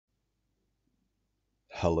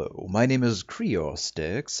Hello, my name is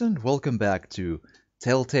Creostix, and welcome back to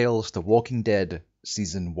Telltale's The Walking Dead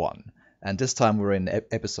Season 1. And this time we're in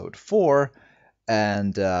episode 4,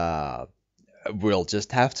 and we'll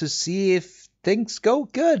just have to see if things go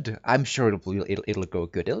good. I'm sure it'll go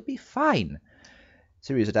good. It'll be fine.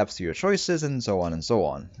 Series adapts to your choices, and so on and so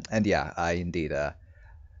on. And yeah, I indeed,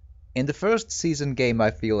 in the first season game,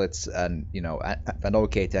 I feel it's an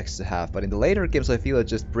okay text to have, but in the later games, I feel it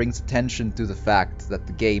just brings attention to the fact that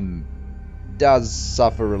the game does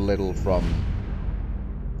suffer a little from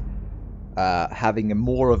having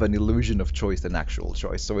more of an illusion of choice than actual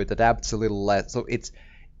choice. So it adapts a little less. So it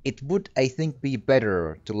would, I think, be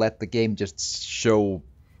better to let the game just show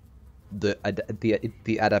the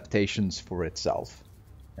adaptations for itself,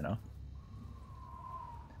 you know.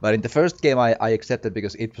 But in the first game, I accepted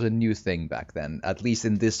because it was a new thing back then, at least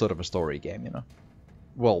in this sort of a story game, you know.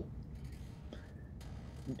 Well,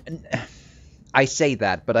 I say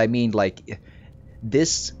that, but I mean, like,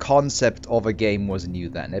 this concept of a game was new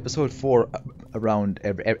then. Episode 4 around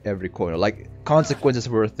every corner. Like, consequences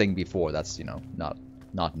were a thing before, that's, you know, not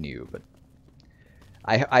new, but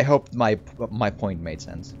I hope my point made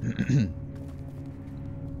sense.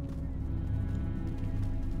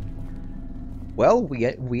 Well,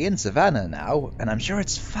 we in Savannah now, and I'm sure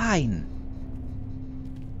it's fine.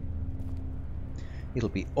 It'll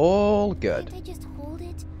be all good. Can't I just hold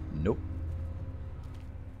it? Nope.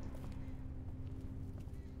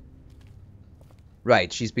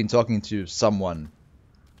 Right, she's been talking to someone.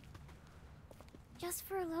 Just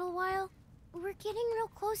for a little while? We're getting real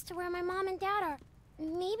close to where my mom and dad are.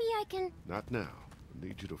 Maybe I can... Not now. I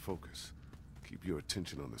need you to focus. Keep your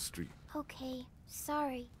attention on the street. Okay,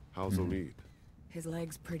 sorry. How's O'Neid? His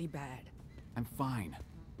leg's pretty bad. I'm fine.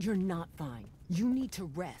 You're not fine. You need to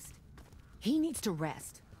rest. He needs to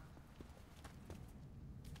rest.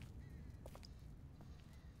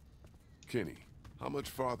 Kenny, how much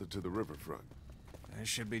farther to the riverfront? There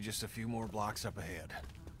should be just a few more blocks up ahead.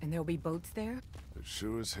 And there'll be boats there? It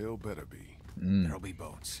sure as hell better be. There'll be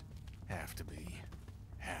boats. Have to be.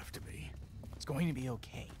 Have to be. It's going to be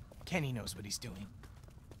okay. Kenny knows what he's doing.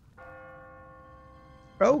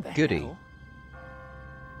 Oh, goody. Hell?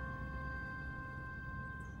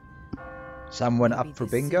 Someone Maybe up for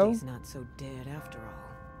this bingo? city's not so dead after all.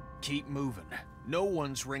 Keep moving. No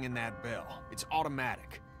one's ringing that bell. It's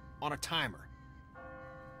automatic. On a timer.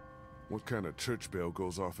 What kind of church bell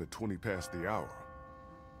goes off at 20 past the hour?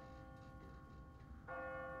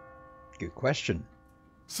 Good question.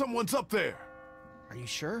 Someone's up there! Are you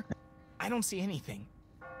sure? I don't see anything.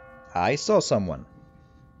 I saw someone.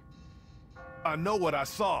 I know what I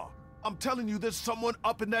saw. I'm telling you, there's someone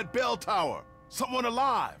up in that bell tower. Someone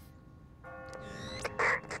alive.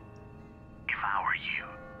 If I were you,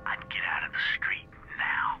 I'd get out of the street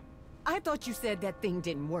now. I thought you said that thing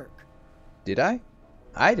didn't work. Did I?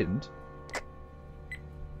 I didn't.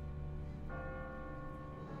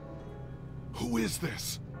 Who is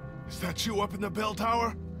this? Is that you up in the bell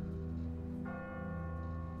tower?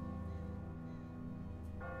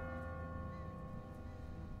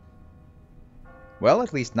 Well,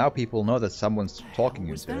 at least now people know that someone's talking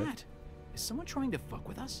What was into it. that? Is someone trying to fuck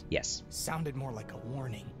with us? Yes. Sounded more like a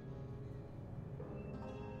warning.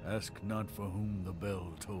 Ask not for whom the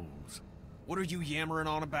bell tolls. What are you yammering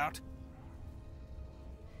on about?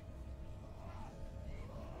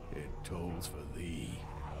 It tolls for thee.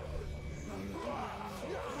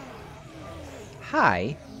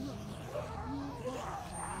 Hi.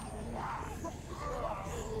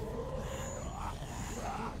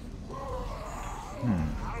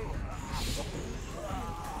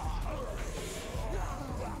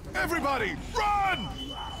 Everybody, run!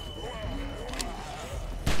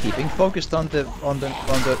 Keeping focused on the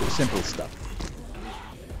simple stuff.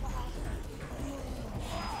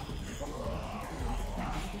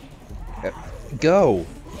 Go.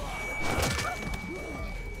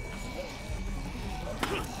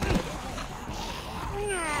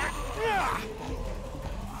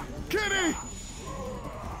 Kenny!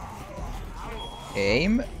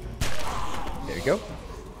 Aim. There you go.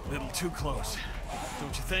 Little too close.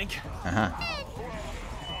 Don't you think? Uh-huh.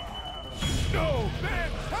 No!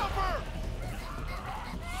 Man, help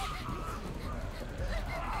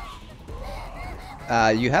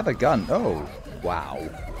her! You have a gun. Oh, wow.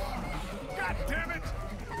 God damn it!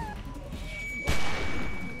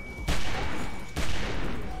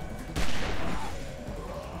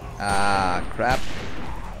 Ah, crap.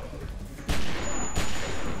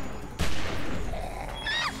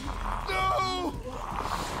 No!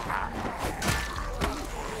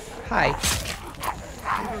 Hi.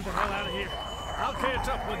 Get the hell out of here. I'll catch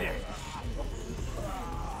up with you.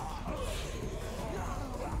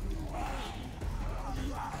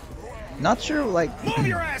 Not sure, like, Move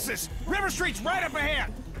your asses! River Street's right up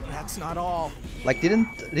ahead! That's not all. like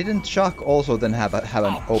didn't Chuck also then have an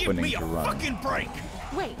Oh, give opening me to a run? fucking break!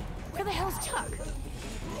 Wait, where the hell's Chuck?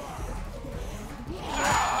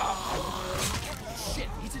 Shit,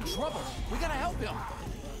 he's in trouble. We gotta help him.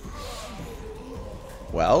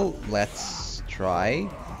 Well, let's try.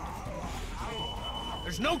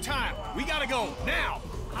 There's no time! We gotta go, now!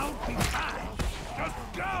 I'll be fine. Just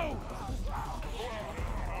go!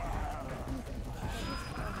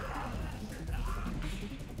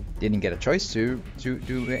 Didn't get a choice to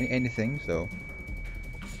do anything, so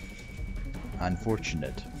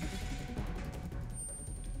unfortunate.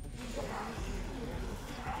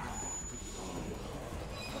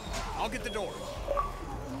 I'll get the door.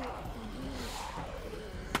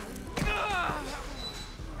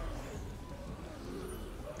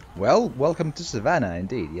 Well, welcome to Savannah,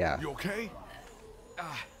 indeed. Yeah. You okay?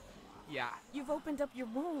 Yeah. You've opened up your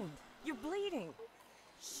wound. You're bleeding.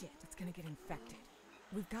 Shit, it's gonna get infected.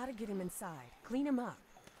 We've gotta get him inside. Clean him up.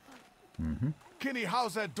 Kenny,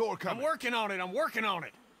 how's that door I'm coming? working on it, I'm working on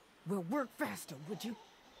it! Well, work faster, would you?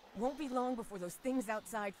 Won't be long before those things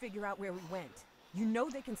outside figure out where we went. You know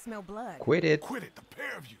they can smell blood. Quit it. Quit it, the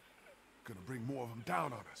pair of you. Gonna bring more of them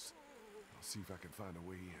down on us. I'll see if I can find a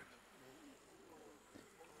way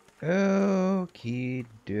in. Okie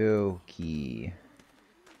dokie.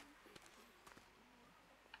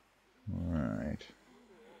 Alright.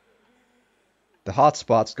 The hot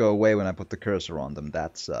spots go away when I put the cursor on them.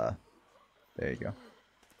 That's, there you go.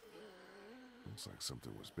 Looks like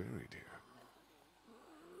something was buried here.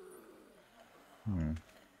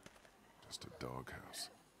 Just a doghouse.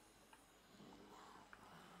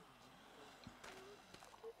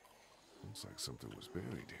 Looks like something was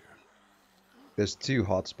buried here. There's 2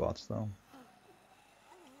 hot spots, though.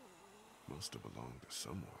 Must have belonged to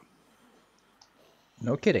someone.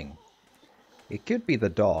 No kidding. It could be the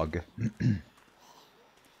dog.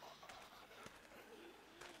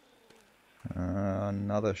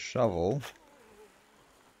 Another shovel.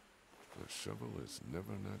 A shovel is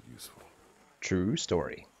never not useful. True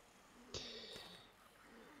story.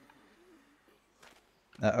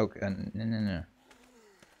 Okay, no.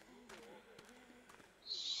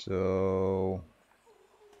 So...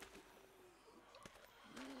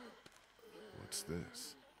 What's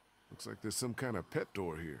this? Looks like there's some kind of pet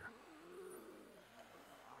door here.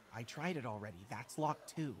 I tried it already. That's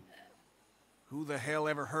locked too. Who the hell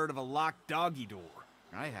ever heard of a locked doggy door?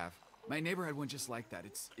 I have. My neighbor had one just like that.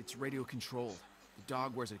 It's radio controlled. The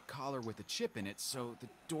dog wears a collar with a chip in it, so the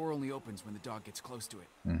door only opens when the dog gets close to it.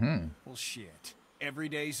 Well, shit. Every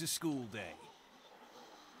day's a school day.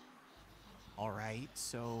 All right,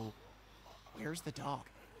 so where's the dog?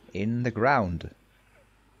 In the ground.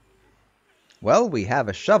 Well, we have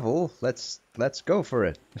a shovel. Let's go for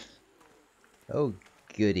it. Oh,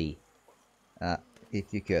 goody.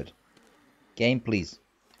 If you could. Game, please.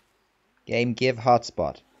 Game, give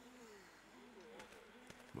hotspot.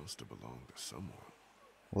 Must have belonged to someone.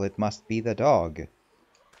 Well, it must be the dog.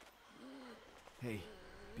 Hey,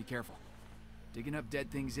 be careful. Digging up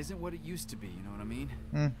dead things isn't what it used to be, you know what I mean?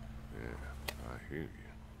 Yeah, I hear you.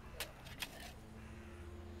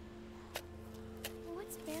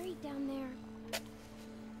 What's buried down there?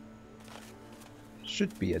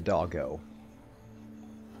 Should be a doggo.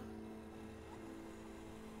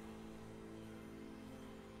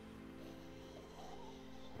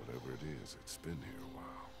 Whatever it is, it's been here a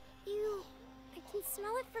while. Ew, I can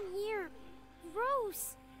smell it from here.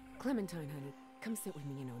 Gross. Clementine, honey, come sit with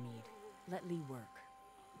me in O'Need. Let Lee work.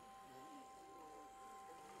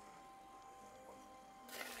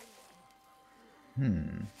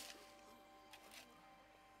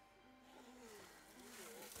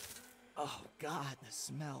 Oh God, the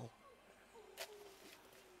smell.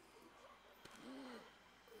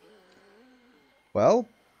 Well,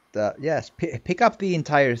 yes, pick up the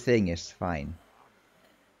entire thing is fine.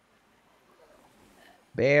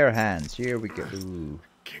 Bare hands, here we go. Ooh.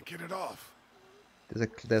 Can't get it off.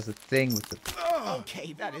 There's a thing with the...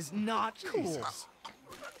 Okay, that is not cool. Jesus.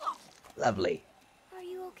 Lovely. Are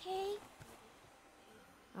you okay?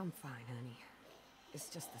 I'm fine, honey. It's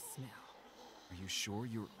just the smell. Are you sure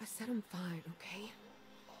you're... I said I'm fine, okay?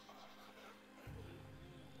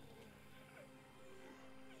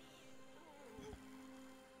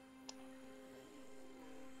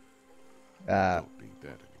 Don't beat that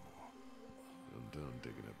anymore. I'm done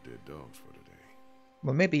digging up dead dogs for today.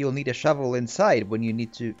 Well, maybe you'll need a shovel inside when you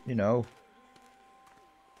need to, you know,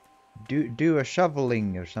 do a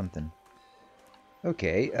shoveling or something.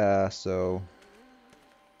 Okay, so...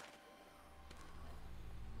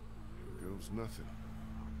 Here goes nothing.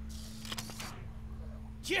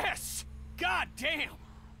 Yes! God damn!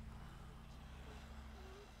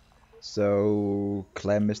 So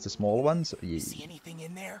Clem is the small one. So See anything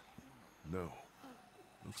in there? No.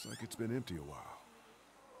 Looks like it's been empty a while.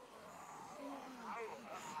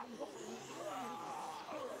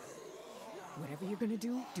 Whatever you're gonna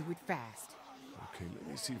do it fast. Okay, let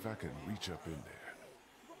me see if I can reach up in there.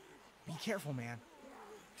 Be careful, man.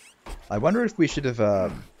 I wonder if we should have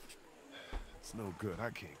It's no good. I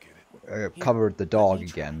can't get it. covered the dog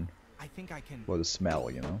again I think I can. for the smell,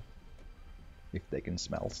 you know, if they can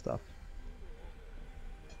smell stuff.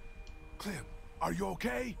 Clem, are you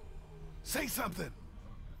okay? Say something.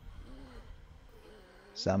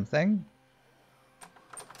 Something?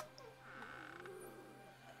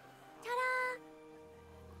 Ta-da!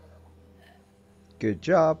 Good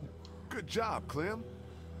job. Good job, Clem.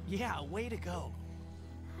 Yeah, way to go.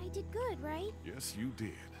 I did good, right? Yes, you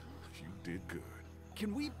did. You did good.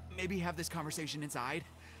 Can we maybe have this conversation inside?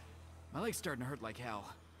 My leg's starting to hurt like hell.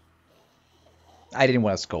 I didn't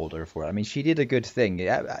want to scold her for it. I mean, she did a good thing.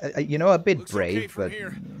 You know, a bit Looks brave, okay from but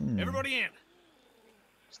here. Everybody in.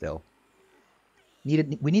 still.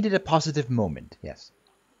 We needed a positive moment, yes.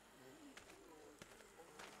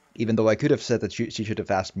 Even though I could have said that she should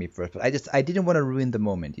have asked me first, but I didn't want to ruin the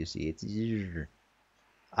moment, you see. It's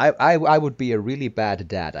I would be a really bad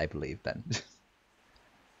dad, I believe, then.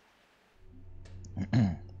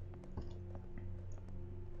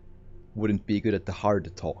 Wouldn't be good at the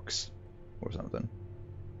hard talks or something.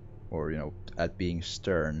 Or, you know, at being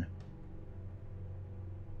stern.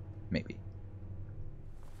 Maybe.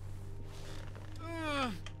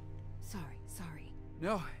 Sorry.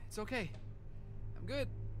 No, it's okay. I'm good.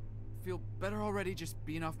 Feel better already just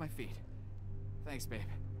being off my feet. Thanks, babe.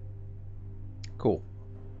 Cool.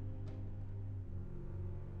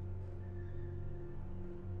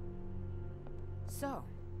 So,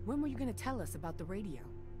 when were you gonna tell us about the radio?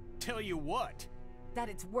 Tell you what? That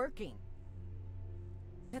it's working.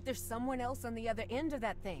 That there's someone else on the other end of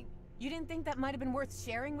that thing. You didn't think that might have been worth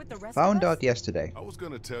sharing with the rest of us? Found out yesterday. I was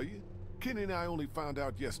gonna tell you. Kenny and I only found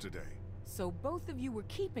out yesterday. So both of you were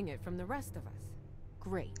keeping it from the rest of us.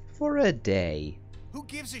 Great. For a day. Who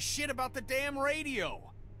gives a shit about the damn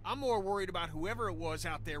radio? I'm more worried about whoever it was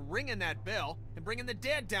out there ringing that bell and bringing the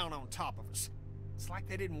dead down on top of us. It's like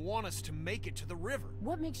they didn't want us to make it to the river.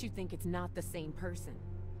 What makes you think it's not the same person?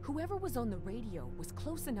 Whoever was on the radio was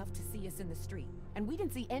close enough to see us in the street, and we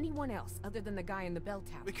didn't see anyone else other than the guy in the bell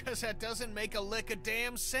tower. Because that doesn't make a lick of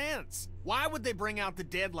damn sense. Why would they bring out the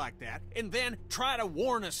dead like that and then try to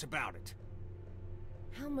warn us about it?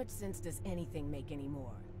 How much sense does anything make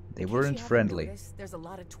anymore? They In case weren't you haven't friendly. noticed, there's a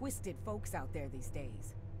lot of twisted folks out there these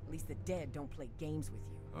days. At least the dead don't play games with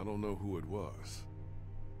you. I don't know who it was.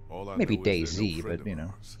 All I Maybe know is they're Daisy, no friend but, you of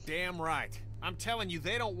know. ours. Damn right. I'm telling you,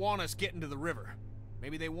 they don't want us getting to the river.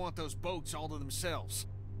 Maybe they want those boats all to themselves.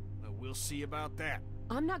 But we'll see about that.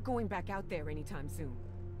 I'm not going back out there anytime soon.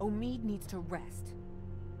 Omid needs to rest.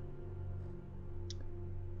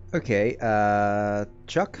 Okay,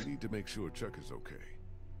 Chuck? We need to make sure Chuck is okay.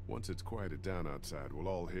 Once it's quieted down outside, we'll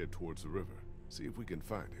all head towards the river. See if we can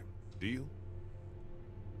find him. Deal?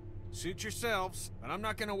 Suit yourselves, but I'm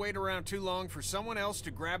not gonna wait around too long for someone else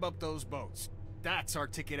to grab up those boats. That's our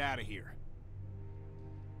ticket out of here.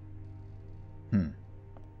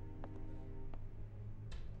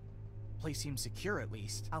 Place seems secure at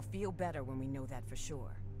least. I'll feel better when we know that for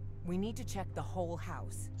sure. We need to check the whole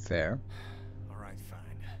house. Fair. All right,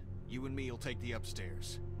 fine. You and me will take the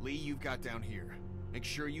upstairs. Lee, you've got down here. Make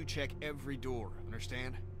sure you check every door,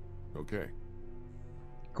 understand? Okay.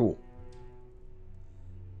 Cool.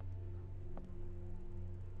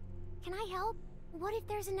 Can I help? What if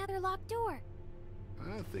there's another locked door?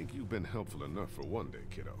 I think you've been helpful enough for one day,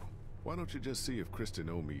 kiddo. Why don't you just see if Kristen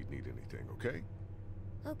and Omid need anything, okay?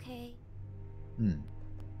 Okay.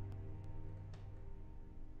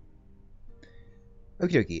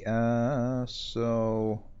 Okie dokie.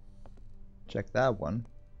 So check that one.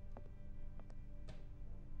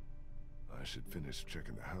 I should finish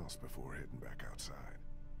checking the house before heading back outside.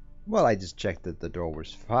 Well, I just checked that the door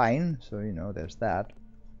was fine, so you know, there's that.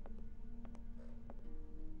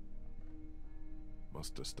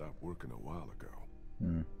 Must have stopped working a while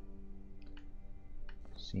ago.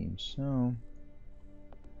 Seems so.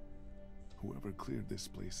 Whoever cleared this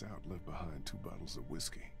place out left behind 2 bottles of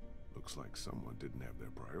whiskey. Looks like someone didn't have their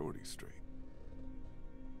priorities straight.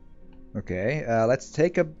 Okay, let's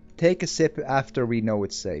take a sip after we know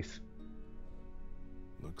it's safe.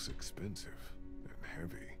 Looks expensive and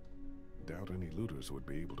heavy. Doubt any looters would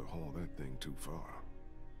be able to haul that thing too far.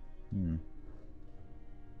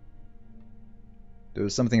 There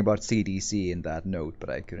was something about CDC in that note, but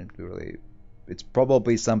I couldn't really it's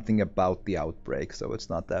probably something about the outbreak, so it's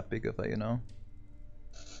not that big of a, you know.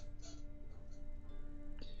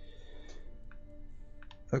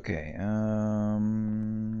 Okay,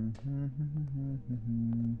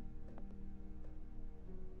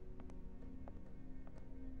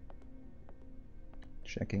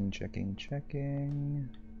 checking.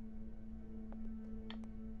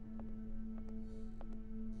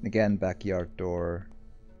 Again, backyard door.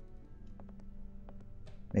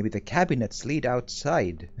 Maybe the cabinets lead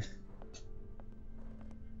outside.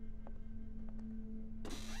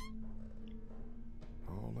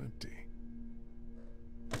 All empty.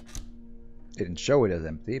 Didn't show it as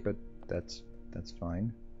empty, but that's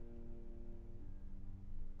fine.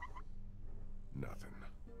 Nothing.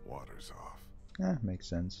 Water's off. Makes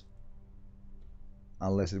sense.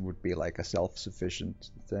 Unless it would be like a self-sufficient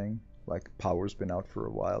thing. Like power's been out for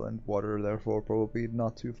a while and water therefore probably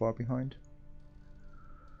not too far behind.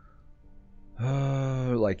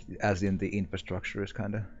 Like as in the infrastructure is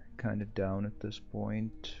kinda down at this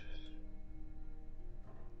point.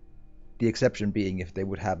 The exception being if they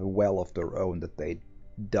would have a well of their own that they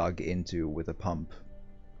dug into with a pump.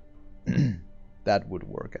 That would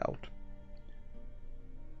work out.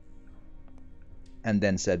 And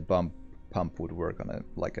then said pump would work on a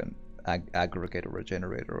like an aggregator or a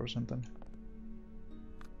generator or something.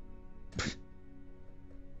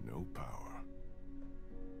 No power.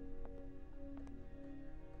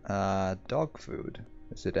 Dog food.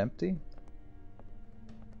 Is it empty?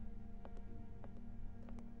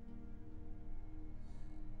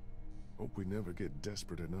 Hope we never get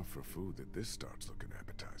desperate enough for food that this starts looking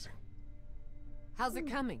appetizing. How's it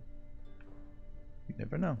coming? You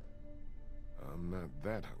never know. I'm not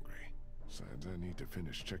that hungry. Besides, I need to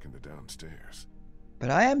finish checking the downstairs.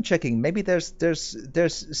 But I am checking. Maybe there's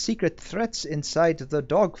secret threats inside the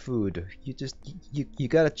dog food. You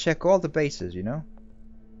gotta check all the bases, you know.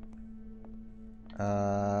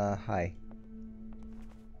 Hi.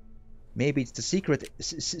 Maybe it's the secret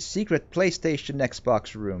PlayStation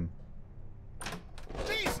Xbox room.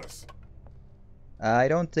 Jesus! I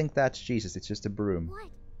don't think that's Jesus. It's just a broom.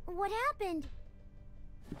 What? What happened?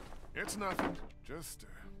 It's nothing. Just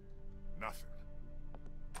nothing.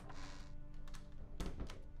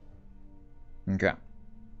 Okay.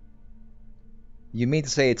 You mean to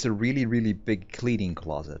say it's a really, really big cleaning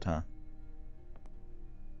closet, huh?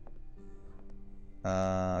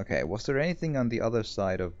 Okay, was there anything on the other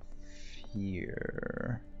side of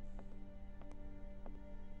here?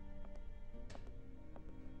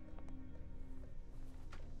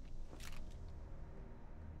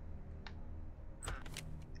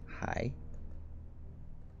 Hi.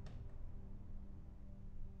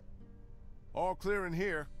 All clear in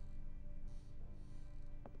here.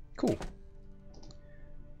 Cool.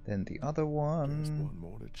 Then the other Just one. one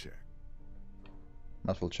more to check.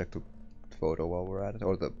 Might as well check the photo while we're at it,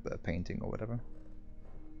 or the painting or whatever.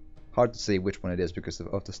 Hard to say which one it is because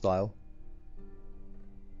of the style.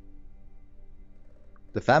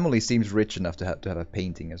 The family seems rich enough to have a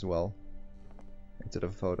painting as well, instead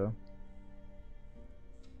of a photo.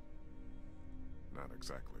 Not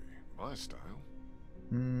exactly my style.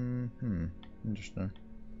 Interesting.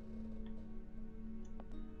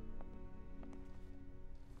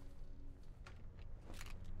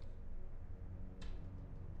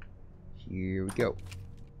 Here we go.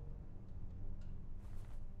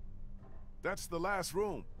 That's the last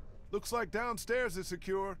room. Looks like downstairs is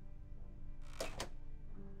secure.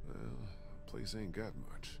 Well, place ain't got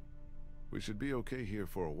much. We should be okay here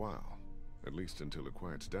for a while. At least until it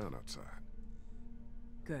quiets down outside.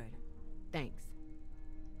 Good. Thanks.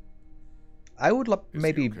 I would Is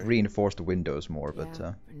maybe he okay? reinforce the windows more, but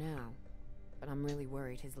Yeah, for now. But I'm really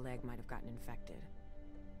worried his leg might have gotten infected.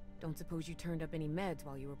 Don't suppose you turned up any meds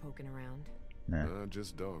while you were poking around? nah.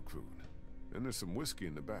 Just dog food. And there's some whiskey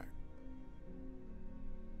in the back.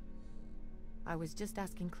 I was just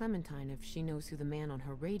asking Clementine if she knows who the man on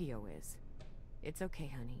her radio is. It's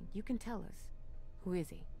okay, honey. You can tell us. Who is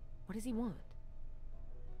he? What does he want?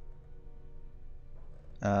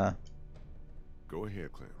 Go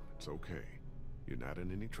ahead, Clem. It's okay. You're not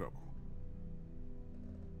in any trouble.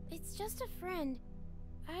 It's just a friend.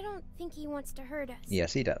 I don't think he wants to hurt us.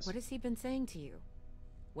 Yes, he does. What has he been saying to you?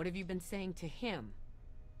 What have you been saying to him?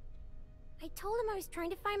 I told him I was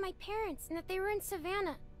trying to find my parents and that they were in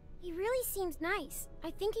Savannah. He really seems nice.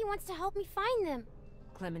 I think he wants to help me find them.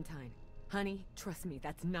 Clementine, honey, trust me,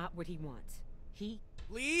 that's not what he wants.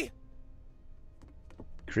 Lee?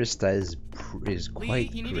 Krista is Lee,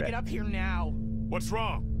 quite you need to get up here now. What's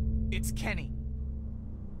wrong? It's Kenny.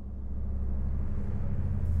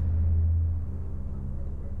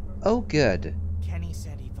 Oh, good. Kenny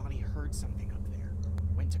said he thought he heard something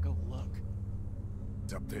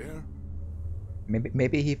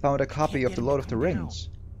Maybe he found a copy of the Lord of the Rings,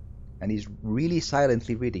 and he's really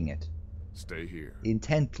silently reading it. Stay here.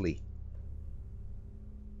 Intently.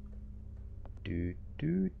 Do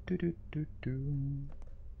do do do do do.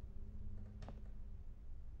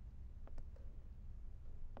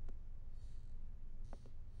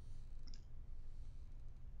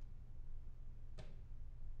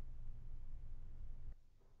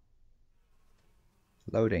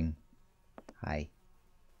 Loading. Hi.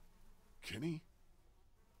 Kenny?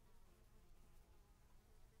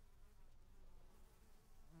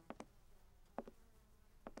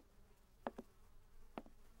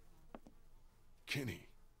 Kenny,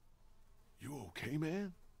 you okay,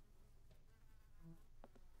 man?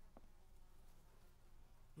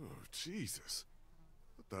 Oh, Jesus.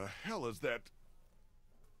 What the hell is that?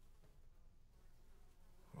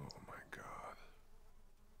 Oh, my God.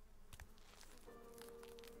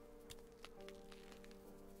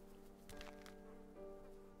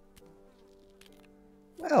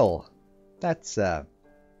 Well, that's that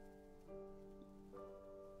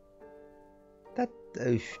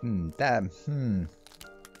Kinda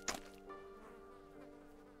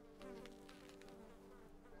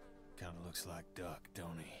looks like Duck,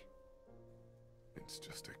 don't he? It's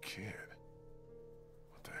just a kid.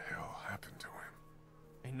 What the hell happened to him?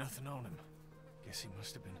 Ain't nothing on him. Guess he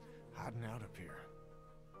must have been hiding out up here.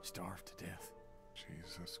 Starved to death.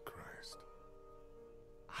 Jesus Christ.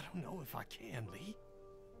 I don't know if I can, Lee.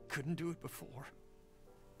 Couldn't do it before.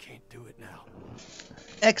 Can't do it now.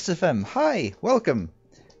 XFM. Hi, welcome.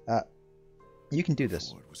 You can do this.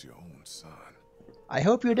 Before it was your own son. I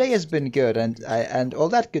hope your day has been good and all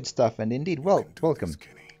that good stuff. And indeed, well, welcome. This,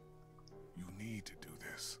 Kenny. You need to do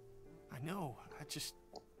this. I know. I just...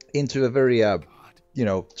 Into a very you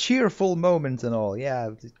know, cheerful moment and all.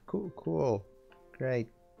 Yeah, cool, great.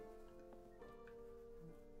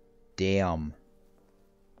 Damn.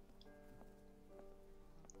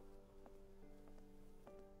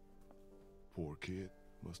 Poor kid.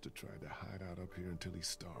 Must have tried to hide out up here until he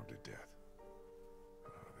starved to death.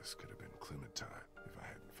 This could have been Clementine if I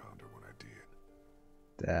hadn't found her when I did.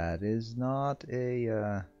 That is not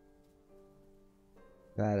a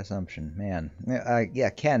bad assumption, man. Yeah,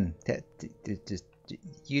 Ken, just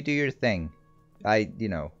you do your thing. You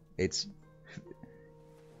know, it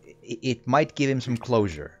might give him some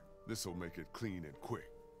closure. This'll make it clean and quick.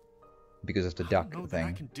 Because of the I duck don't know thing.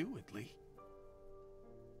 that I can do it, Lee.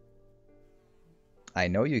 I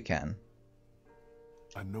know you can.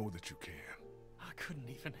 I know that you can. I couldn't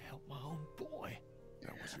even help my own boy.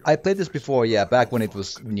 I played this before, yeah, back when it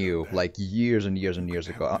was new, like years and years and years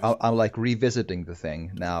ago. I'm like revisiting the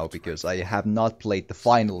thing now because I have not played the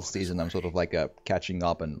final season. I'm sort of like catching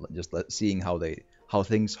up and just seeing how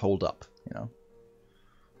things hold up, you know.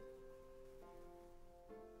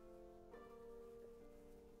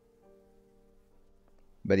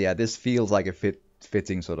 But yeah, this feels like a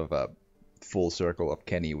fitting sort of a full circle of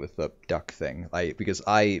Kenny with the duck thing. Because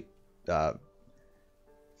I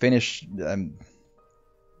finished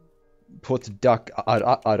put Duck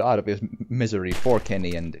out of his misery for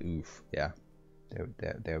Kenny, and oof, yeah,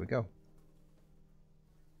 there we go.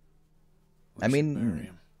 I mean,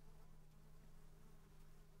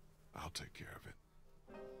 I'll take care of it.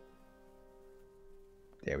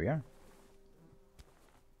 There we are.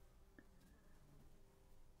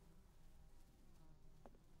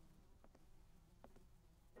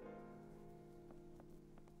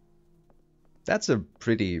 That's a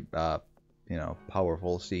pretty, you know,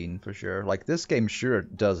 powerful scene for sure. Like, this game sure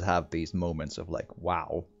does have these moments of like,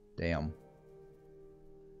 wow, damn.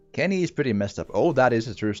 Kenny is pretty messed up. Oh, that is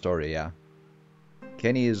a true story, yeah.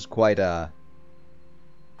 Kenny is quite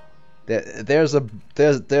there's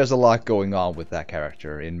a lot going on with that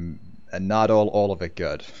character, and not all of it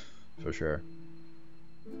good, for sure.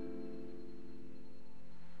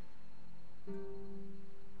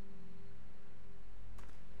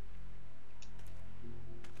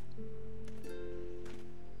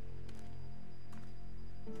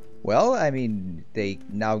 Well, I mean, they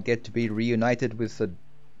now get to be reunited with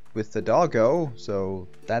the doggo, so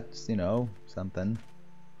that's, you know, something.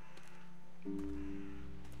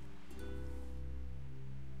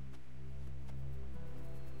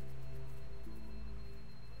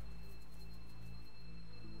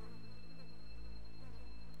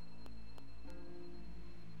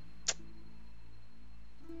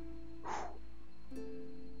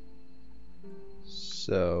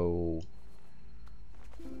 So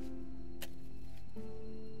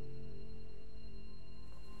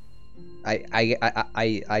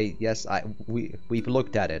yes, we've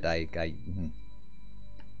looked at it.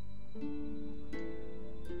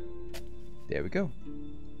 There we go.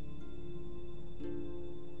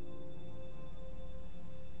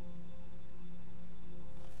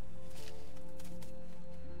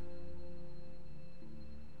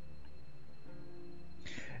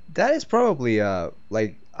 That is probably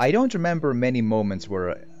like I don't remember many moments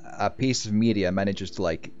where a piece of media manages to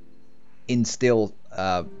like instill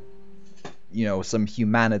some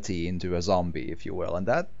humanity into a zombie, if you will, and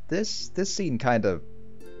that this scene kind of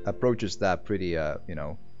approaches that pretty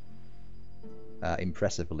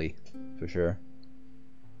impressively, for sure.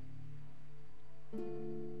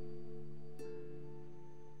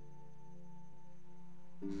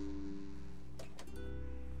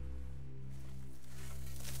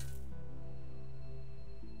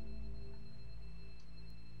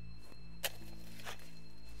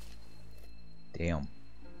 Damn.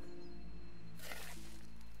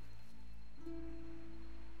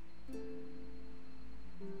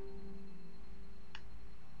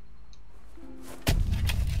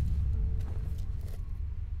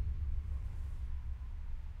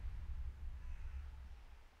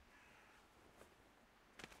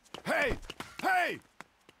 Hey! Hey!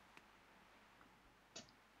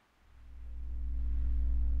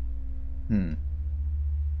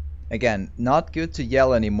 Again, not good to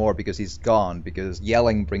yell anymore because he's gone, because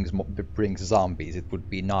yelling brings zombies. It would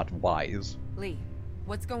be not wise. Lee,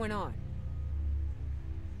 what's going on?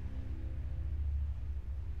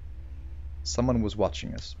 Someone was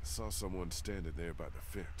watching us. I saw someone standing there by the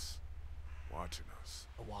fence, watching us.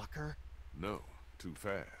 A walker? No, too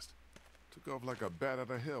fast. Took off like a bat out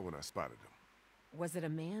of hell when I spotted him. Was it a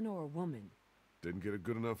man or a woman? Didn't get a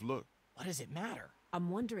good enough look. What does it matter? I'm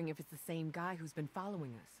wondering if it's the same guy who's been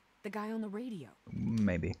following us. The guy on the radio.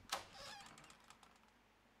 Maybe.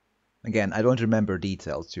 Again, I don't remember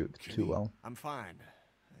details too well. I'm fine.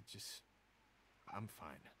 I'm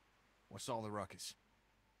fine. What's all the ruckus?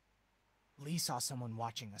 Lee saw someone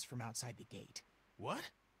watching us from outside the gate. What?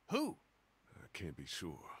 Who? I can't be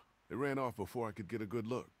sure. They ran off before I could get a good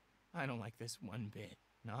look. I don't like this one bit.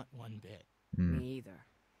 Not one bit. Me either.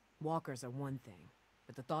 Walkers are one thing,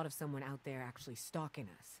 but the thought of someone out there actually stalking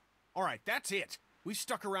us. All right, that's it. We've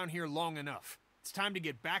stuck around here long enough. It's time to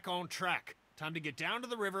get back on track. Time to get down to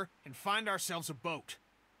the river and find ourselves a boat.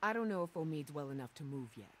 I don't know if Omid's well enough to move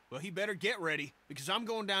yet. Well, he better get ready, because I'm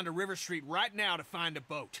going down to River Street right now to find a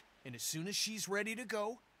boat. And as soon as she's ready to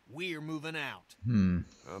go, we're moving out.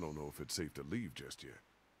 I don't know if it's safe to leave just yet.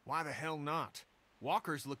 Why the hell not?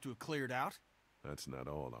 Walkers look to have cleared out. That's not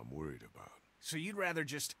all I'm worried about. So you'd rather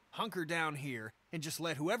just hunker down here and just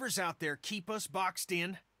let whoever's out there keep us boxed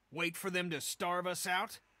in? Wait for them to starve us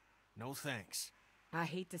out? No thanks. I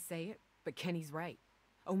hate to say it, but Kenny's right.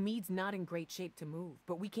 Omid's not in great shape to move,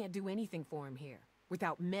 but we can't do anything for him here.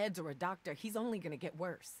 Without meds or a doctor, he's only gonna get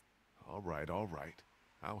worse. All right.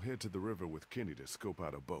 I'll head to the river with Kenny to scope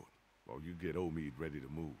out a boat, while you get Omid ready to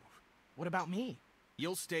move. What about me?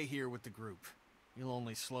 You'll stay here with the group. You'll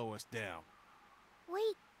only slow us down.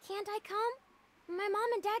 Wait, can't I come? My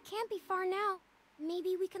mom and dad can't be far now.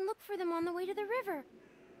 Maybe we can look for them on the way to the river.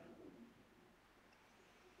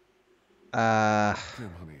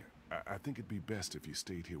 Clem, honey, I think it'd be best if you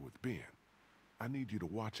stayed here with Ben. I need you to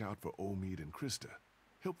watch out for Omid and Krista.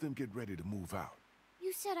 Help them get ready to move out.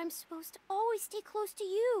 You said I'm supposed to always stay close to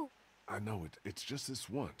you. I know it's just this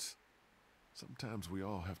once. Sometimes we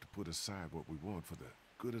all have to put aside what we want for the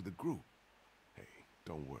good of the group. Hey,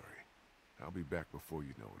 don't worry. I'll be back before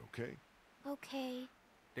you know it, okay? Okay.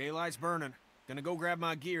 Daylight's burning. Gonna go grab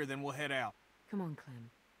my gear, then we'll head out. Come on, Clem.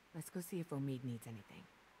 Let's go see if Omid needs anything.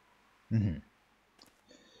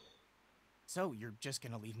 So, you're just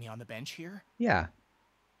gonna leave me on the bench here? Yeah.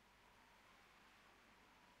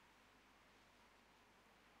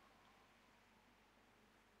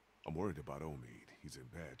 I'm worried about Omid. He's in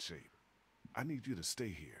bad shape. I need you to stay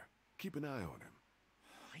here. Keep an eye on him.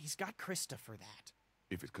 He's got Krista for that.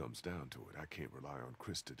 If it comes down to it, I can't rely on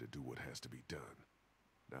Krista to do what has to be done.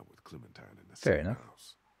 Not with Clementine in the Fair same enough.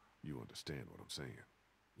 house. You understand what I'm saying?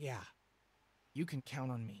 Yeah. You can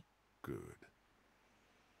count on me. Good.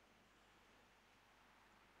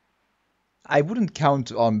 I wouldn't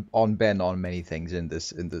count on Ben on many things in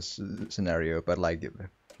this scenario, but like,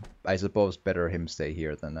 I suppose better him stay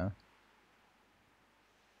here than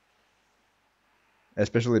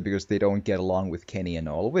especially because they don't get along with Kenny and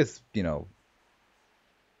all. With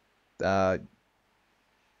I'm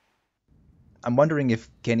wondering if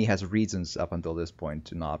Kenny has reasons up until this point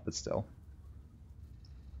to not, but still.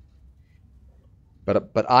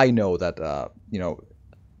 But I know that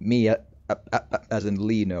me. As in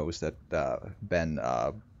Lee knows that Ben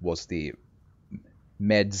was the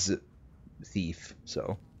meds thief,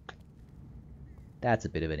 so that's a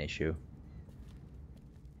bit of an issue.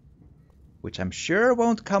 Which I'm sure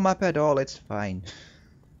won't come up at all, it's fine.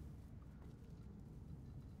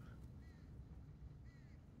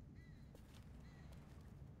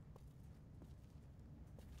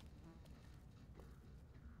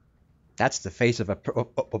 That's the face of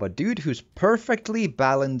a dude who's perfectly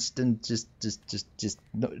balanced and just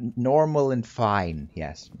normal and fine.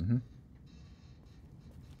 Yes.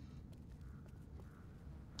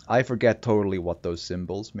 I forget totally what those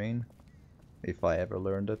symbols mean, if I ever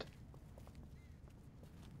learned it.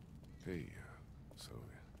 Hey, so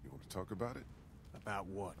you want to talk about it? About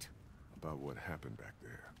what? About what happened back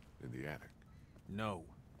there in the attic. No.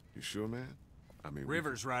 You sure, man? I mean,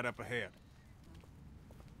 River's right up ahead.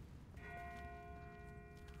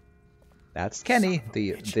 That's Kenny,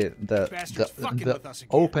 the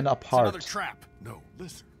open up heart. It's another trap. No,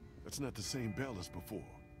 listen. That's not the same bell as before.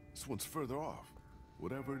 This one's further off.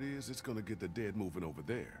 Whatever it is, it's gonna get the dead moving over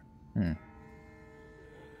there.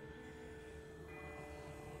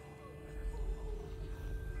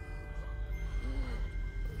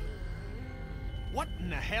 What in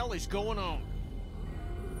the hell is going on?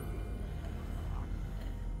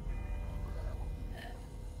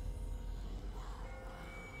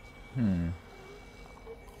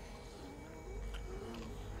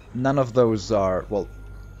 None of those are, well...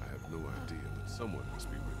 I have no idea, but someone must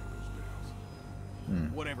be ringing those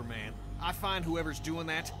bells. Whatever, man. I find whoever's doing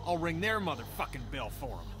that, I'll ring their motherfucking bell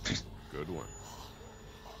for them. Good one.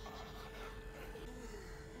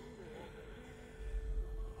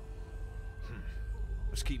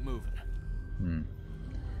 Let's keep moving.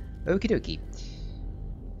 Okie dokie.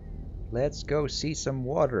 Let's go see some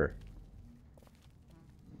water.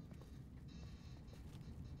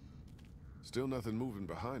 Still nothing moving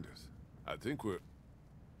behind us. I think we're...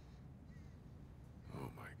 Oh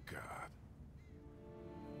my God.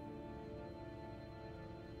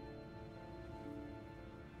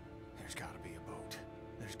 There's gotta be a boat.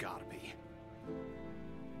 There's gotta be.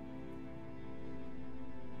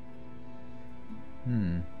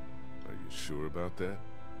 Are you sure about that?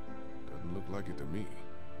 Doesn't look like it to me.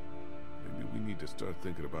 Maybe we need to start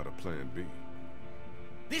thinking about a plan B.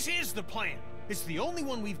 This is the plan. It's the only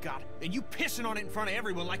one we've got, and you pissing on it in front of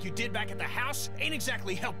everyone like you did back at the house ain't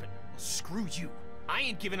exactly helping. Well, screw you. I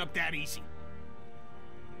ain't giving up that easy.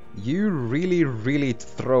 You really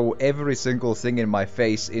throw every single thing in my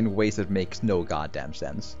face in ways that makes no goddamn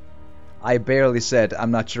sense. I barely said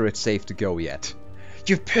I'm not sure it's safe to go yet.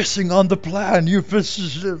 You're pissing on the plan, you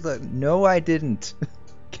pissing... No, I didn't.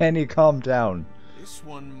 Kenny, calm down. This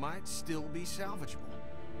one might still be salvageable.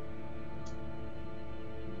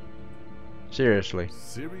 Seriously.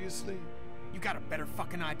 Seriously? You got a better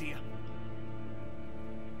fucking idea?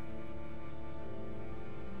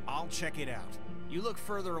 I'll check it out. You look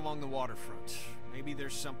further along the waterfront. Maybe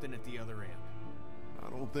there's something at the other end. I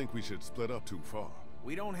don't think we should split up too far.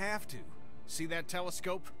 We don't have to. See that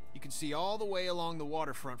telescope? You can see all the way along the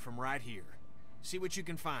waterfront from right here. See what you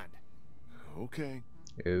can find. Okay.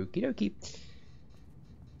 Okie dokie.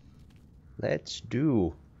 Let's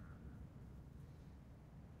do.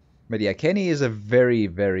 But yeah, Kenny is a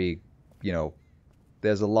very, you know,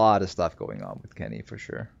 there's a lot of stuff going on with Kenny for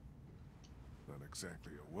sure. Not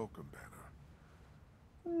exactly a welcome banner.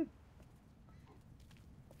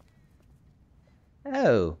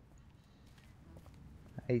 Oh.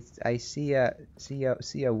 I see a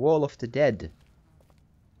wall of the dead.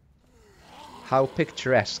 How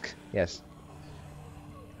picturesque. Yes.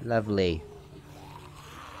 Lovely.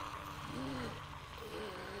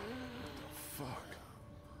 Fuck.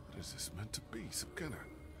 What is this meant to be? Some kind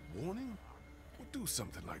of warning? We'll do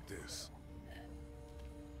something like this.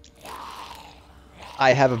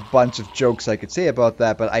 I have a bunch of jokes I could say about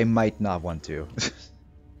that, but I might not want to.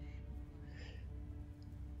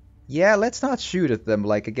 Yeah, let's not shoot at them.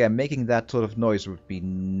 Like, again, making that sort of noise would be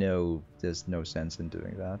there's no sense in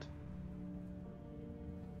doing that.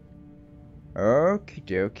 Okie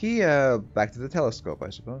dokie, back to the telescope, I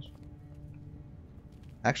suppose.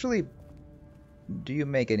 Actually, do you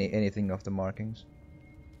make anything of the markings?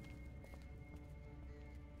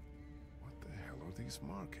 What the hell are these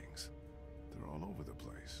markings? They're all over the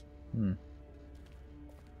place.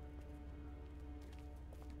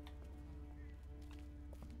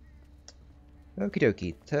 Okie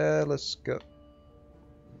dokie, telescope.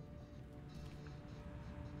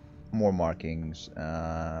 More markings.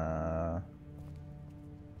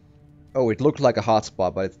 Oh, it looked like a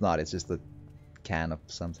hotspot, but it's not. It's just a can of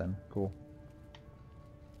something. Cool.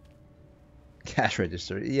 Cash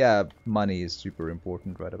register. Yeah, money is super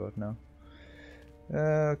important right about now.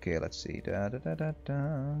 Okay, let's see. Da da da da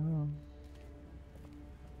da.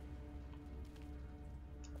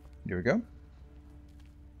 Here we go.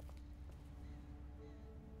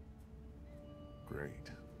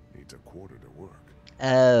 Great. Needs a quarter to work.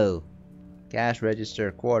 Oh, cash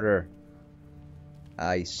register quarter.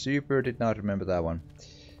 I super did not remember that one.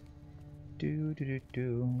 Do do do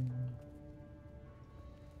do.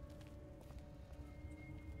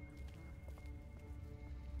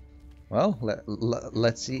 Well,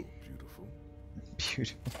 let's see. Beautiful.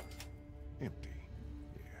 Beautiful. Empty.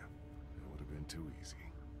 Yeah, that would have been too easy.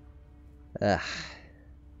 Ah.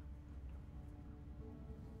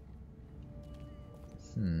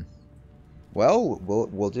 Well,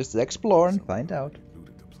 we'll just explore and find out.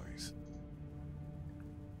 Looted the place.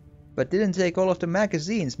 But didn't take all of the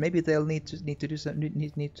magazines. Maybe they'll need to do some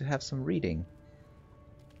need to have some reading.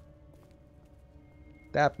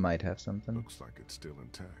 That might have something. Looks like it's still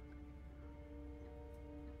intact.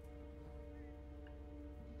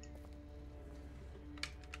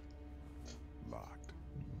 Locked.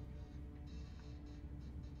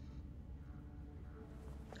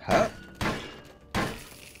 Huh?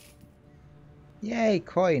 Yay,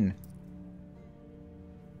 coin.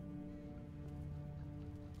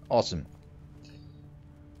 Awesome.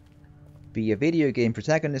 Be a video game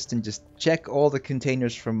protagonist and just check all the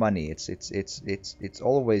containers for money. It's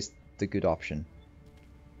always the good option.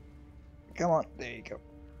 Come on, there you go.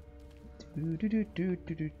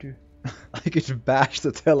 Do. I could bash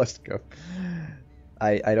the telescope.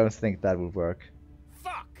 I don't think that would work.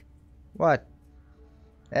 Fuck! What?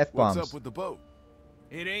 F-bombs. What's up with the boat?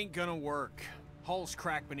 It ain't gonna work. Hull's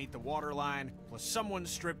cracked beneath the waterline, plus someone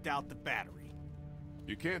stripped out the battery.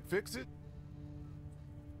 You can't fix it?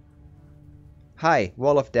 Hi,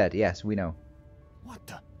 Wall of Dead. Yes, we know. What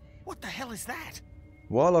the hell is that?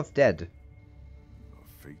 Wall of Dead. A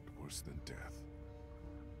fate worse than death.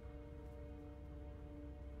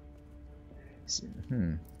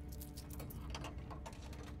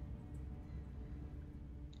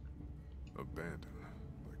 Abandoned,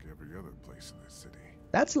 like every other place in this city.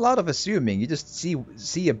 That's a lot of assuming. You just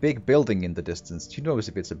see a big building in the distance. Who knows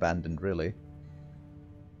if it's abandoned, really?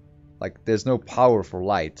 Like, there's no power for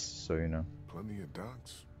lights, so you know. Plenty of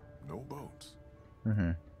docks, no boats.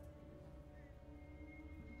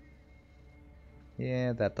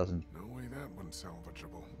 Yeah, that doesn't. No way that one's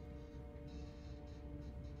salvageable.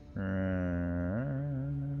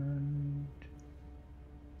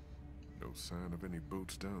 No sign of any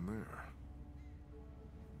boats down there.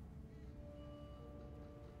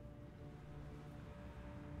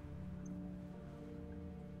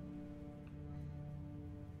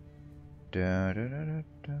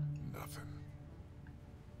 Nothing.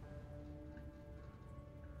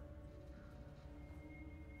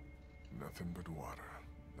 Nothing but water.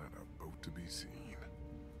 Not a boat to be seen.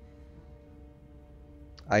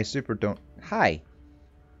 I super don't. Hi.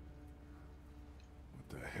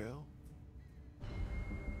 What the hell?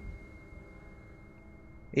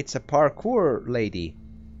 It's a parkour lady.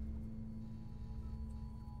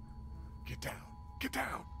 Get down. Get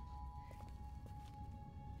down.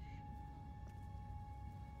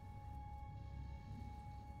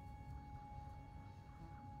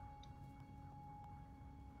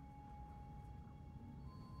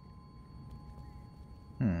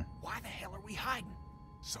 Why the hell are we hiding?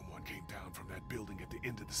 Someone came down from that building at the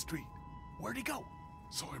end of the street. Where'd he go?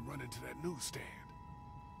 Saw him run into that newsstand.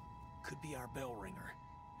 Could be our bell ringer.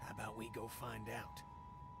 How about we go find out?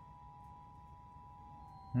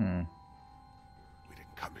 We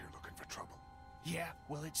didn't come here looking for trouble. Yeah,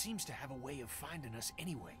 well, it seems to have a way of finding us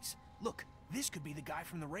anyways. Look, this could be the guy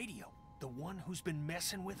from the radio. The one who's been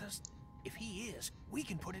messing with us. If he is, we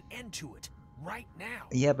can put an end to it. Right now.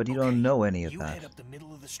 Yeah, but you don't know any of you that. head up the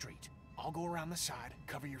middle of the street. I'll go around the side and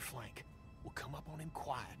cover your flank. We'll come up on him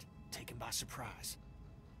quiet, take him by surprise.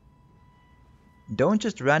 Don't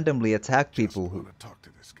just randomly attack people Just who. wanna talk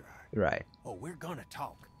to this guy. Right. Oh, we're gonna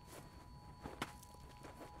talk.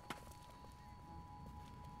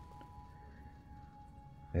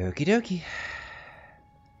 Okie dokie.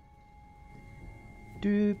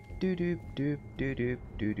 Doop doop doop doop doop doop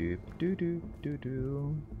doop doop doop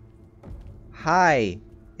doop. Hi,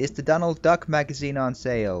 is the Donald Duck magazine on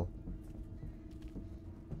sale?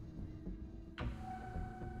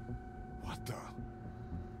 What the?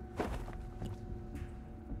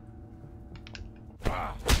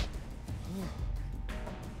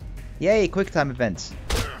 Yay, QuickTime events.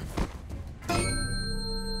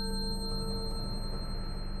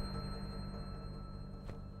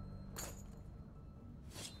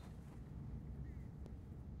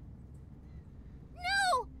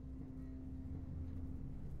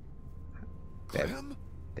 Clem?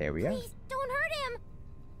 There we are. Please, don't hurt him!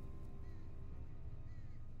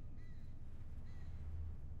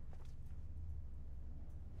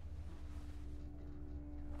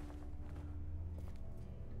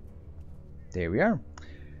 There we are.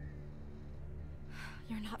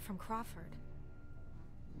 You're not from Crawford.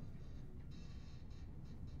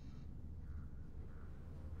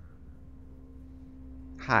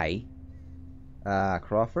 Hi.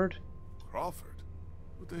 Crawford? Crawford?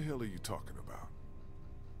 What the hell are you talking about?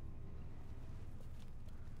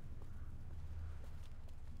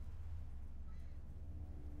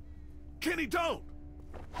 Kenny, don't!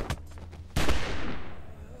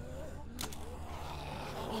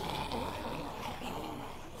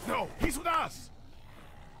 No, he's with us!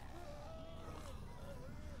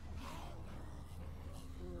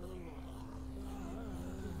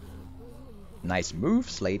 Nice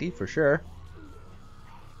moves, lady, for sure.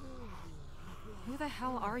 Who the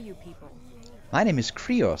hell are you people? My name is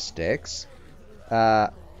Creostix.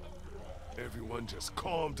 Everyone just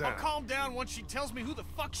calm down. I'll calm down once she tells me who the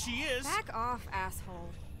fuck she is. Back off, asshole.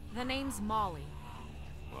 The name's Molly.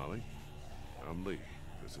 Molly, I'm Lee.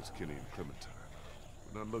 This is Kenny and Clementine.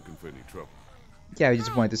 We're not looking for any trouble. Yeah, I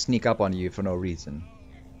just wanted to sneak up on you for no reason.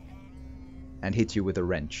 And hit you with a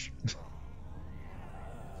wrench.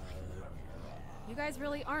 You guys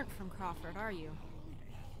really aren't from Crawford, are you?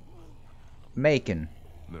 Macon.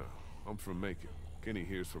 No, I'm from Macon. Kenny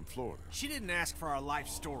here's from Florida. She didn't ask for our life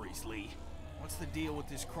stories, Lee. What's the deal with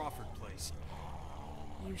this Crawford place?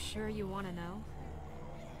 You sure you want to know?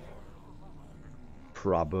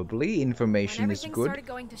 Probably. Information When is everything good. started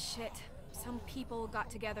going to shit, some people got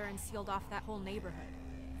together and sealed off that whole neighborhood.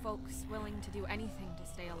 Folks willing to do anything to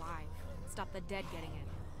stay alive, stop the dead getting in.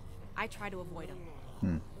 I try to avoid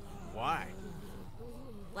them. Why?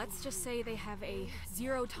 Let's just say they have a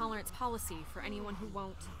zero-tolerance policy for anyone who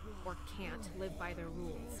won't or can't live by their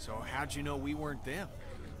rules. So how'd you know we weren't them?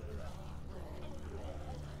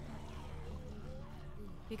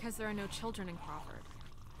 Because there are no children in Crawford.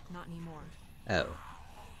 Not anymore. Oh.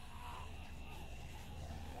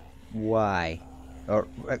 Why? Or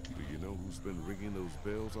Do you know who's been ringing those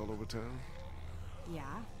bells all over town?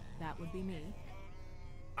 Yeah, that would be me.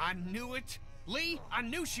 I knew it! Lee, I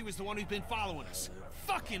knew she was the one who's been following us.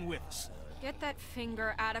 Fucking with us. Get that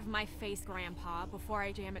finger out of my face, Grandpa, before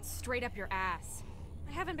I jam it straight up your ass.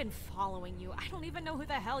 I haven't been following you. I don't even know who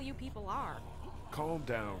the hell you people are. Calm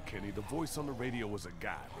down, Kenny. The voice on the radio was a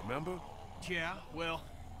guy, remember? Yeah, well,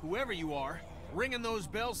 whoever you are, ringing those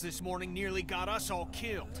bells this morning nearly got us all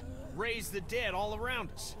killed. Raised the dead all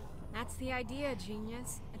around us. That's the idea,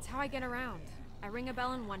 genius. It's how I get around. I ring a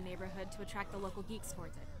bell in one neighborhood to attract the local geeks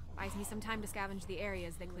towards it. Buys me some time to scavenge the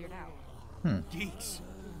areas they cleared out. Geeks.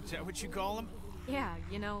 Is that what you call them? Yeah,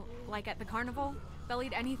 you know, like at the carnival, they'll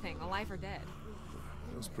eat anything, alive or dead.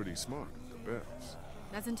 That's pretty smart, the bells.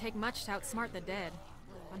 Doesn't take much to outsmart the dead.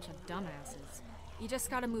 Bunch of dumbasses. You just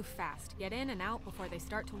gotta move fast, get in and out before they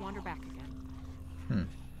start to wander back again.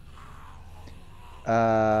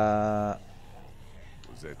 Was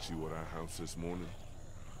that you at our house this morning?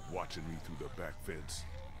 Watching me through the back fence?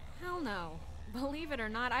 Hell no. Believe it or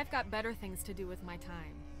not, I've got better things to do with my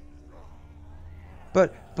time.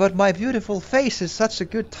 But my beautiful face is such a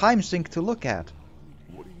good time sink to look at.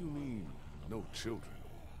 What do you mean, no children?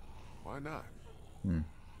 Why not?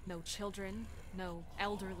 No children, no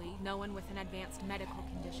elderly, no one with an advanced medical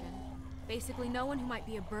condition. Basically no one who might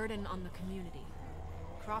be a burden on the community.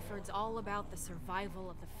 Crawford's all about the survival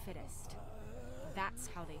of the fittest. That's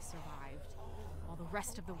how they survived, while the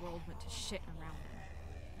rest of the world went to shit around them.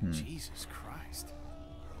 Jesus Christ.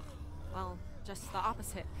 Well, just the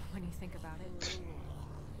opposite when you think about it.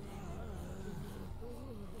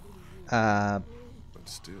 But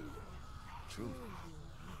still, children,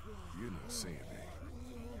 you're not saying that.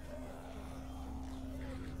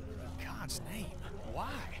 In God's name,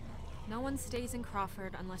 why? No one stays in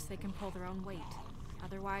Crawford unless they can pull their own weight.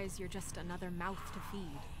 Otherwise, you're just another mouth to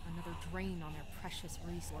feed, another drain on their precious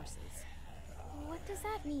resources. What does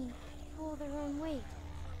that mean? Pull their own weight.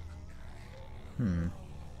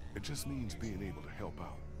 It just means being able to help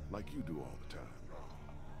out, like you do all the time.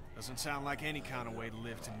 Doesn't sound like any kind of way to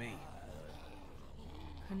live to me.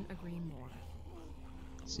 Couldn't agree more.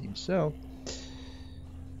 Seems so.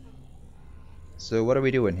 So what are we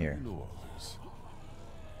doing here? You know all this.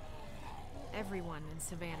 Everyone in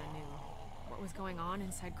Savannah knew. What was going on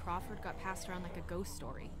inside Crawford got passed around like a ghost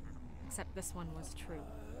story. Except this one was true.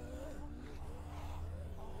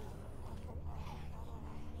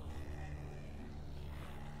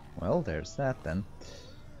 Well, there's that then.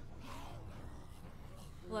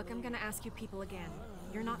 Look, I'm gonna ask you people again.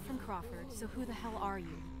 You're not from Crawford, so who the hell are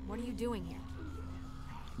you? What are you doing here?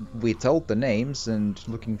 We told the names and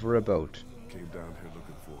looking for a boat. Came down here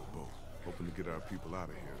looking for a boat, hoping to get our people out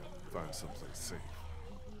of here, find someplace safe.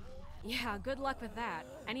 Yeah, good luck with that.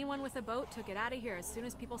 Anyone with a boat took it out of here as soon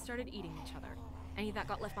as people started eating each other. Any that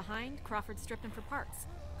got left behind, Crawford stripped them for parts.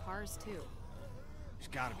 Cars, too. There's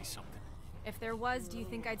gotta be something. If there was, do you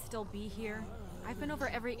think I'd still be here? I've been over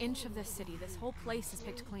every inch of this city. This whole place is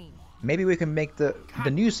picked clean. Maybe we can make the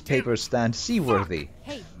newspaper stand seaworthy.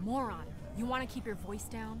 Hey, moron. You want to keep your voice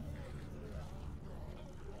down?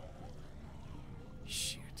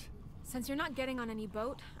 Shit. Since you're not getting on any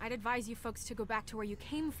boat, I'd advise you folks to go back to where you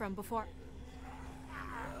came from before...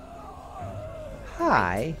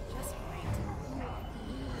 Hi. Just wait.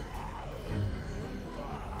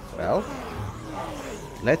 Well,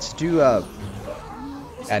 let's do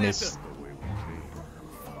and it's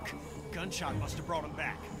Fuck. Gunshot must have brought him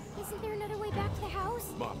back. Isn't there another way back to the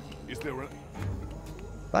house? Mom, is there a...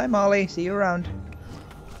 bye, Molly. See you around.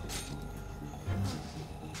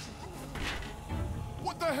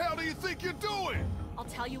 What the hell do you think you're doing? I'll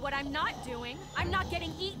tell you what I'm not doing. I'm not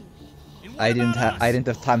getting eaten. And what I didn't about us? I didn't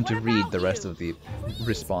have time to What read about the rest you? of the Please,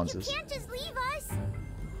 responses. You can't just leave us.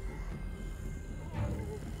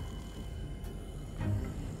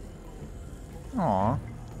 Aw,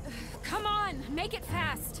 Come on, make it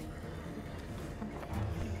fast.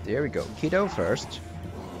 there we go. Kiddo first.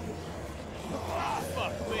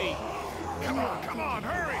 Fuck me. Come on,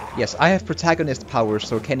 hurry! Yes, I have protagonist powers,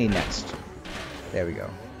 so Kenny next. There we go.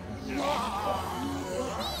 Lee, come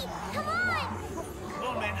on. Come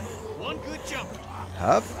on, man. One good jump.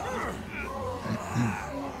 Up.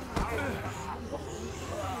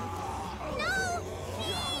 No.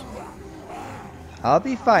 I'll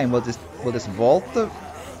be fine. We'll just vault the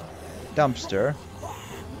dumpster.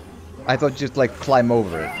 I thought just like climb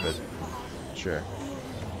over it, but sure.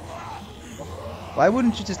 Why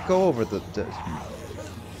wouldn't you just go over the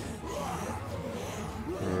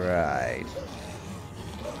right.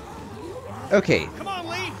 Okay, Come on,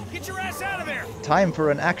 Lee. Get your ass out of there. time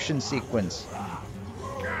for an action sequence.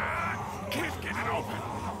 Can't get it open.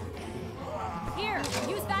 Here,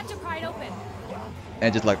 use that to pry it open. And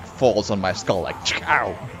it just like falls on my skull like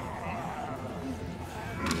ow.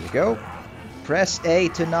 Here we go. Press A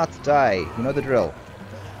to not die. You know the drill.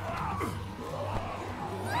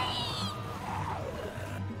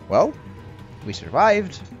 Well, we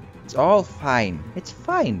survived. It's all fine. It's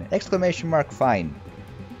fine. Exclamation mark fine.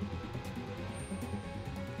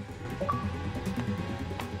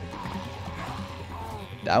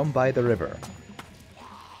 Down by the river.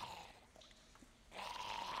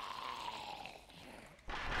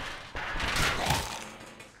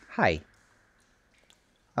 Hi.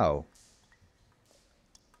 Oh.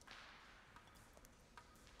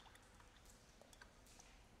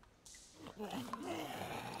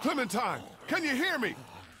 Clementine, can you hear me?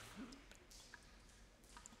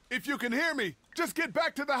 If you can hear me, just get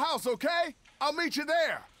back to the house, okay? I'll meet you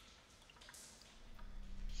there.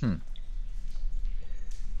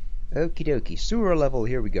 Okie dokie. Sewer level,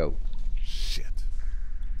 here we go. Shit.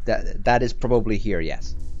 That is probably here,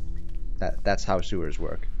 yes. That's how sewers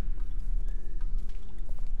work.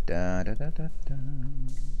 Da da da da da.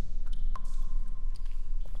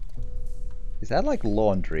 Is that like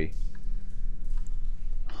laundry?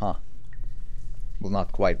 Huh. Well,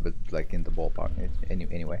 not quite, but like in the ballpark.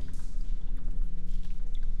 Anyway.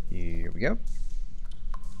 Here we go.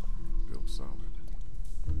 Built solid.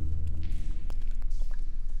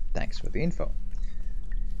 Thanks for the info.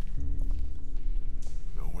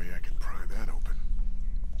 No way I can pry that open.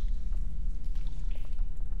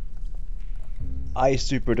 I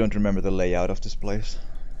super don't remember the layout of this place.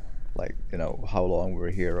 Like, you know, how long we were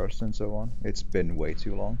here and so on. It's been way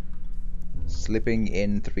too long. Slipping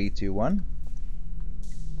in 3, 2, 1.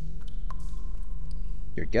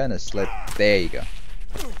 You're gonna slip. There you go.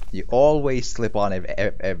 You always slip on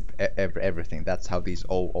everything. That's how these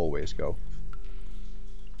always go.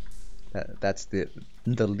 That's the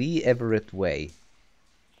Lee Everett way.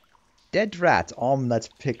 Dead rat. Let's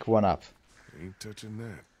pick one up. Ain't touching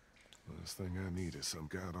that. Last thing I need is some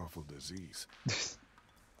god-awful disease.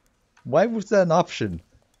 Why was that an option?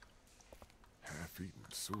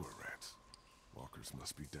 Half-eaten sewer rats. Walkers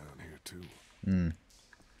must be down here too.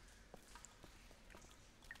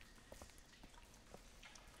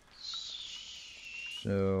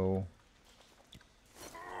 So...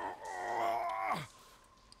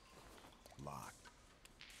 Locked.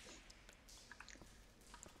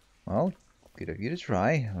 Well, good of you to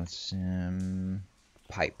try. Let's,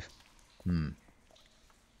 pipe.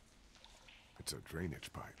 It's a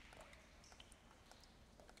drainage pipe.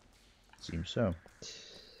 Seems so.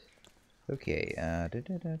 Okay,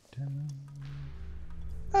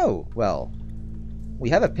 Oh, well. We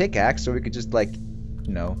have a pickaxe, so we could just, like,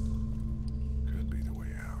 you know... Could be the way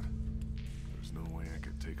out. There's no way I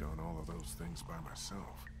could take on all of those things by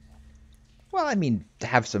myself. Well, I mean,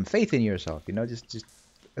 have some faith in yourself, you know? Just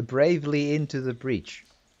bravely into the breach.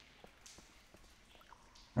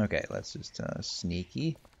 Okay, let's just,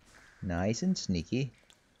 sneaky. Nice and sneaky.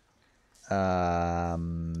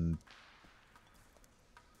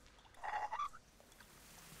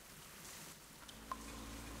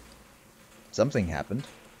 Something happened.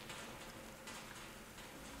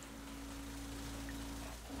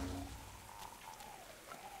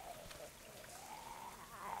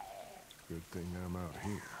 Good thing I'm out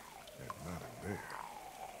here and not in there.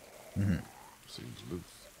 Mm-hmm. Seems loose.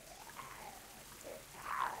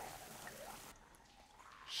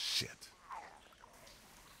 Shit.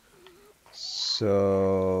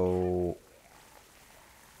 So...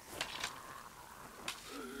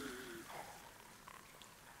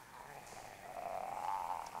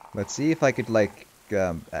 let's see if I could, like,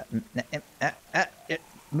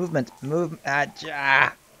 movement, move,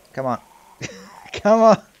 come on. Come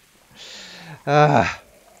on.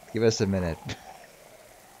 Give us a minute.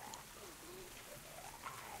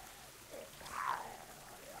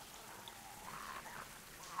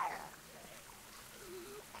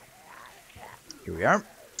 Here we are.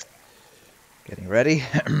 Getting ready.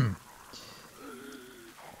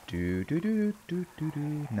 Do do do do do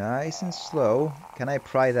do. Nice and slow. Can I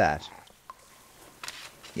pry that?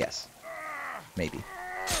 Yes. Maybe.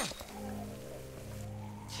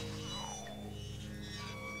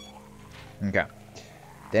 Okay.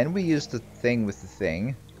 Then we use the thing with the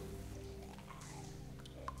thing.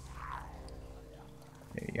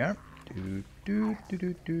 There you are. Do do do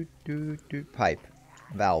do do do do. Pipe.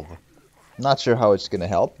 Valve. Not sure how it's gonna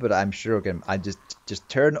help, but I'm sure I just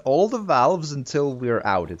turn all the valves until we're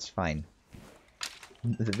out. It's fine.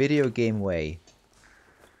 The video game way.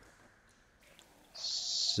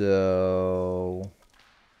 So...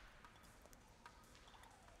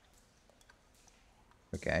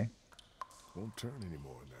 okay. Won't turn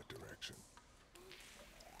anymore in that direction.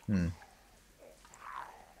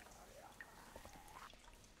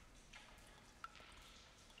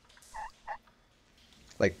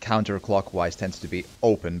 Like counterclockwise tends to be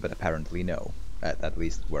open, but apparently no. At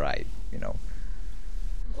least where I,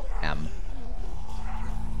 am.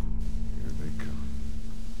 Here they come.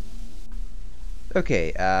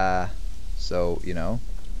 Okay, so,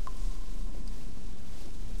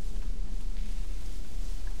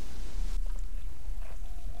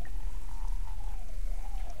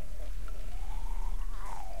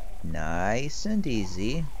 nice and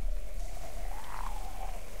easy.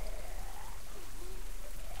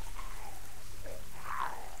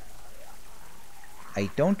 I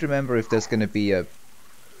don't remember if there's gonna be a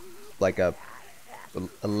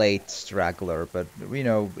late straggler, but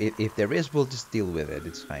if there is, we'll just deal with it.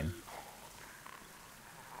 It's fine.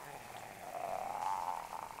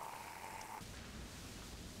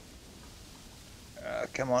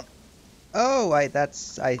 Come on. Oh, I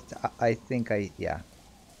think yeah.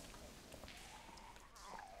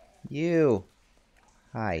 You.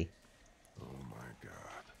 Hi. Oh my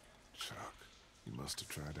God. Chuck, he must have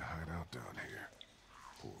tried to hide out down here.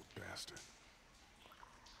 Poor bastard.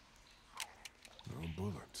 No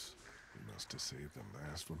bullets. He must have saved the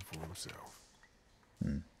last one for himself.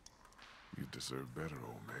 You deserve better,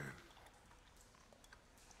 old man.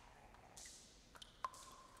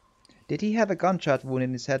 Did he have a gunshot wound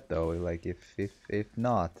in his head though? Like if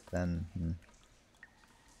not, then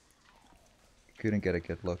couldn't get a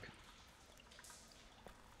good look.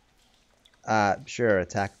 Sure,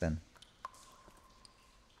 attack then.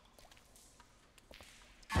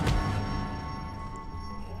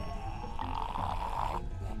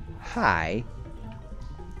 Hi.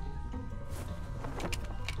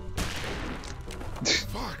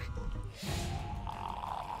 Fuck.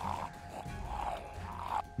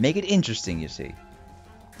 Make it interesting, you see.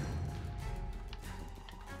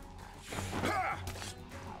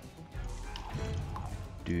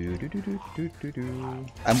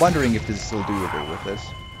 I'm wondering if this is still doable with this.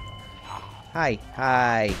 Hi,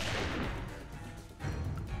 hi.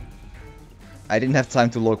 I didn't have time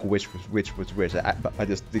to look which was which. I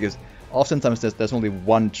just because oftentimes there's only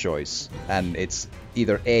one choice, and it's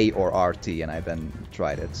either A or RT, and I then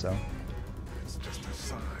tried it. So. It's just a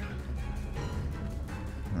sign.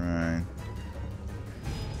 Right.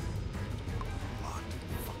 Locked.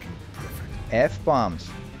 Fucking perfect. F-bombs.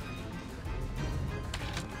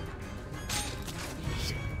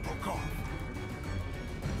 Shit, broke off.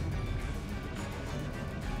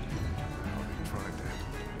 How they tried that.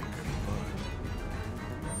 They couldn't budge.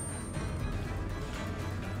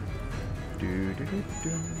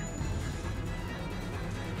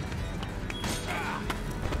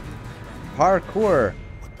 Parkour.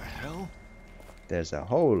 What the hell? There's a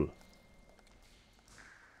hole.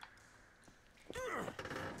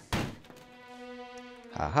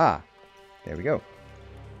 Haha. There we go.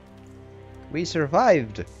 We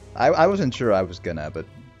survived! I wasn't sure I was gonna, but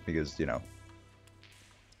because, you know,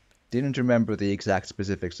 didn't remember the exact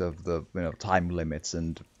specifics of the, you know, time limits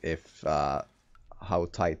and if, how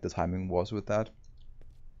tight the timing was with that.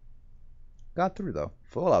 Got through though.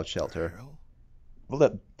 Fallout Shelter. Hell?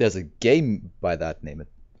 Well, there's a game by that name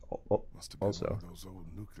Must have been also. one of those old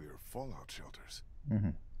nuclear fallout shelters. Mm-hmm.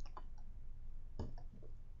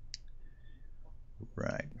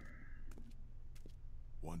 Right.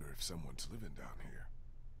 Wonder if someone's living down here.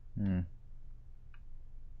 Hmm.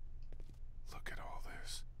 Look at all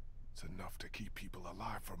this. It's enough to keep people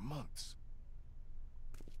alive for months.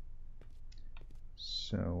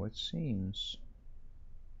 So it seems.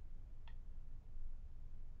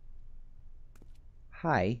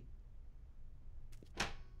 Hi.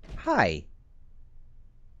 Hi.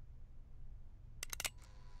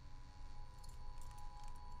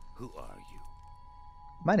 Who are you?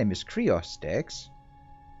 My name is Creostex.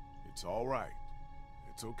 It's all right.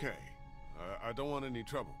 It's okay. I don't want any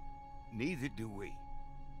trouble. Neither do we.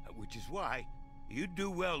 Which is why you'd do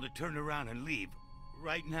well to turn around and leave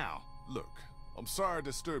right now. Look, I'm sorry I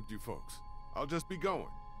disturbed you folks. I'll just be going.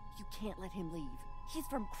 You can't let him leave. He's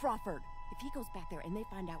from Crawford. If he goes back there and they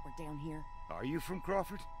find out we're down here... Are you from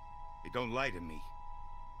Crawford? They don't lie to me.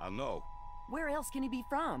 I'll know. Where else can he be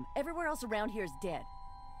from? Everywhere else around here is dead.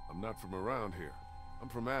 I'm not from around here. I'm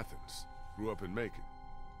from Athens. Grew up in Macon.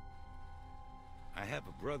 I have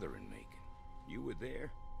a brother in Macon. You were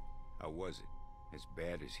there? How was it? As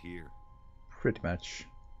bad as here? Pretty much.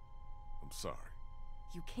 I'm sorry.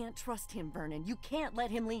 You can't trust him, Vernon. You can't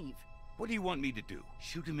let him leave. What do you want me to do?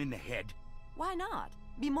 Shoot him in the head? Why not?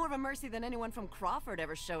 Be more of a mercy than anyone from Crawford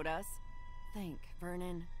ever showed us. Think,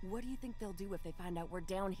 Vernon. What do you think they'll do if they find out we're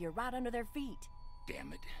down here right under their feet?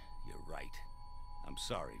 Damn it. You're right. I'm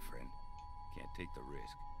sorry, friend. Can't take the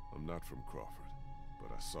risk. I'm not from Crawford,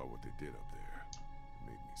 but I saw what they did up there. It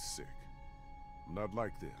made me sick. I'm not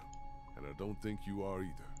like them, and I don't think you are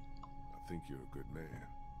either. I think you're a good man.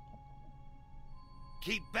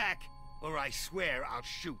 Keep back, or I swear I'll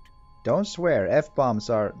shoot. Don't swear. F-bombs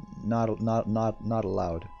are not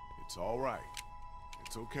allowed. It's all right.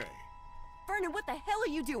 It's okay. Vernon, what the hell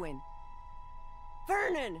are you doing?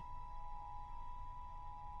 Vernon!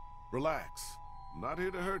 Relax. I'm not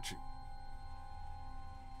here to hurt you.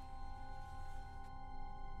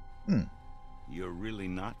 Hmm. You're really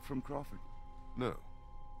not from Crawford? No,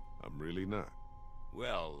 I'm really not.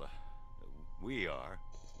 Well, we are,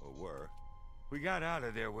 or were. We got out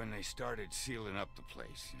of there when they started sealing up the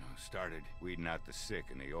place, you know, started weeding out the sick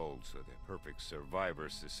and the old so the perfect survivor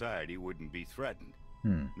society wouldn't be threatened.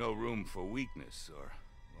 No room for weakness or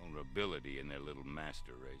vulnerability in their little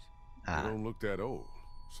master race. You don't look that old,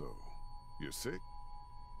 so you're sick?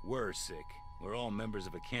 We're sick. We're all members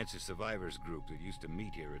of a cancer survivors group that used to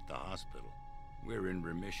meet here at the hospital. We're in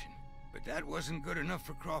remission. But that wasn't good enough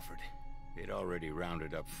for Crawford. They'd already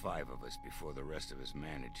rounded up 5 of us before the rest of us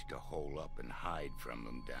managed to hole up and hide from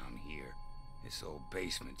them down here. This old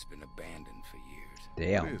basement's been abandoned for years.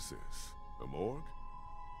 Damn. What is this? A morgue?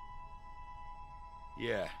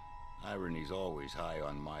 Yeah, irony's always high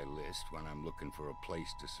on my list when I'm looking for a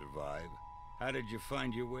place to survive. How did you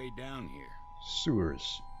find your way down here?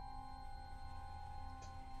 Sewers.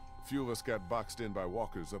 A few of us got boxed in by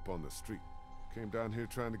walkers up on the street. Came down here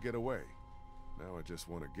trying to get away. Now I just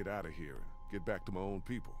want to get out of here and get back to my own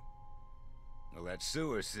people. Well, that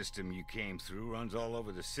sewer system you came through runs all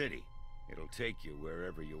over the city. It'll take you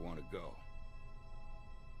wherever you want to go.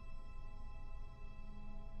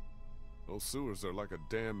 Those sewers are like a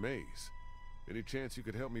damn maze. Any chance you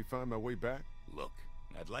could help me find my way back? Look,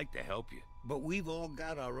 I'd like to help you, but we've all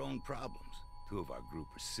got our own problems. 2 of our group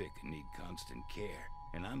are sick and need constant care,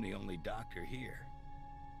 and I'm the only doctor here.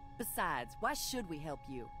 Besides, why should we help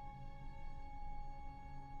you?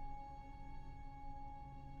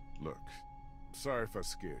 Look, I'm sorry if I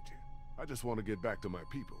scared you. I just want to get back to my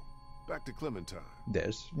people. Back to Clementine.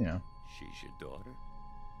 There's, you know. She's your daughter?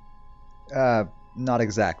 Not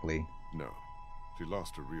exactly. No. She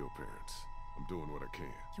lost her real parents. I'm doing what I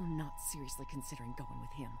can. You're not seriously considering going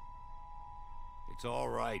with him. It's all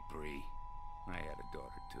right, Bree. I had a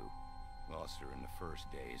daughter, too. Lost her in the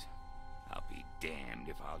first days. I'll be damned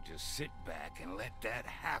if I'll just sit back and let that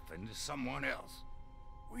happen to someone else.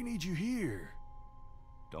 We need you here.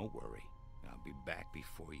 Don't worry. I'll be back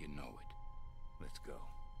before you know it. Let's go.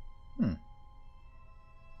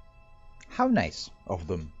 How nice of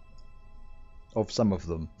them. Of some of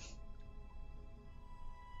them.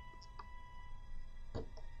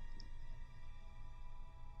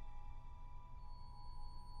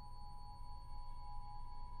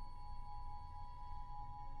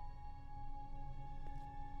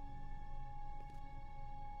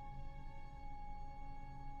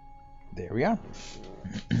 There we are.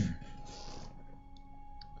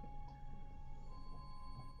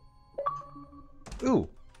 Ooh,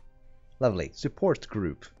 lovely. Support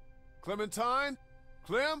group. Clementine?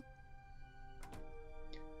 Clem?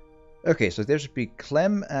 Okay, so there should be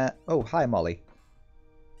Clem. Oh, hi, Molly.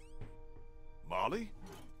 Molly?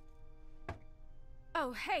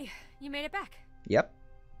 Oh, hey, you made it back. Yep.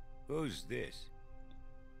 Who's this?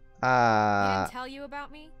 He didn't tell you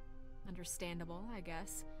about me? Understandable, I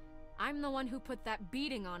guess. I'm the one who put that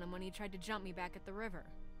beating on him when he tried to jump me back at the river.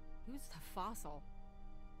 Who's the fossil?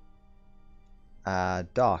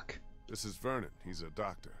 Doc. This is Vernon. He's a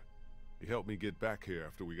doctor. He helped me get back here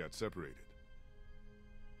after we got separated.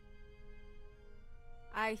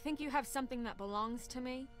 I think you have something that belongs to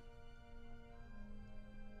me.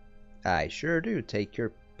 I sure do. Take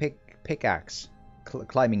your pickaxe.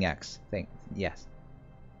 Climbing axe thing. Yes.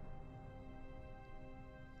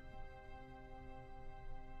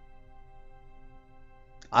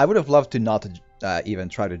 I would have loved to not even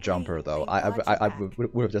try to jump her, though. I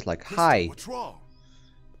would have just like, hi. What's wrong?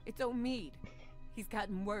 It's Omid. He's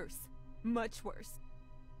gotten worse. Much worse.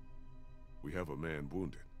 We have a man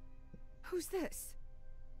wounded. Who's this?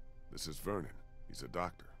 This is Vernon. He's a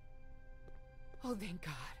doctor. Oh, thank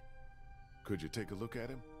God. Could you take a look at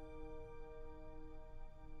him?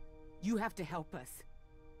 You have to help us.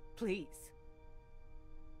 Please.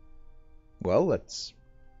 Well, let's...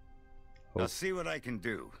 I'll see what I can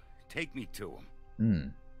do. Take me to him. Hmm.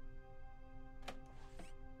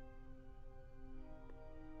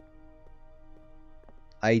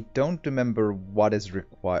 I don't remember what is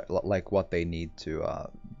required, like what they need to,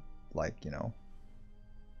 like, you know.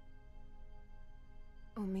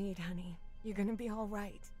 Omid, honey, you're gonna be all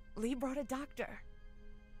right. Lee brought a doctor.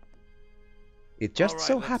 It just All right,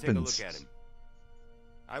 so let's happens. Take a look at him.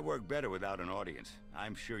 I work better without an audience.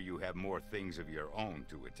 I'm sure you have more things of your own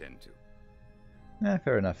to attend to.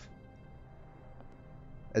 Fair enough.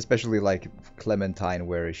 Especially like Clementine,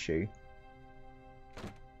 where is she?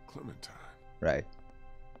 Clementine. Right.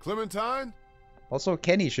 Clementine? Also,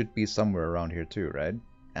 Kenny should be somewhere around here too, right?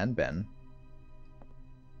 And Ben.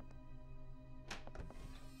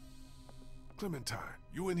 Clementine,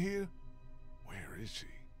 you in here? Where is she?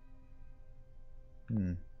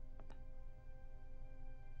 Hmm.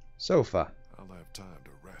 Sofa. I'll have time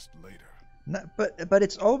to rest later. No, but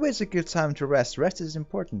it's always a good time to rest. Rest is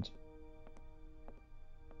important.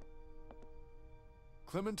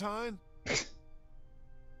 Clementine? He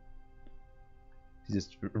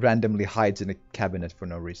just randomly hides in a cabinet for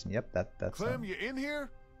no reason. Yep, that's Clem, you in here?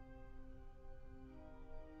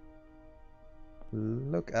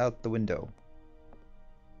 Look out the window.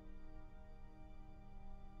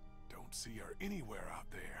 Don't see her anywhere out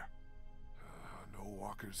there. No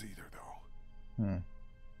walkers either, though. Hmm.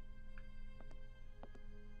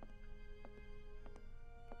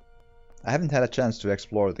 I haven't had a chance to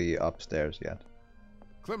explore the upstairs yet.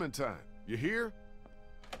 Clementine, you here?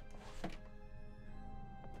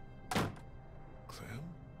 Clem?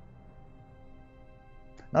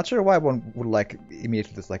 Not sure why one would like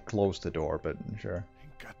immediately just like close the door, but sure.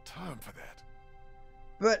 Ain't got time for that.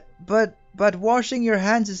 But washing your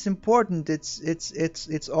hands is important.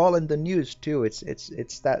 It's all in the news too.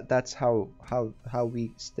 That's how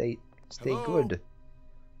we stay Hello? good.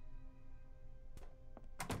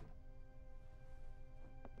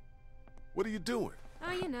 What are you doing?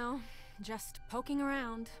 Oh, you know, just poking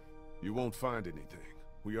around. You won't find anything.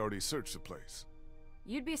 We already searched the place.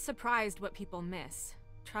 You'd be surprised what people miss.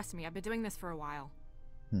 Trust me, I've been doing this for a while.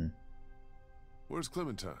 Hmm. Where's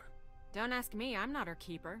Clementine? Don't ask me, I'm not her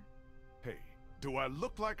keeper. Hey, do I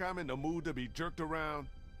look like I'm in the mood to be jerked around?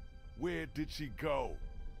 Where did she go?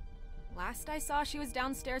 Last I saw, she was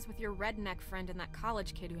downstairs with your redneck friend and that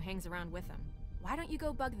college kid who hangs around with him. Why don't you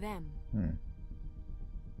go bug them?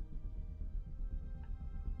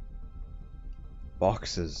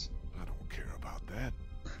 Boxes. I don't care about that.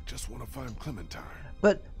 Just want to find Clementine.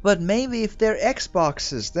 But maybe if they're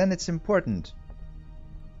Xboxes, then it's important.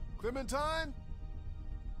 Clementine?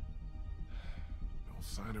 No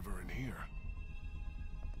sign of her in here.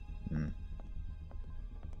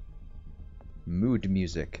 Mood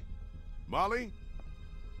music. Molly?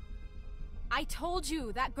 I told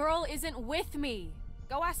you, that girl isn't with me.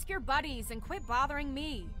 Go ask your buddies and quit bothering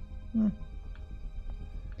me.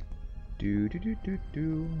 Do do do do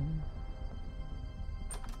do.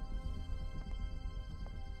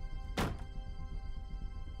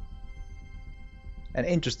 An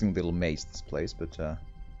interesting little maze, this place, but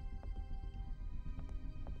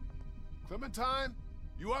Clementine?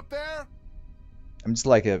 You up there? I'm just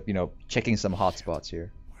like checking some hotspots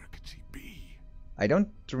here. Where could she be? I don't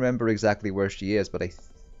remember exactly where she is, but I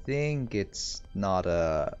think it's not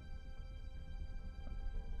a...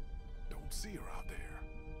 Don't see her out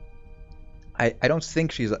there. I don't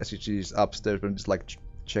think she's upstairs, but I'm just like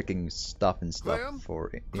checking stuff and stuff Clem?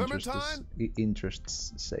 for Clementine?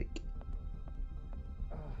 interest's sake.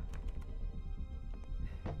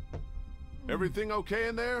 Everything okay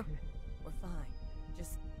in there? We're fine.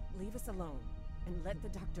 Just leave us alone and let the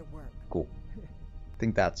doctor work. Cool. I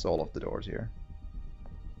think that's all of the doors here.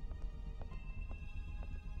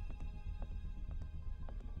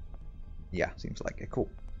 Yeah, seems like it. Cool.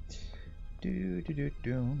 Do do do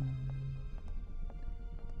do.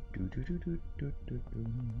 Do do do do do do do.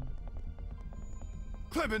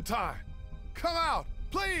 Clementine! Come out,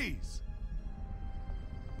 please!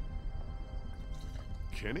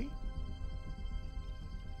 Kenny?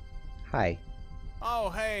 Hi. Oh,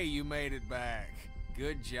 hey, you made it back.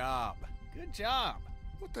 Good job. Good job.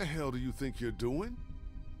 What the hell do you think you're doing?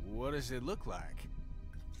 What does it look like?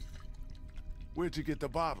 Where'd you get the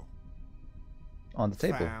bottle? On the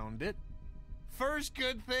table. Found it. First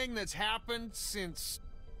good thing that's happened since...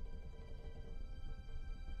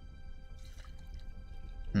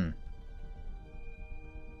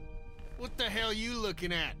 What the hell you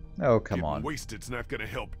looking at? Oh, come Getting on. Wasted's not gonna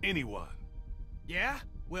help anyone. Yeah?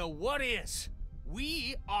 Well, what is?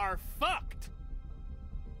 We are fucked.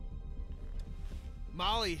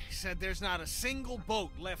 Molly said there's not a single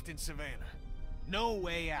boat left in Savannah. No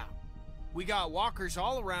way out. We got walkers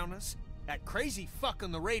all around us, that crazy fuck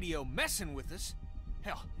on the radio messing with us.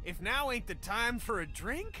 Hell, if now ain't the time for a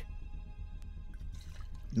drink?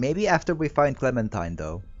 Maybe after we find Clementine,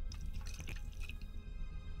 though.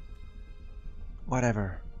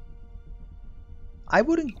 Whatever. I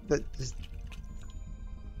wouldn't...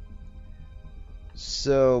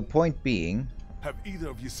 So, point being... Have either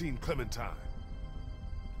of you seen Clementine?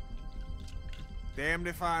 Damned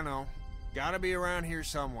if I know. Gotta be around here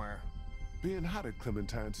somewhere. Ben, how did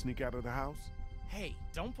Clementine sneak out of the house? Hey,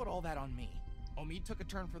 don't put all that on me. Omid took a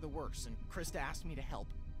turn for the worse, and Krista asked me to help.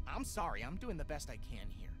 I'm sorry, I'm doing the best I can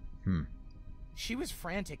here. She was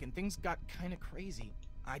frantic, and things got kinda crazy.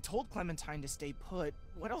 I told Clementine to stay put.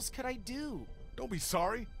 What else could I do? Don't be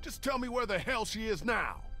sorry. Just tell me where the hell she is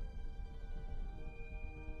now.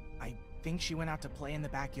 I think she went out to play in the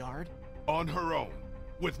backyard. On her own?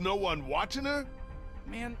 With no one watching her?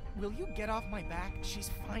 Man, will you get off my back?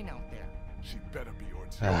 She's fine out there. She better be, or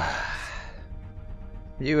it's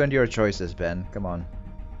You and your choices, Ben. Come on.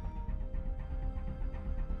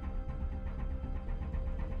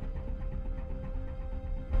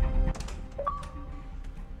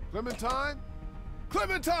 Clementine?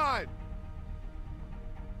 Clementine!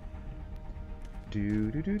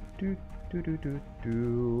 Do do do do do do do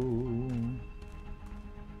do.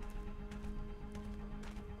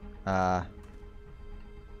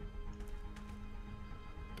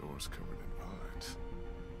 Doors covered in vines.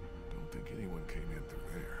 Don't think anyone came in through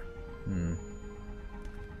there.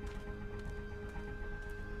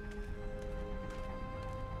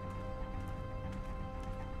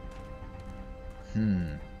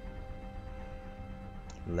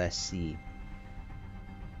 Let's see.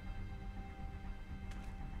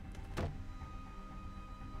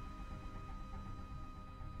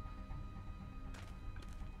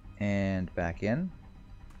 And back in.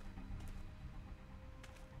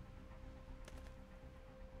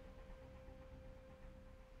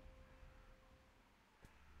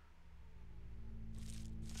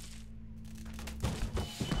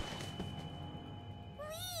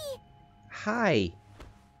 Hi.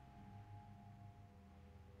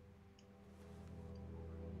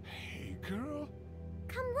 Hey, girl.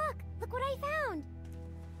 Come look! Look what I found!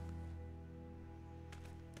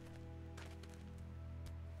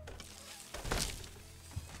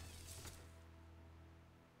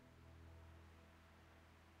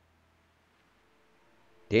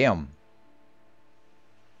 Damn.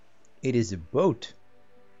 It is a boat.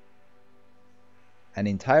 An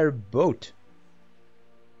entire boat.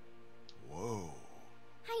 Whoa.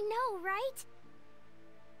 I know, right?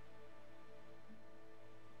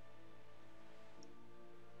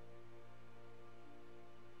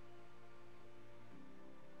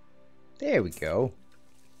 There we go.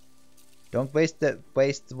 Don't waste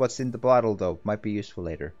what's in the bottle though. Might be useful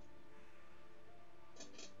later.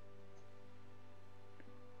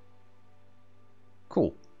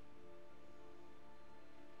 Cool.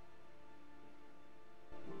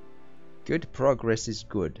 Good progress is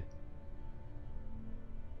good.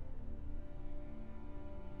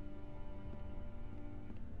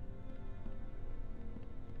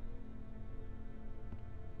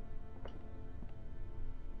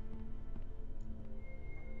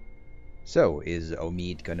 So, is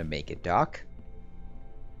Omid gonna make it, Doc?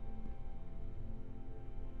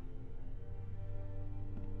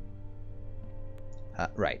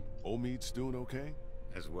 Right. Omid's doing okay?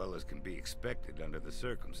 As well as can be expected under the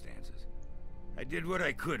circumstances. I did what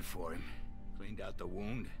I could for him. Cleaned out the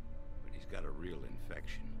wound, but he's got a real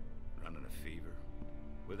infection. Running a fever.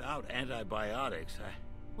 Without antibiotics,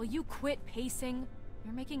 Will you quit pacing?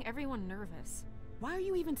 You're making everyone nervous. Why are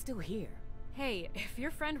you even still here? Hey, if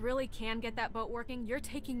your friend really can get that boat working, you're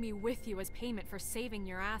taking me with you as payment for saving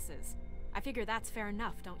your asses. I figure that's fair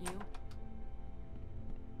enough, don't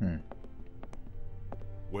you?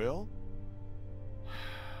 Well?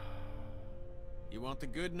 You want the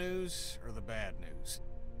good news or the bad news?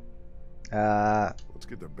 Let's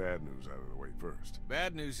get the bad news out of the way first.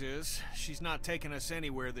 Bad news is, she's not taking us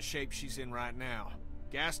anywhere the shape she's in right now.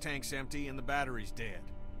 Gas tank's empty and the battery's dead.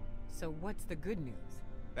 So what's the good news?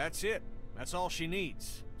 That's it. That's all she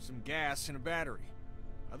needs. Some gas and a battery.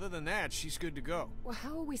 Other than that, she's good to go. Well,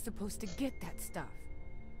 how are we supposed to get that stuff?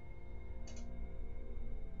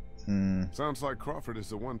 Sounds like Crawford is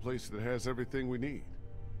the one place that has everything we need.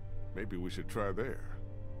 Maybe we should try there.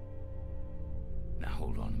 Now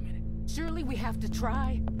hold on a minute. Surely we have to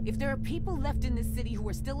try. If there are people left in this city who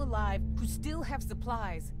are still alive, who still have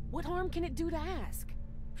supplies, what harm can it do to ask?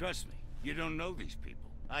 Trust me, you don't know these people.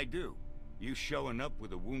 I do. You showing up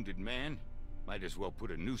with a wounded man, might as well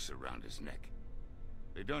put a noose around his neck.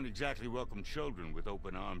 They don't exactly welcome children with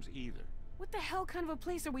open arms either. What the hell kind of a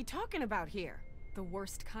place are we talking about here? The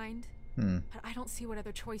worst kind? But I don't see what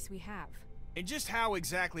other choice we have. And just how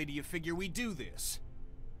exactly do you figure we do this?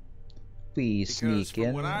 We Because sneak from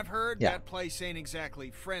in. what I've heard, Yeah. that place ain't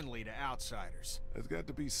exactly friendly to outsiders. There's got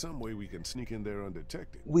to be some way we can sneak in there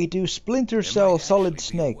undetected. We do Splinter There Cell might Solid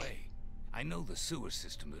actually be a Snake. way. I know the sewer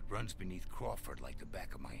system that runs beneath Crawford like the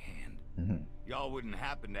back of my hand. Y'all wouldn't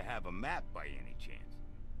happen to have a map by any chance?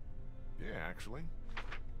 Yeah, actually.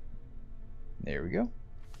 There we go.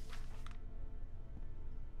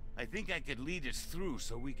 I think I could lead us through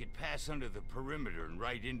so we could pass under the perimeter and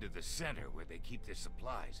right into the center where they keep their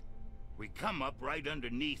supplies. We come up right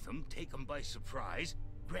underneath them, take them by surprise,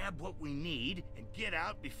 grab what we need, and get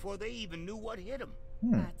out before they even knew what hit them.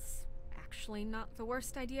 That's actually not the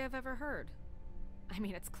worst idea I've ever heard. I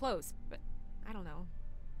mean, it's close, but I don't know.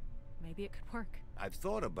 Maybe it could work. I've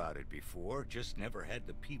thought about it before, just never had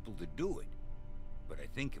the people to do it. But I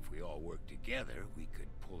think if we all work together, we could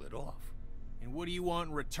pull it off. And what do you want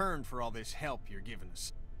in return for all this help you're giving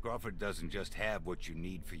us? Crawford doesn't just have what you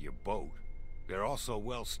need for your boat. They're also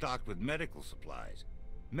well stocked with medical supplies.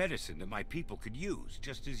 Medicine that my people could use,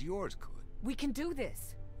 just as yours could. We can do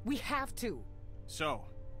this. We have to. So,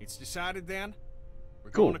 it's decided then?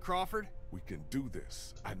 We're Cool. going to Crawford? We can do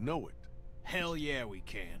this. I know it. Hell yeah, we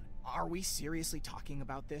can. Are we seriously talking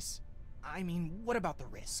about this? I mean, what about the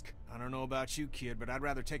risk? I don't know about you, kid, but I'd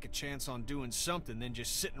rather take a chance on doing something than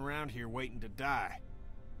just sitting around here waiting to die.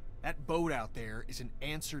 That boat out there is an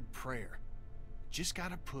answered prayer. Just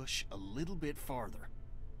gotta push a little bit farther.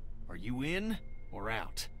 Are you in or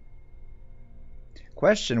out?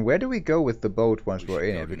 Question: where do we go with the boat once We we're should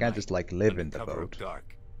in go it? We can't tonight, just like live under in the cover of boat.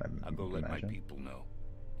 dark. I'll go let my imagine. people know.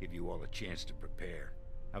 Give you all a chance to prepare.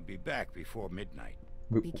 I'll be back before midnight.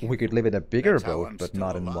 We could live in a bigger That's how boat, I'm but still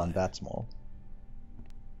not in one alive. that small.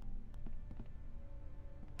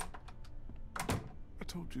 I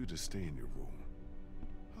told you to stay in your room.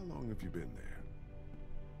 How long have you been there?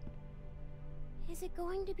 Is it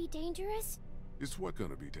going to be dangerous? Is what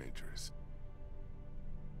gonna be dangerous?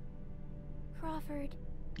 Crawford.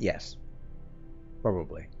 Yes.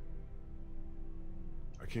 Probably.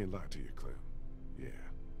 I can't lie to you, Clem. Yeah,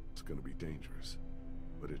 it's gonna be dangerous.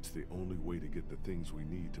 But it's the only way to get the things we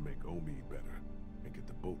need to make Omid better and get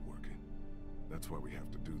the boat working. That's why we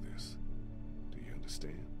have to do this. Do you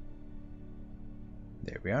understand?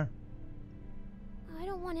 There we are. I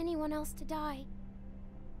don't want anyone else to die.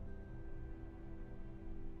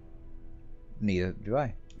 Neither do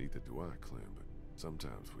I. Neither do I, Clem, but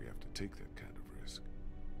sometimes we have to take that kind of risk.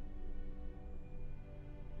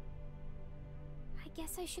 I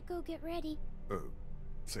guess I should go get ready.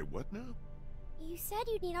 Say what now? You said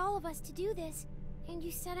you'd need all of us to do this, and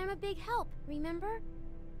you said I'm a big help, remember?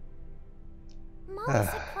 Molly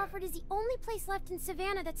said Crawford is the only place left in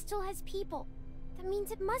Savannah that still has people. That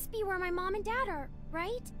means it must be where my mom and dad are,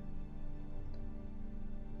 right?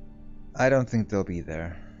 I don't think they'll be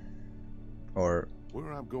there. Or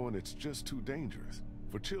Where I'm going, it's just too dangerous.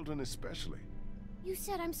 For children especially. You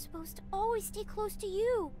said I'm supposed to always stay close to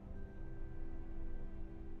you.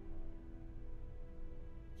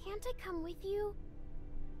 Can't I come with you?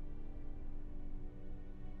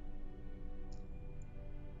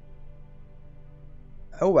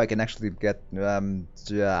 oh, I can actually get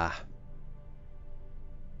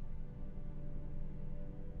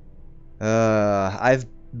I've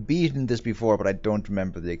beaten this before, but I don't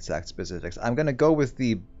remember the exact specifics. I'm gonna go with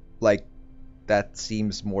the, like, that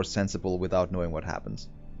seems more sensible without knowing what happens.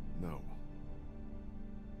 No.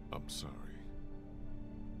 I'm sorry.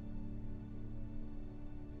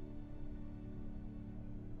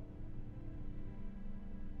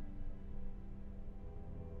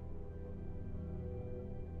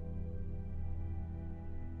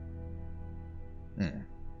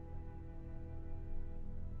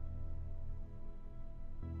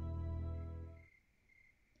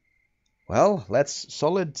 Well, let's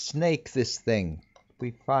solid snake this thing.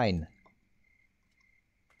 Be fine.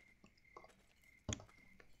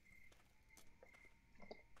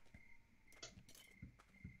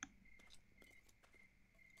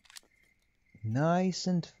 Nice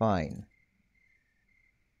and fine.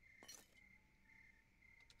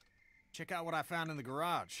 Check out what I found in the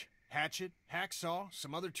garage. Hatchet, hacksaw,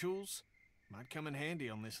 some other tools. Might come in handy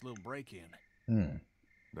on this little break-in.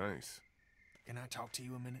 Nice. Can I talk to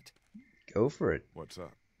you a minute? Go for it. What's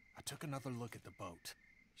up? I took another look at the boat.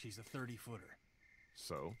 She's a 30-footer.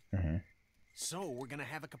 So? So, we're gonna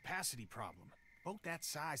have a capacity problem. Boat that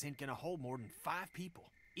size ain't gonna hold more than 5 people,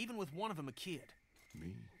 even with one of them a kid.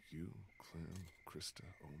 Me, you, Clem, Krista,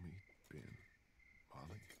 Omi, Ben,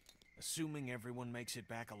 Molly. Assuming everyone makes it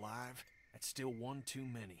back alive, that's still one too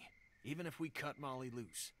many. Even if we cut Molly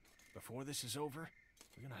loose. Before this is over,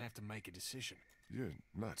 we're gonna have to make a decision. You're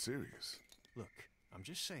not serious. Look, I'm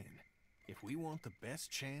just saying, if we want the best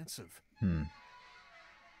chance of...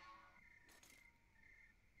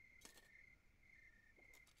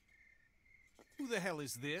 Who the hell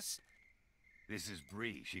is this? This is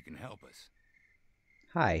Bree. She can help us.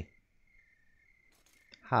 Hi.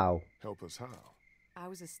 How? Help us how? I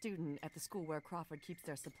was a student at the school where Crawford keeps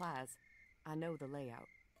their supplies. I know the layout.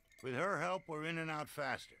 With her help, we're in and out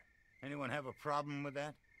faster. Anyone have a problem with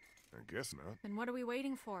that? I guess not. Then what are we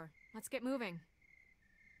waiting for? Let's get moving.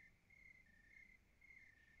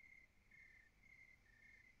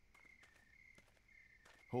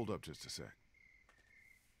 Hold up just a sec.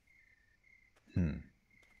 You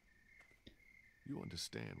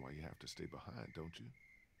understand why you have to stay behind, don't you?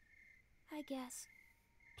 I guess.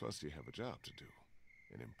 Plus, you have a job to do.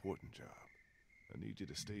 An important job. I need you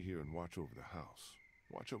to stay here and watch over the house.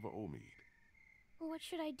 Watch over Omid. What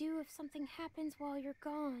should I do if something happens while you're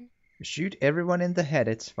gone? Shoot everyone in the head,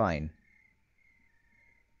 it's fine.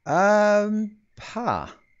 Yeah,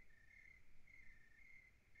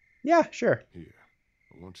 sure. Here,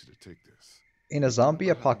 I want you to take this. In a zombie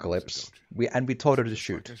apocalypse, we told her to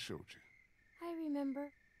shoot. Like I showed you. I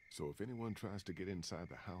remember. So if anyone tries to get inside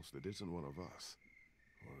the house that isn't one of us,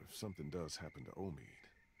 or if something does happen to Omid,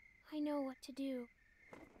 I know what to do.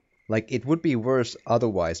 Like, it would be worse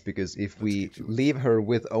otherwise, because if we leave her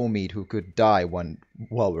with Omid, who could die while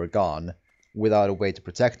we're gone, without a way to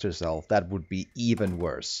protect herself, that would be even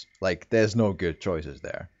worse. Like, there's no good choices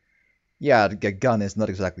there. Yeah, a gun is not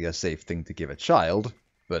exactly a safe thing to give a child,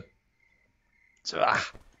 but...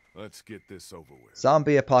 let's get this over with.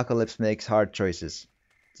 Zombie apocalypse makes hard choices.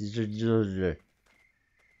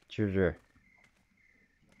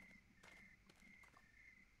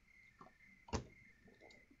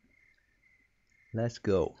 Let's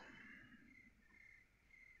go.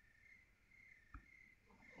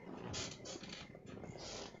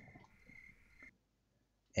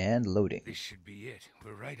 And loading. This should be it.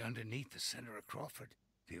 We're right underneath the center of Crawford.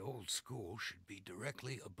 The old school should be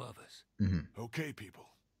directly above us. Okay, people.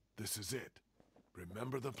 This is it.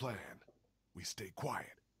 Remember the plan. We stay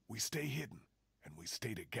quiet, we stay hidden, and we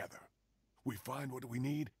stay together. We find what we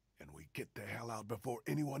need, and we get the hell out before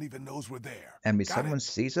anyone even knows we're there. And if someone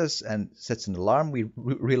sees us and sets an alarm, we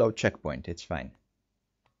reload checkpoint. It's fine.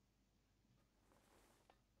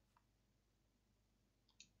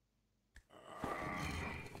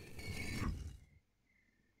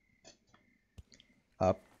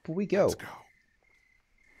 Up we go. Let's go.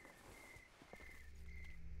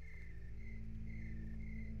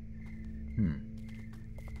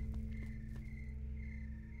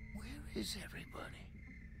 Where is everybody?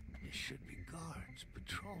 There should be guards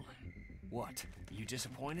patrolling. What? You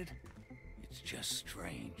disappointed? It's just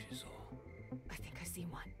strange is all. I think I see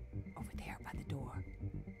one. Over there by the door.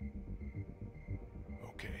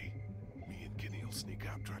 Okay. Me and Kenny will sneak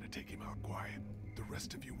out, try to take him out quiet. The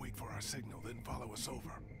rest of you wait for our signal, then follow us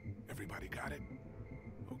over. Everybody got it?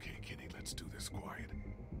 Okay, Kenny, let's do this quiet.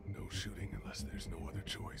 No shooting unless there's no other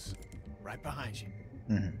choice. Right behind you.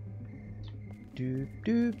 Doop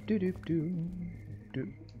doop doop doop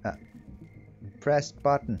doop. Press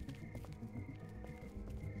button.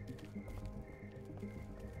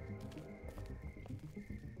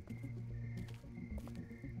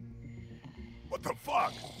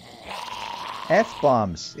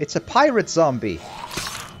 F-bombs. It's a pirate zombie.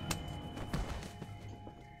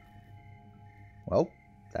 Well,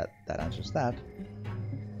 that answers that.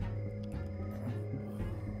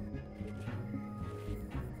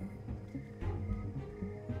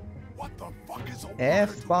 What the fuck is a walker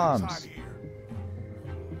F-bombs. doing inside here?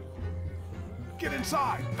 Get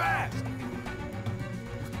inside, fast!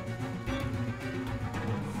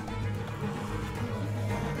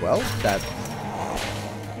 Well, that...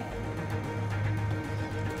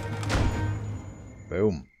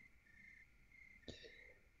 Boom.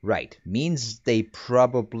 Right. Means they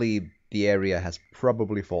probably... The area has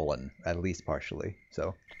probably fallen, at least partially.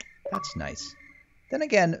 So, that's nice. Then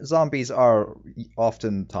again, zombies are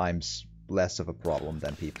oftentimes less of a problem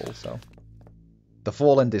than people, so... The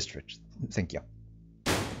fallen district. Thank you.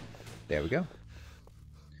 There we go.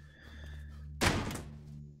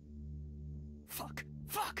 Fuck!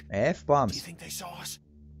 Fuck! F-bombs. Do you think they saw us?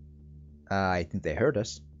 I think they heard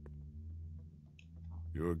us.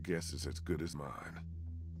 Your guess is as good as mine.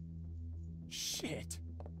 Shit.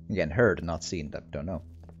 Again, heard, not seen. Don't know.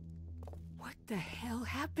 What the hell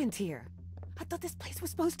happened here? I thought this place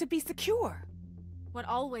was supposed to be secure. What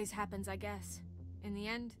always happens, I guess. In the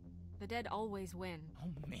end, the dead always win.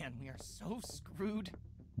 Oh man, we are so screwed.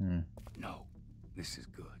 No, this is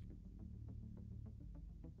good.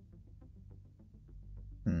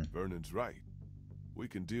 Vernon's right. We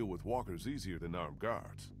can deal with walkers easier than armed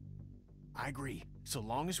guards. I agree. So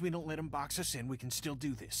long as we don't let them box us in, we can still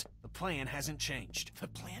do this. The plan hasn't changed. The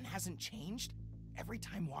plan hasn't changed? Every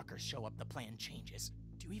time walkers show up, the plan changes.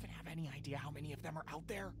 Do you even have any idea how many of them are out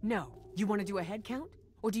there? No. You want to do a head count?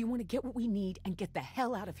 Or do you want to get what we need and get the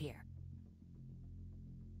hell out of here?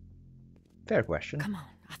 Fair question. Come on.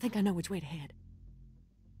 I think I know which way to head.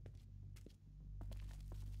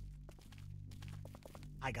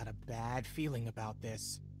 I got a bad feeling about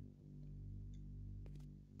this.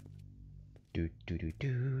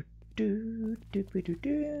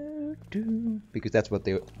 Because that's what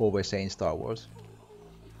they always say in Star Wars.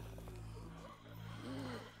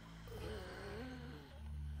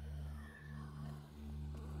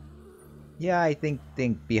 Yeah, I think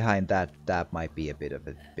behind that might be a bit of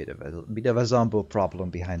a zombie problem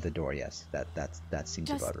behind the door. Yes, that seems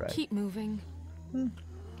Just about right. keep moving.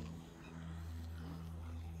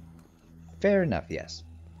 Fair enough. Yes.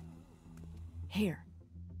 Here.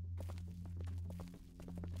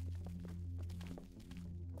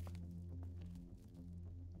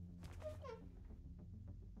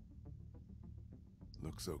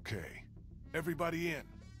 Looks okay. Everybody in.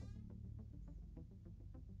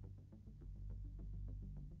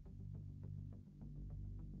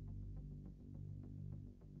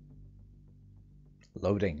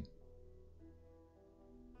 Loading.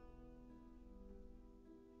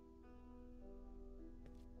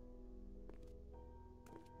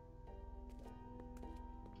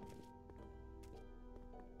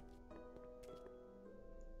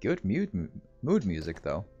 Good mood music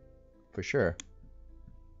though, for sure.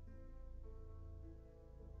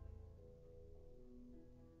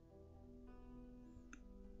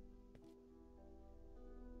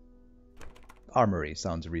 Armory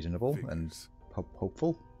sounds reasonable and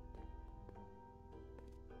hopeful.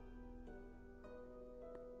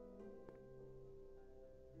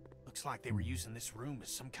 Looks like they were using this room as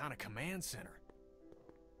some kind of command center.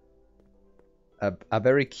 A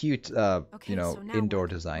very cute, Okay, you know, so now indoor what?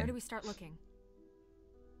 design. Where do we start looking?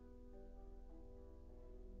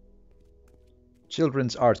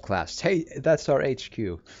 Children's art class. Hey, that's our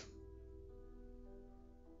HQ.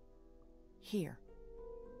 Here.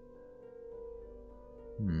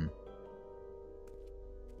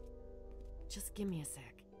 Just give me a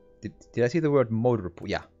sec. Did I see the word motor pool?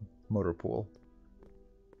 Yeah, motor pool.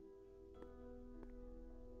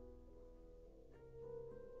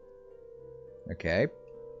 Okay.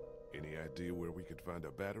 Any idea where we could find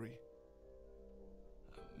a battery?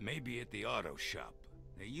 Maybe at the auto shop.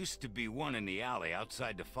 There used to be one in the alley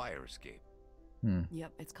outside the fire escape.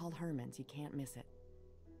 Yep, it's called Herman's. You can't miss it.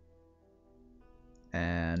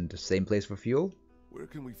 And the same place for fuel? Where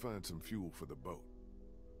can we find some fuel for the boat?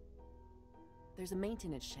 There's a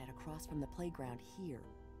maintenance shed across from the playground here.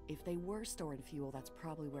 If they were storing fuel, that's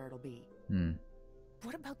probably where it'll be.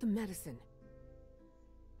 What about the medicine?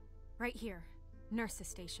 Right here. Nurse's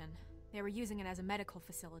station. They were using it as a medical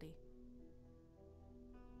facility.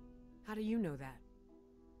 How do you know that?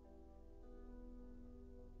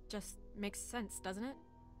 Just makes sense, doesn't it?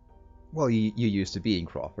 Well, you used to be in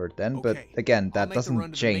Crawford then, but Okay, again, I'll that make the doesn't run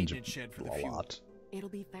to the change maintenance shed for the a fuel. lot. It'll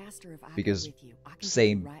be faster if I because go with you. I can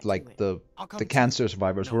same right like to the cancer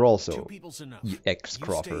survivors were also 2 people's enough. ex You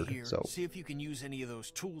Crawford. stay here, So see if you can use any of those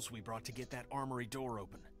tools we brought to get that armory door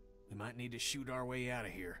open. We might need to shoot our way out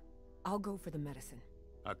of here. I'll go for the medicine.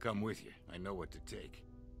 I'll come with you. I know what to take.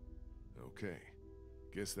 Okay.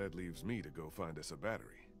 Guess that leaves me to go find us a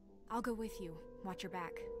battery. I'll go with you. Watch your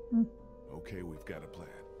back. Okay, we've got a plan.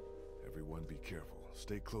 Everyone be careful.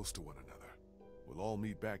 Stay close to one another. We'll all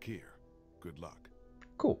meet back here. Good luck.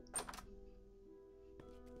 cool.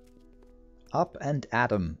 Up and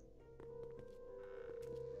Adam.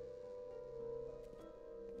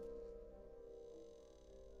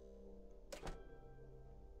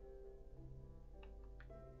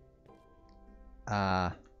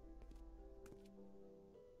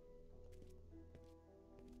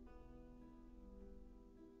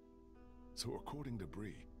 So according to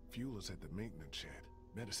Bree, fuel is at the maintenance shed.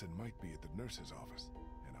 Medicine might be at the nurse's office.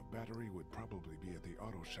 And a battery would probably be at the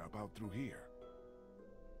auto shop out through here.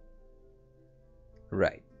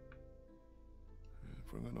 Right.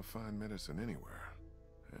 If we're gonna find medicine anywhere,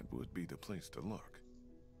 that would be the place to look.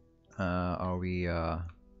 Are we, do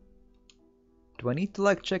I need to,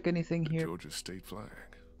 like, check anything The here? Georgia state flag.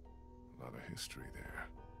 A lot of history there.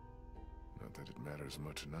 Not that it matters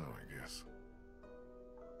much now, I guess.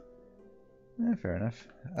 Fair enough.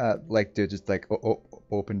 Like, to just, like,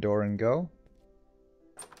 open door and go?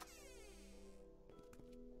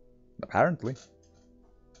 Apparently.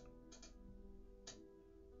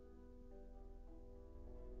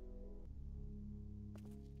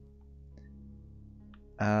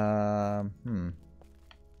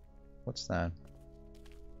 What's that?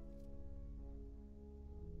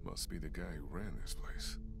 Must be the guy who ran this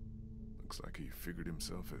place. Looks like he figured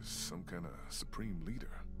himself as some kind of supreme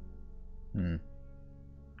leader.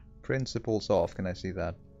 Principles off, can I see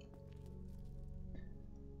that?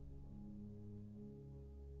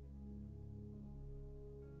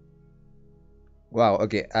 Wow,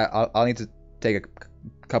 okay, I'll need to take a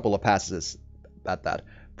couple of passes at that.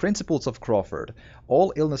 Principles of Crawford.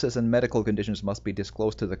 All illnesses and medical conditions must be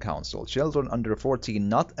disclosed to the council. Children under 14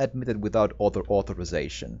 not admitted without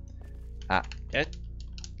authorization. Come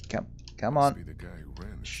on. Must be the guy who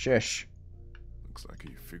ran this. Shush. Looks like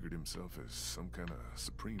he figured himself as some kind of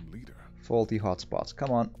supreme leader. Faulty hotspots. Come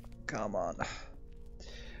on. Come on.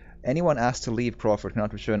 Anyone asked to leave Crawford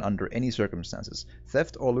cannot return under any circumstances.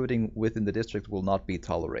 Theft or looting within the district will not be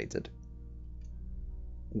tolerated.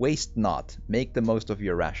 Waste not. Make the most of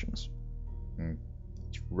your rations.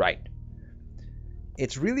 Right.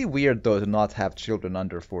 It's really weird though to not have children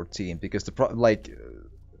under 14 because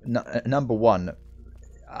number one,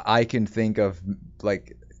 I can think of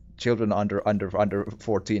like children under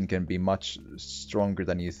 14 can be much stronger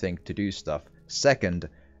than you think to do stuff. Second,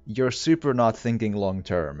 you're super not thinking long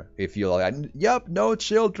term if you're like, yep, no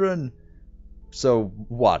children. So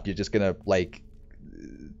what? You're just gonna like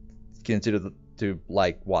consider to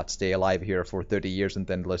like what, stay alive here for 30 years and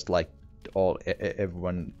then just like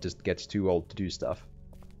everyone just gets too old to do stuff.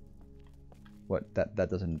 What? That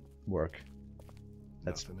doesn't work.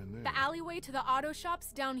 That's the alleyway to the auto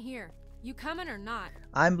shop's down here. You coming or not?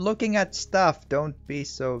 I'm looking at stuff. Don't be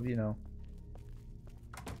so, you know.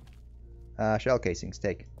 Shell casings,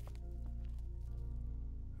 take.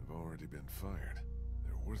 Have already been fired.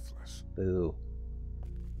 They're worthless. Boo.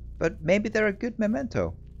 But maybe they're a good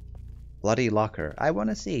memento. Bloody locker. I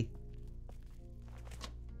want to see.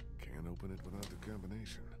 Can't open it without the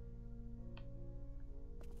combination.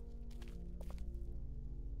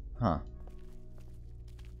 Huh.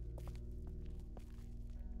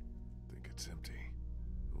 Think it's empty.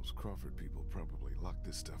 Those Crawford people probably locked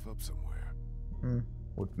this stuff up somewhere.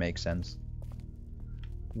 Would make sense.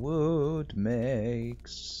 Would make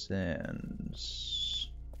sense.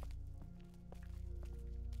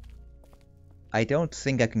 I don't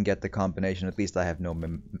think I can get the combination. At least I have no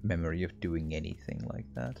memory of doing anything like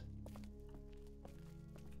that.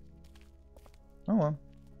 Oh well.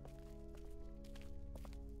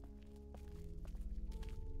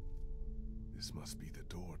 This must be the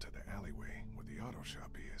door to the alleyway where the auto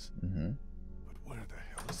shop is. But where the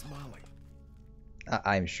hell is Molly?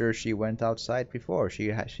 I'm sure she went outside before.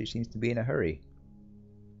 She seems to be in a hurry.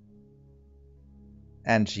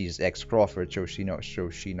 And she's ex-Crawford, so she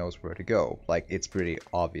knows where to go. Like, it's pretty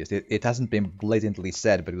obvious. It hasn't been blatantly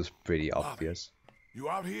said, but it was pretty obvious. You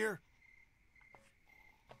out here?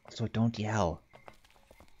 So don't yell.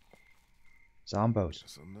 Zombos.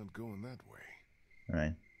 Guess I'm not going that way.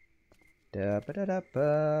 Alright.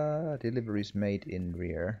 Da-ba-da-da-ba. Deliveries made in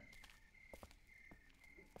rear.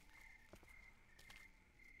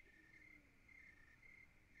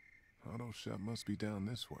 Auto shop must be down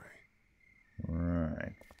this way. Right.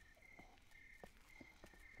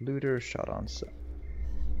 Looter shot on.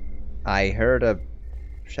 I heard a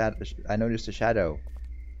shadow. I noticed a shadow.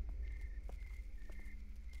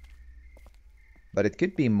 But it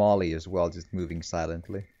could be Molly as well, just moving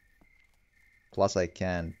silently. Plus I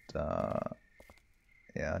can't,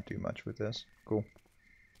 yeah, do much with this. Cool.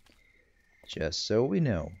 Just so we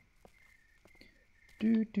know.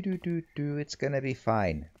 It's gonna be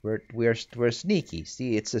fine. We're sneaky.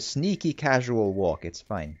 See, it's a sneaky casual walk. It's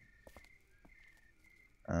fine.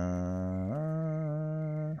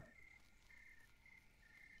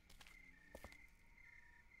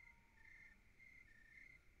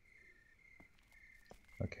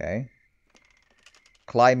 Okay.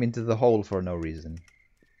 Climb into the hole for no reason.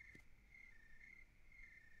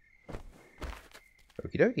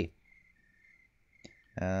 Okie dokie.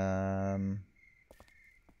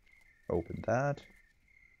 Open that.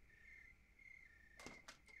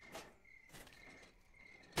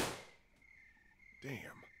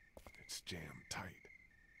 Damn, it's jammed tight.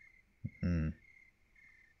 Hmm.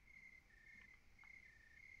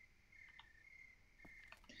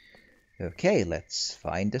 Okay, let's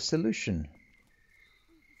find a solution.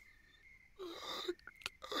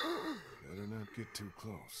 Better not get too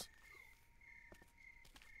close.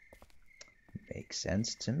 Makes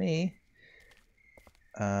sense to me.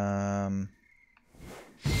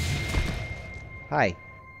 Hi.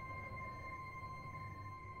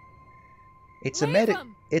 It's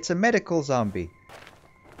It's a medical zombie.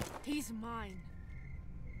 He's mine.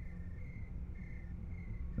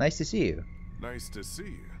 Nice to see you. Nice to see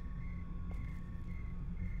you.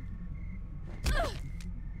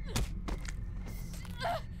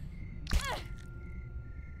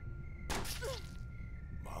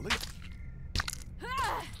 Molly?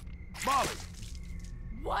 Molly!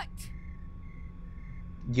 What?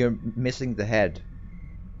 You're missing the head.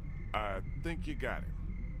 I think you got him.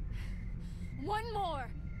 One more.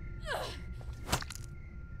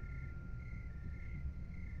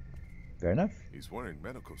 Fair enough. He's wearing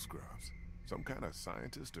medical scrubs. Some kind of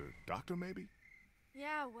scientist or doctor, maybe?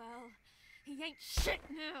 Yeah, well, he ain't shit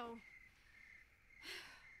now.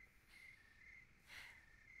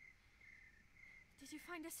 Did you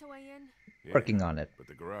find us a way in? Yeah, Working on it. But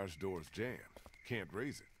the garage door's jammed. Can't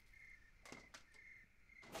raise it.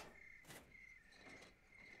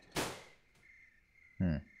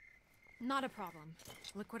 Not a problem.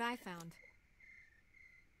 Look what I found.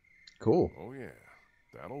 Cool. Oh yeah,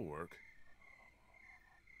 that'll work.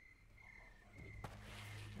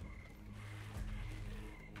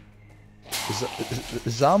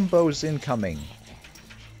 Zombos incoming.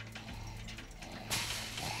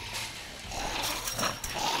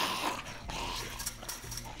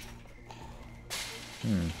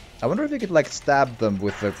 I wonder if you could like stab them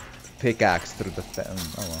with the pickaxe through the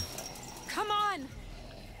oh well. Come on.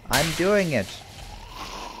 I'm doing it.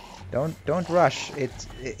 Don't rush.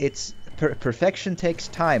 Perfection takes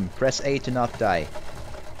time. Press A to not die.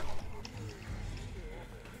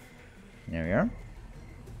 There we are.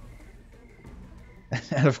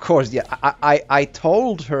 And of course, yeah, I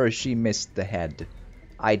told her she missed the head.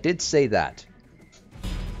 I did say that.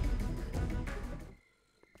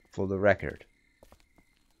 For the record.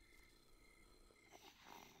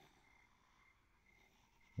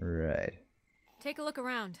 Right. Take a look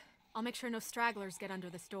around. I'll make sure no stragglers get under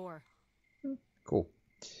this door. Cool.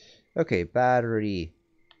 Okay, battery.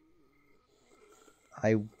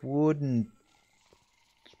 I wouldn't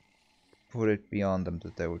put it beyond them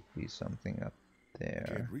that there would be something up there.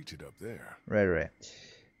 Can't reach it up there. Right.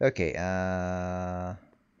 Okay,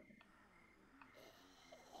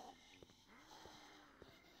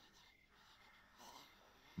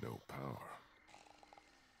 No power.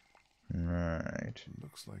 Right.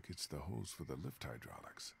 Looks like it's the hose for the lift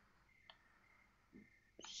hydraulics.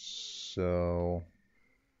 So...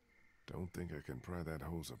 Don't think I can pry that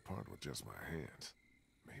hose apart with just my hands.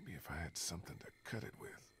 Maybe if I had something to cut it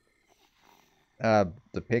with.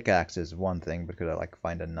 The pickaxe is one thing, but could I like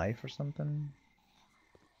find a knife or something?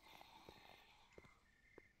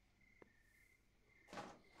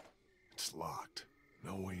 It's locked.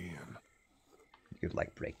 No way in. You could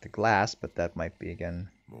like break the glass, but that might be again...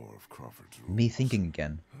 More of Crawford's rules. Me thinking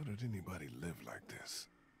again. How did anybody live like this?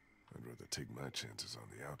 I'd rather take my chances on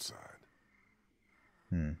the outside.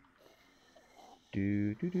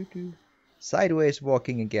 Sideways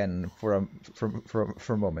walking again for a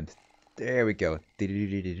moment. There we go.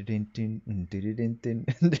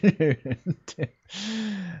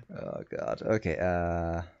 Oh god. Okay.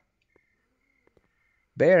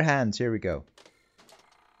 Bare hands. Here we go.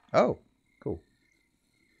 Oh, cool.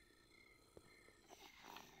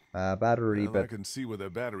 Battery, well, but I can see where the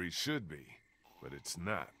battery should be, but it's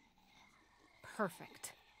not.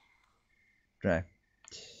 Perfect. Right.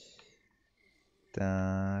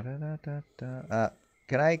 Da, da, da, da, da.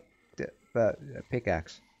 Can I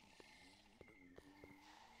pickaxe?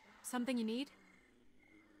 Something you need?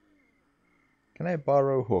 Can I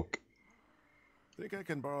borrow hook? Think I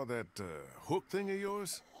can borrow that hook thing of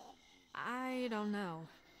yours? I don't know.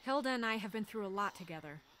 Hilda and I have been through a lot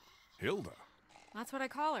together. Hilda? That's what I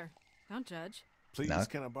call her. Don't judge. Please, No.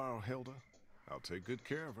 can I borrow Hilda? I'll take good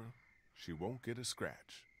care of her. She won't get a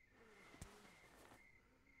scratch.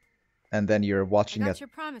 And then you're watching I it. got your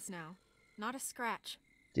promise now. Not a scratch.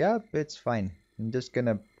 Yeah, it's fine. I'm just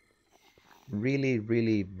gonna really,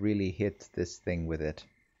 really, really hit this thing with it.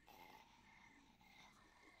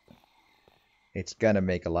 It's gonna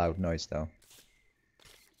make a loud noise though.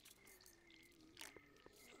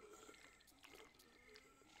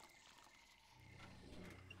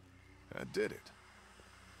 I did it.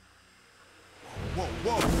 Whoa,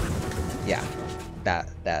 whoa! Yeah, that.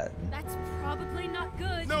 That's probably not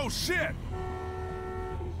good. No shit!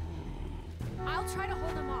 I'll try to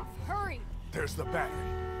hold him off. Hurry! There's the battery.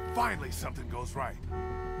 Finally something goes right.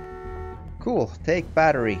 Cool, take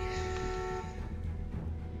battery.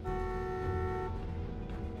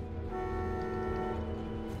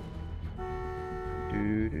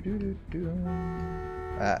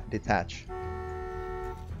 Detach.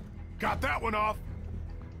 Got that one off!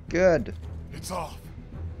 Good. It's off.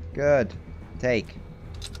 Good. Take.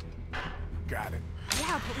 Got it.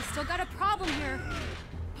 Yeah, but we still got a problem here.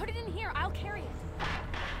 Put it in here. I'll carry it.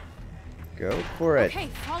 Go for it. Okay,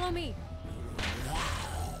 follow me.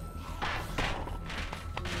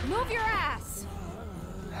 Move your ass.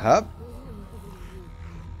 Hup.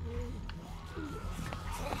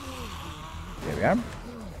 There we are.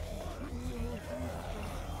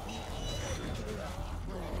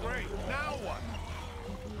 Great. Now what?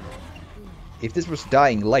 If this was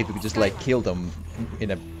dying light, we could just like kill them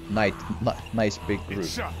in a nice big group.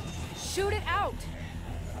 Shoot it out.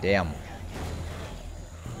 Damn.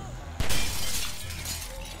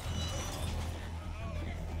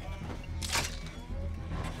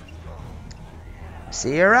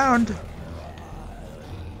 See you around.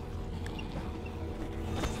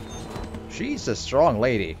 She's a strong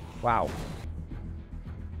lady. Wow.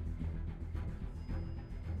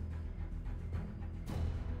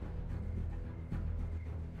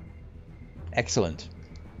 Excellent.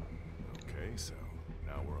 Okay, so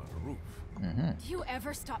now we're on the roof. Mm-hmm. Do you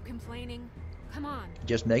ever stop complaining? Come on.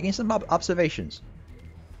 Just making some observations.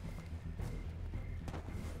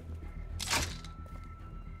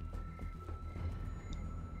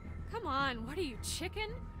 Come on. What are you, chicken?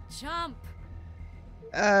 Jump.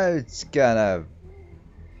 It's gonna...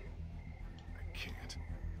 I can't.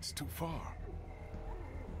 It's too far.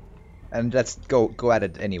 And let's go at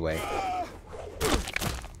it anyway.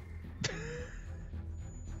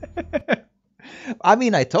 I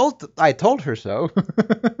mean, I told her so.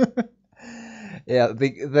 Yeah,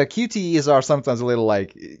 the QTEs are sometimes a little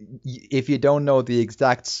like, if you don't know the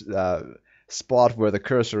exact spot where the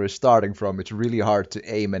cursor is starting from, it's really hard to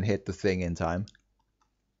aim and hit the thing in time.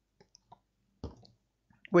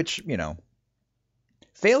 Which, you know,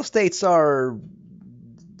 fail states are...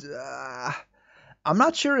 I'm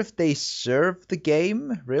not sure if they serve the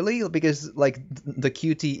game, really, because, like, the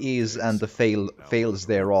QTEs and the fails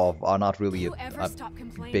thereof are not really a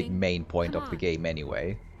big main point of the game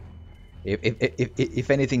anyway.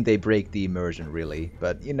 If anything, they break the immersion, really.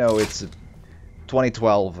 But, you know, it's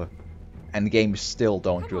 2012, and games still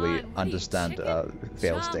don't really understand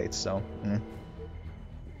fail states, so...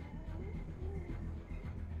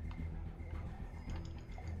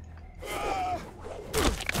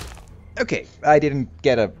 Okay, I didn't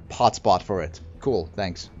get a hotspot for it. Cool,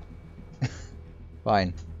 thanks.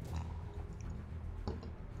 Fine.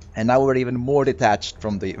 And now we're even more detached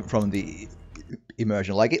from the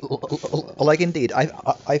immersion. Like indeed,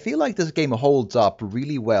 I feel like this game holds up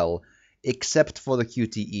really well, except for the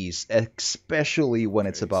QTEs, especially when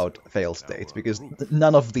it's about fail states, because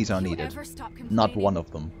none of these are needed. Not one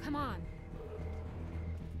of them. Come on.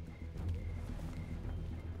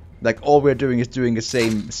 Like, all we're doing is doing the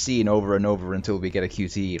same scene over and over until we get a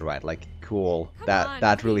QTE, right? Like, cool.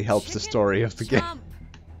 That really helps the story of the game.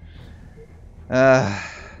 I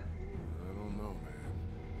don't know,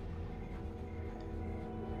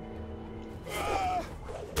 man.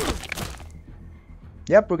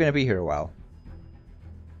 Yep, we're gonna be here a while.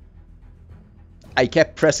 I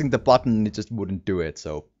kept pressing the button and it just wouldn't do it,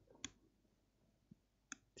 so...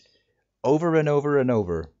 Over and over and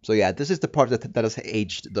over. So yeah, this is the part that has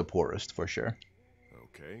aged the poorest, for sure.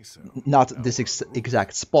 Okay, so... Not this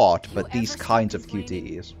exact spot, but these kinds of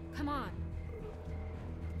QTEs. Come on.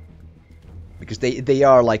 because they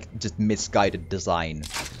are like just misguided design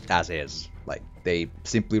as is. Like they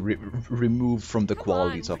simply remove from the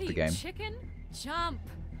qualities of the game. Chicken? Jump.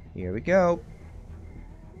 Here we go.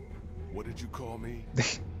 What did you call me?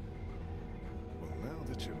 Well, now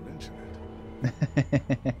that you mention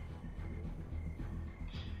it.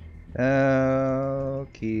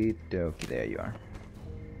 Okie dokie, there you are.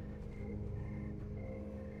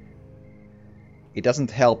 It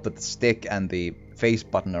doesn't help that the stick and the face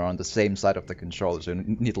button are on the same side of the controller, so you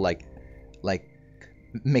need to like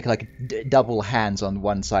make like double hands on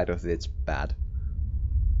one side of it. It's bad.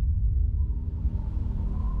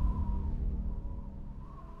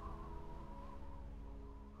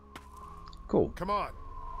 Cool. Come on.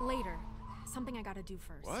 Later. Something I gotta do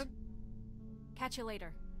first. What? Catch you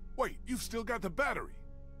later. Wait, you've still got the battery.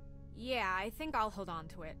 Yeah, I think I'll hold on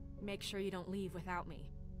to it. Make sure you don't leave without me.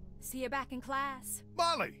 See you back in class.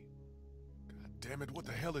 Molly! God damn it, what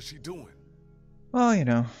the hell is she doing? Well, you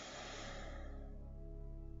know.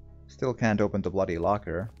 Still can't open the bloody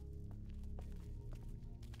locker.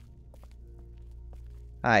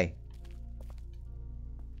 Hi.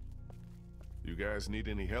 You guys need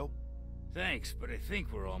any help? Thanks, but I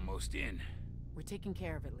think we're almost in. We're taking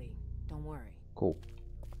care of it, Lee. Don't worry. Cool.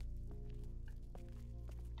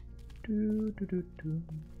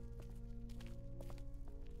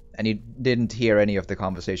 And you didn't hear any of the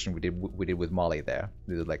conversation we did with Molly there.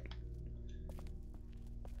 We were like,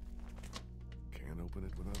 can't open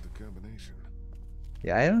it without the combination.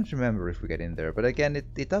 yeah, I don't remember if we get in there, but again,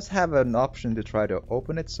 it does have an option to try to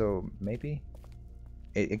open it, so maybe.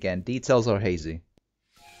 Again, details are hazy.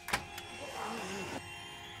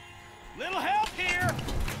 Little help here.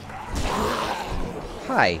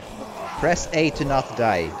 Hi. Press A to not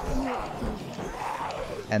die.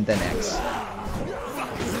 And then X.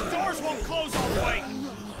 The doors won't close all the way.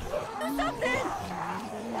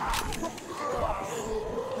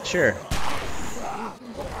 Sure.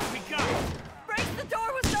 We got it. Break the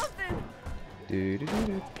door with something!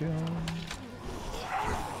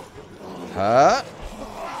 Huh?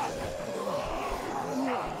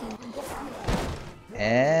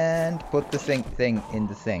 And put the thing in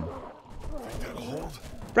the thing.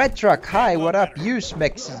 Bread Truck, hi, what up? Use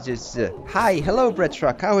messages. Hi, hello Bread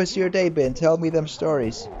Truck, how has your day been? Tell me them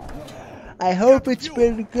stories. I hope it's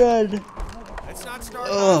been good. Let's not start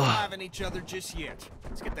high-fiving each other just yet.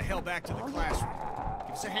 Let's get the hell back to the classroom.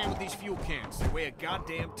 Give us a hand with these fuel cans. They weigh a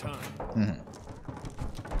goddamn ton.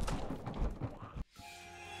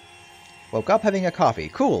 Woke up having a coffee.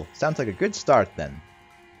 Cool. Sounds like a good start then.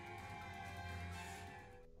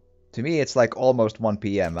 To me, it's like almost 1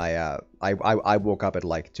 p.m. I woke up at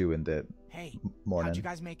like 2 in the morning. How'd you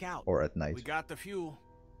guys make out? Or at night. We got the fuel.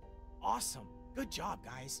 Awesome. Good job,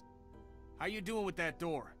 guys. How you doing with that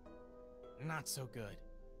door? Not so good.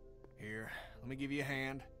 Here, let me give you a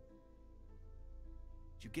hand.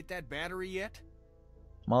 Did you get that battery yet?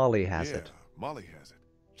 Molly has it. Molly has it.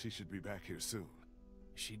 She should be back here soon.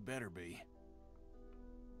 She'd better be.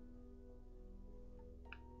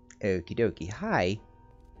 Okie dokie. Hi.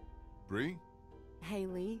 Bree? Hey,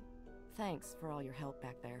 Lee. Thanks for all your help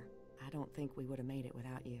back there. I don't think we would have made it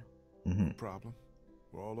without you. No problem.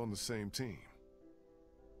 We're all on the same team.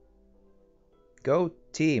 Go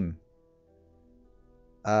team.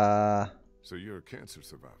 So you're a cancer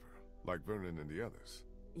survivor, like Vernon and the others?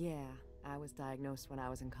 Yeah, I was diagnosed when I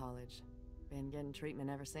was in college. Been getting treatment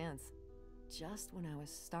ever since. Just when I was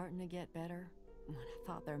starting to get better, when I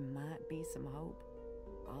thought there might be some hope,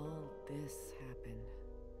 all this happened.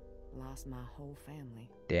 Lost my whole family.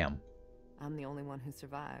 Damn. I'm the only one who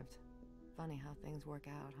survived. Funny how things work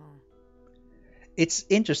out, huh? It's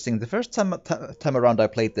interesting. The first time around I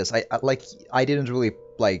played this, I didn't really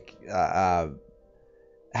like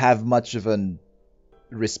have much of an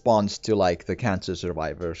response to like the cancer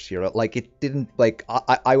survivors here. Like it didn't like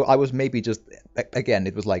I was maybe just again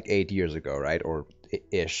it was like 8 years ago, right, or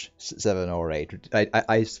ish 7 or 8.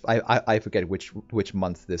 I forget which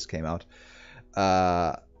month this came out.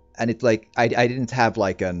 And it's like I didn't have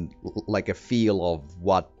like a feel of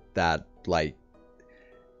what that like.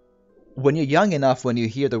 When you're young enough, when you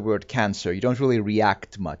hear the word cancer, you don't really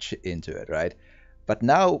react much into it, right? But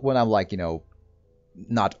now when I'm like, you know,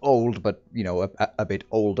 not old, but, you know, a bit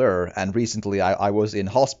older, and recently I was in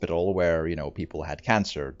hospital where, you know, people had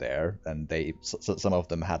cancer there, and some of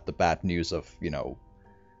them had the bad news of, you know,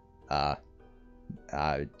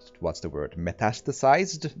 what's the word?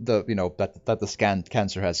 Metastasized? You know, that the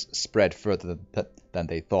cancer has spread further than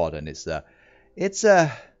they thought, and it's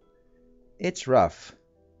rough.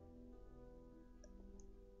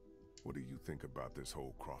 What do you think about this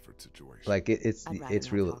whole Crawford situation? Like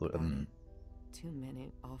it's real. Too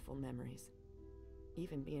many awful memories.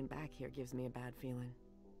 Even being back here gives me a bad feeling.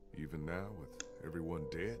 Even now, with everyone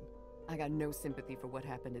dead? I got no sympathy for what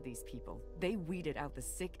happened to these people. They weeded out the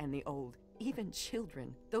sick and the old, even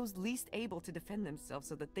children, those least able to defend themselves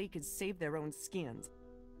so that they could save their own skins.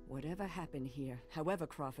 Whatever happened here, however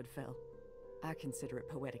Crawford fell, I consider it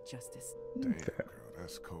poetic justice. Damn, girl,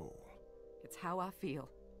 that's cold. It's how I feel.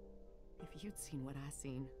 If you'd seen what I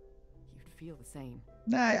seen, you'd feel the same.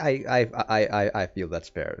 Nah, I feel that's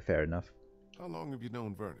fair enough. How long have you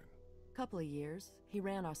known Vernon? Couple of years. He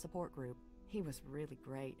ran our support group. He was really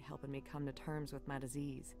great, helping me come to terms with my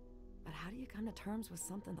disease. But how do you come to terms with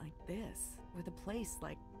something like this? With a place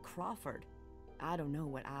like Crawford? I don't know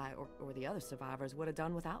what I or the other survivors would have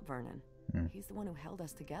done without Vernon. He's the one who held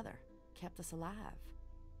us together, kept us alive.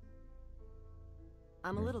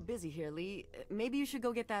 I'm a little busy here, Lee. Maybe you should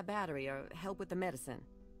go get that battery or help with the medicine.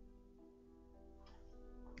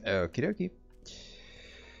 Okie dokie.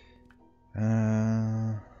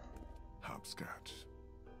 Hopscotch.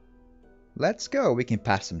 Let's go. We can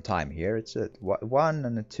pass some time here. It's a 1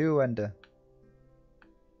 and a 2 and a...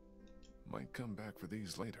 Might come back for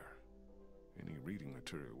these later. Any reading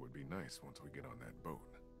material would be nice once we get on that boat.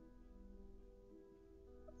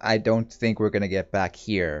 I don't think we're gonna get back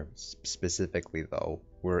here specifically, though.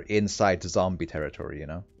 We're inside the zombie territory, you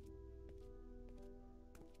know?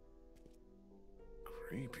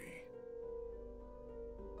 Creepy.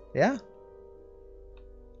 Yeah?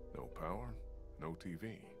 No power, no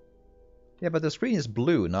TV. Yeah, but the screen is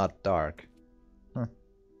blue, not dark. Huh.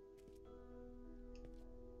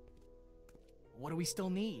 What do we still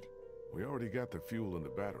need? We already got the fuel in the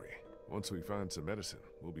battery. Once we find some medicine,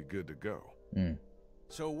 we'll be good to go.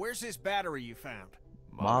 So where's this battery you found?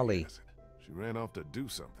 Molly. has it. She ran off to do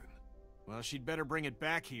something. Well, she'd better bring it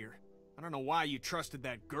back here. I don't know why you trusted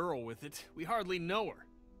that girl with it. We hardly know her.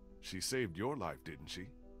 She saved your life, didn't she?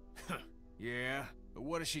 Yeah, but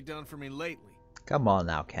what has she done for me lately? Come on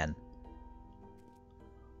now, Ken.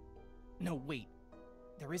 No, wait.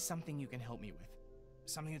 There is something you can help me with.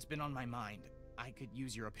 Something that's been on my mind. I could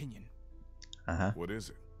use your opinion. What is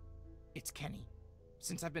it? It's Kenny.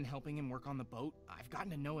 Since I've been helping him work on the boat, I've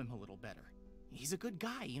gotten to know him a little better. He's a good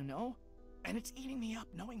guy, you know? And it's eating me up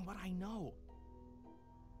knowing what I know.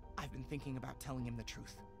 I've been thinking about telling him the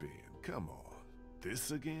truth. Ben, come on.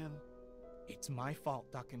 This again? It's my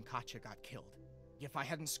fault Duck and Katya got killed. If I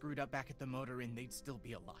hadn't screwed up back at the motor inn, they'd still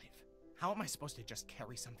be alive. How am I supposed to just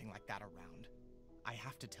carry something like that around? I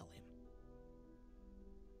have to tell him.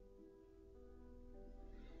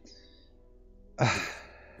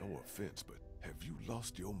 No offense, but have you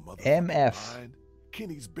lost your mother mind?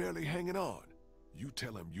 Kenny's barely hanging on. You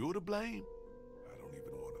tell him you're to blame? I don't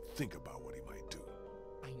even want to think about what he might do.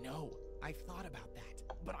 I know. I've thought about that.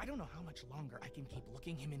 But I don't know how much longer I can keep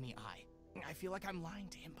looking him in the eye. I feel like I'm lying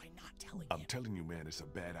to him by not telling him. I'm telling you, man, it's a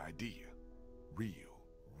bad idea.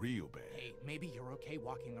 Real bad. Hey, maybe you're okay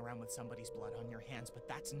walking around with somebody's blood on your hands, but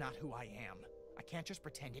that's not who I am. I can't just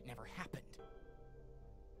pretend it never happened.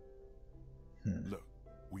 Look,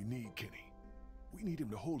 we need Kenny. We need him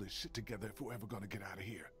to hold his shit together if we're ever gonna get out of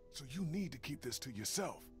here. So you need to keep this to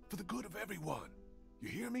yourself, for the good of everyone. You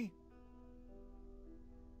hear me?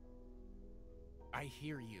 I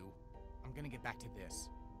hear you. I'm gonna get back to this.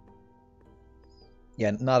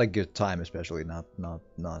 Yeah, not a good time, especially not now.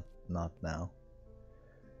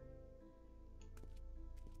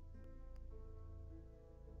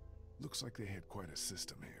 Looks like they had quite a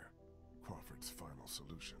system here. Crawford's final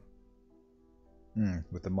solution.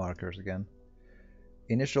 With the markers again.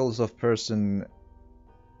 Initials of person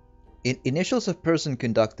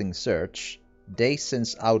conducting search. Days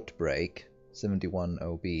since outbreak 71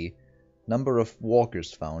 OB. Number of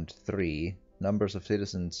walkers found 3. Numbers of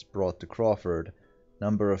citizens brought to Crawford.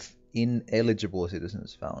 Number of ineligible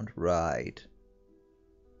citizens found. Right.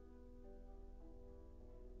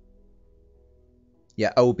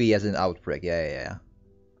 Yeah, OB as in outbreak. Yeah.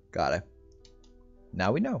 Got it.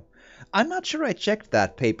 Now we know. I'm not sure I checked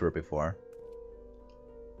that paper before.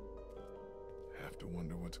 Have to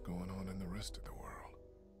wonder what's going on in the rest of the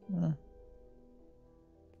world.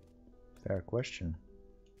 Fair question.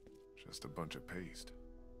 Just a bunch of paste.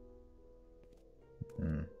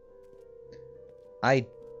 I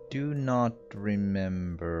do not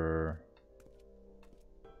remember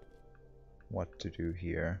what to do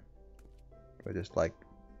here. Do I just like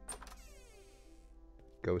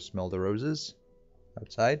go smell the roses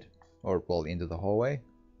outside? Or well, into the hallway?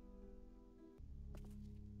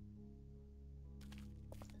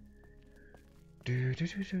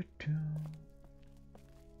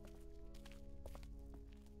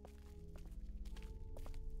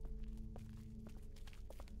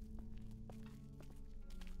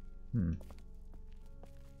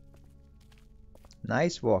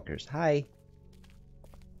 Nice walkers. Hi.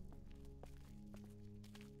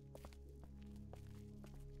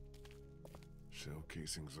 Shell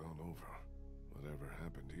casings all over. Whatever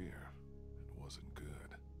happened here, it wasn't good.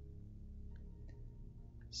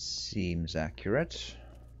 Seems accurate.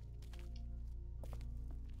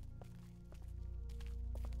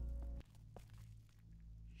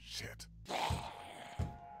 Shit.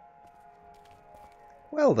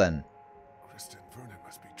 Well then. Kristen Vernon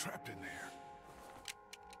must be trapped in there.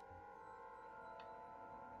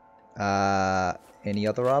 Any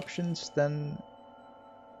other options then?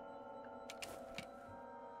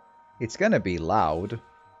 It's gonna be loud.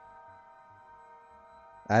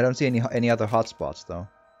 I don't see any other hotspots though.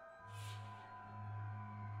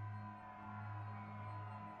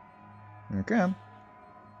 Okay.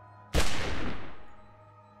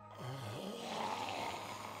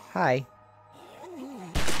 Hi.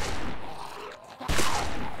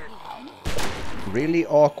 Really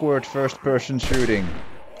awkward first-person shooting.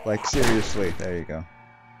 Like, seriously. There you go.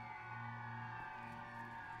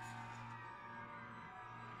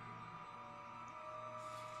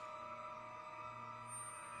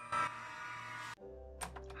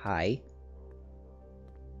 Hi.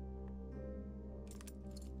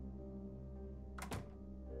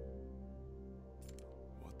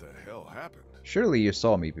 What the hell happened? Surely you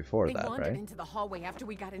saw me before They that, wandered right? into the hallway after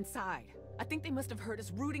we got inside. I think they must have heard us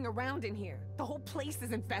rooting around in here. The whole place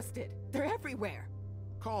is infested. They're everywhere.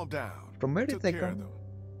 Calm down. From where We did took they care come? of them.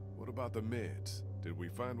 What about the meds? Did we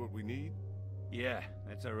find what we need? Yeah,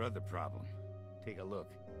 that's our other problem. Take a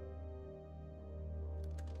look.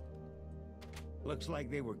 Looks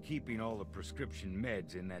like they were keeping all the prescription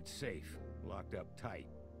meds in that safe, locked up tight.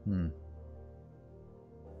 Hmm.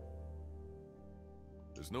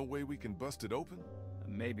 There's no way we can bust it open?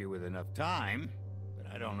 Maybe with enough time, but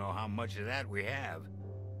I don't know how much of that we have.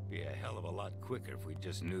 Be a hell of a lot quicker if we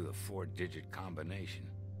just knew the 4-digit combination.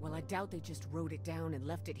 Well, I doubt they just wrote it down and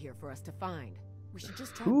left it here for us to find. We should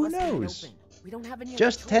just try Who busting it knows? open. We don't have any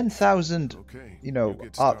Just other choice. 10,000, Okay, you know, you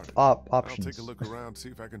get started. options. I'll take a look around, see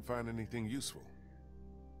if I can find anything useful.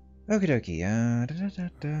 Okie dokie. I'll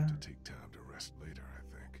have to take time to rest later, I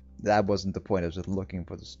think. That wasn't the point. I was just looking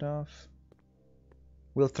for the stuff.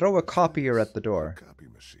 We'll throw a copier at the door. A copy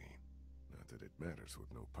machine. Not that it matters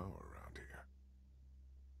with no power around here.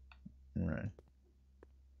 Right.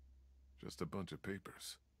 Just a bunch of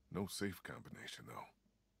papers. No safe combination,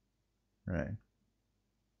 though. Right.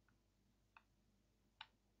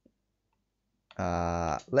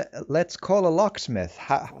 Let's call a locksmith.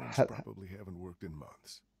 Phones probably haven't worked in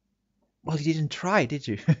months. Well, you didn't try, did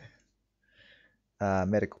you?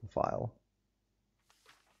 Medical file.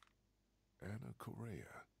 Anna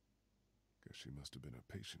Correa. Guess she must have been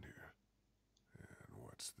a patient here. And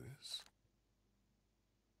what's this?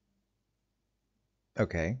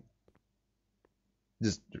 Okay.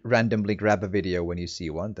 Just randomly grab a video when you see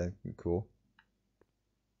one. That'd be cool.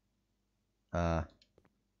 Hi.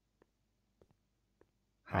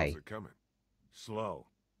 How's it coming? Slow.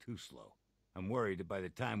 Too slow. I'm worried that by the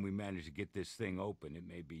time we manage to get this thing open, it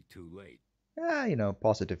may be too late. You know,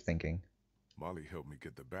 positive thinking. Molly helped me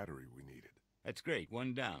get the battery we needed. That's great.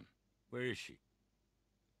 One down. Where is she? She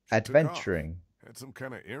took off. Adventuring. Had some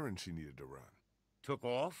kind of errand she needed to run. Took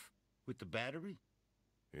off? With the battery?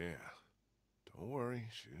 Yeah. Don't worry,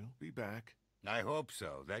 she'll be back. I hope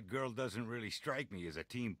so. That girl doesn't really strike me as a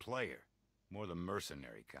team player. More the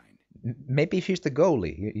mercenary kind. Maybe she's the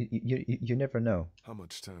goalie. You never know. How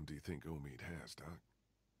much time do you think Omid has, Doc?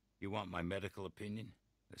 You want my medical opinion?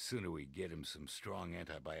 The sooner we get him some strong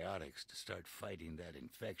antibiotics to start fighting that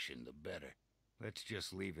infection, the better. Let's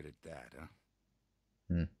just leave it at that, huh?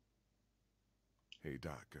 Hmm. Hey,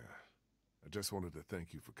 Doc, I just wanted to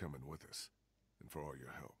thank you for coming with us and for all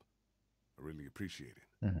your help. I really appreciate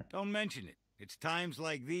it. Mm-hmm. Don't mention it. It's times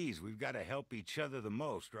like these we've got to help each other the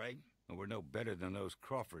most, right? And we're no better than those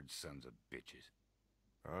Crawford sons of bitches.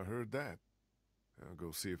 I heard that. I'll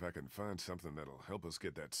go see if I can find something that'll help us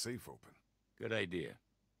get that safe open. Good idea.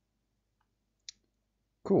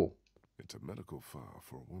 Cool. It's a medical file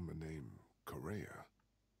for a woman named Correa.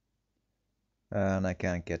 And I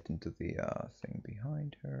can't get into the thing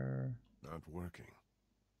behind her. Not working.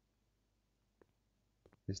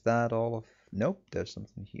 Is that all of... Nope, there's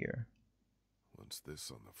something here. What's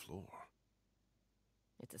this on the floor?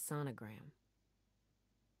 It's a sonogram.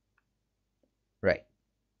 Right.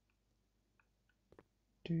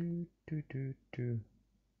 Do. The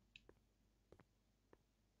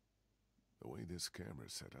way this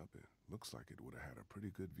camera's set up, it looks like it would have had a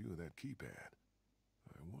pretty good view of that keypad.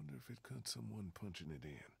 I wonder if it caught someone punching it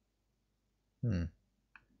in.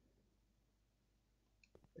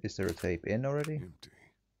 Is there a tape in already? Empty.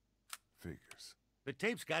 Figures. The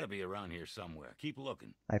tape's gotta be around here somewhere. Keep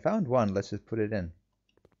looking. I found one. Let's just put it in.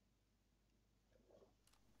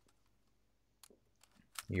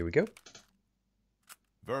 Here we go.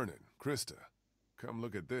 Vernon, Krista, come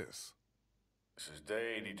look at this. This is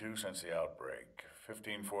day 82 since the outbreak.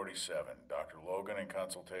 1547. Dr. Logan in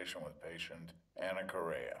consultation with patient Anna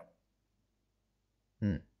Correa.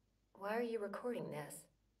 Why are you recording this?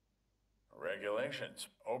 Regulations.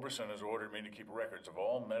 Oberson has ordered me to keep records of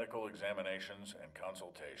all medical examinations and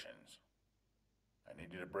consultations. I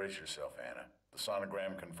need you to brace yourself, Anna. The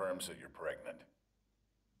sonogram confirms that you're pregnant.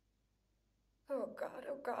 Oh God,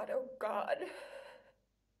 oh God, oh God.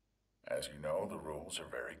 As you know, the rules are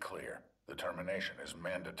very clear. The termination is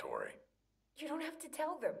mandatory. You don't have to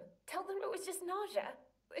tell them. Tell them it was just nausea.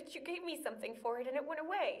 That you gave me something for it and it went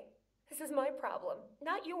away. This is my problem,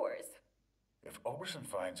 not yours. If Oberson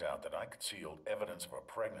finds out that I concealed evidence of a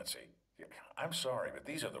pregnancy, I'm sorry, but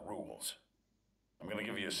these are the rules. I'm going to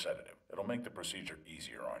give you a sedative. It'll make the procedure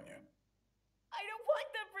easier on you. I don't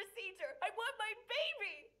want the procedure. I want my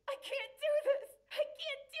baby. I can't do this. I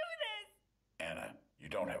can't do this. Anna, you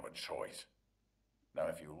don't have a choice. Now,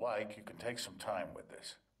 if you like, you can take some time with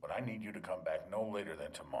this, but I need you to come back no later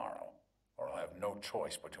than tomorrow, or I'll have no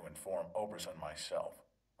choice but to inform Oberson myself.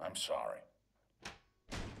 I'm sorry.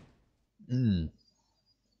 Damn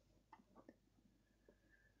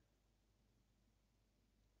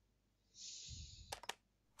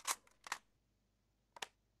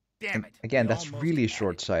it. Again, that's really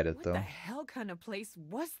short-sighted, though. What the hell kind of place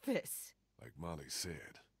was this? Like Molly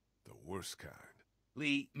said, the worst kind.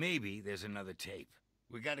 Lee, maybe there's another tape.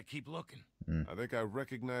 We gotta keep looking. I think I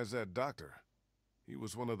recognize that doctor. He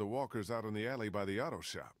was one of the walkers out in the alley by the auto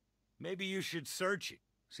shop. Maybe you should search it.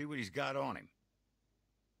 See what he's got on him.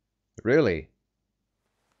 Really?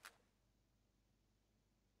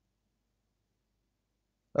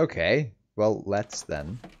 Okay, well, let's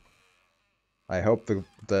then. I hope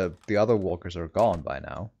the other walkers are gone by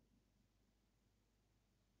now.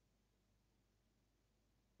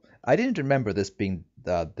 I didn't remember this being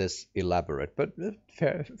this elaborate, but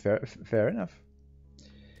fair enough.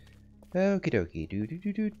 Okie dokie, do do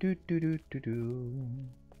do do do do do do do.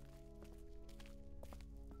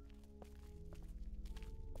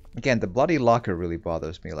 Again, the bloody locker really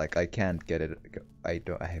bothers me. Like, I can't get it. I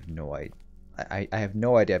have no idea. I have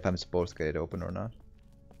no idea if I'm supposed to get it open or not.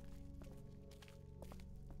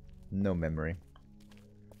 No memory.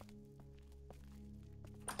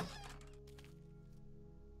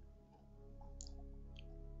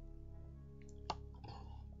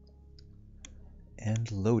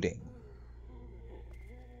 And loading.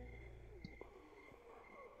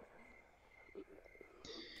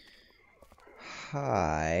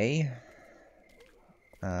 Hi.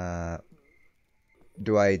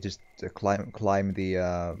 Do I just climb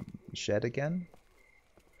the shed again?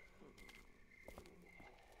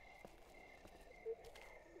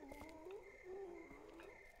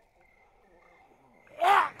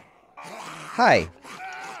 Hi.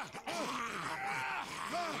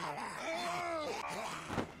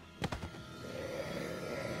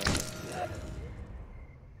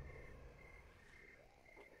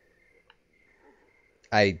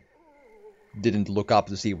 I didn't look up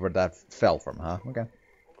to see where that fell from, huh? Okay.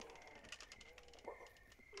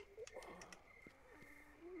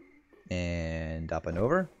 And up and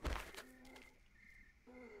over.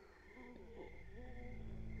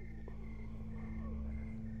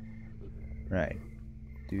 Right.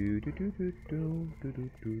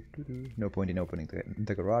 No point in opening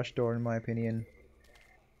the garage door, in my opinion.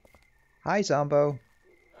 Hi, Zombo.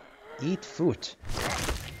 Eat food.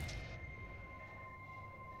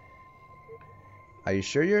 Are you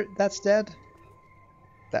sure that's dead?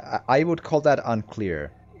 I would call that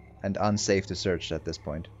unclear and unsafe to search at this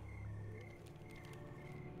point.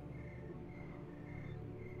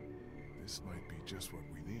 This might be just what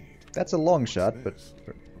we need. That's a long shot, but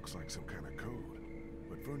looks like some kind of code.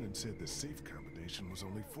 But Vernon said the safe combination was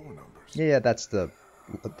only 4 numbers. Yeah, that's the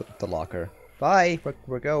locker. Bye.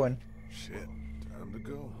 We're going. Shit, time to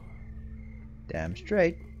go. Damn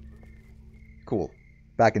straight. Cool.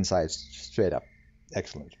 Back inside, straight up.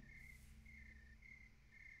 Excellent.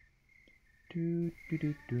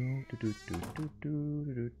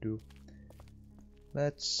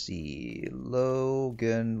 Let's see.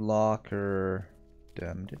 Logan locker.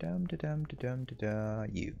 You.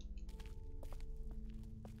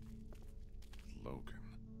 Logan.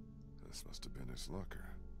 This must have been his locker.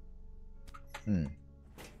 Hmm.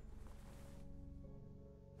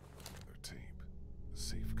 Another tape. The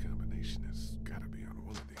safe combination has got to be on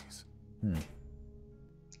one of these. Hmm.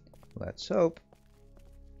 Let's hope.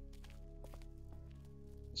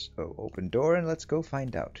 So open door and let's go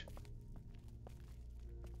find out.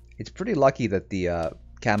 It's pretty lucky that the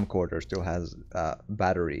camcorder still has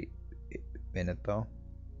battery in it though.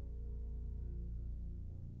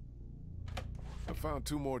 I found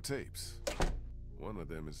 2 more tapes. One of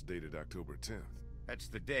them is dated October 10th. That's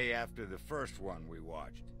the day after the first one we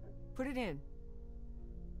watched. Put it in.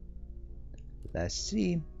 Let's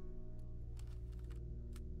see.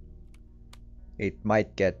 It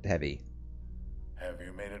might get heavy. Have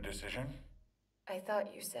you made a decision? I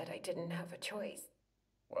thought you said I didn't have a choice.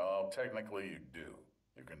 Well, technically you do.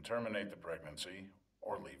 You can terminate the pregnancy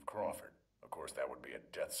or leave Crawford. Of course, that would be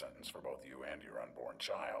a death sentence for both you and your unborn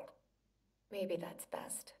child. Maybe that's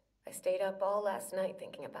best. I stayed up all last night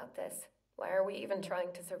thinking about this. Why are we even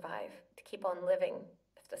trying to survive? To keep on living,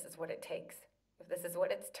 if this is what it takes. If this is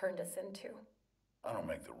what it's turned us into. I don't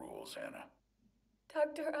make the rules, Anna.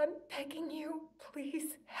 Doctor, I'm begging you.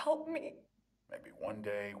 Please help me. Maybe one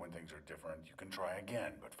day, when things are different, you can try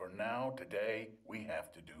again. But for now, today, we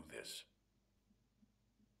have to do this.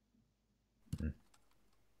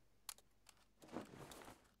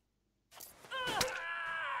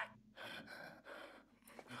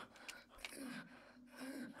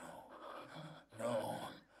 No.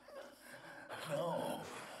 No.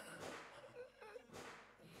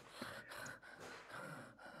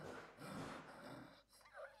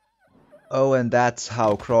 Oh, and that's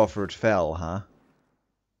how Crawford fell, huh?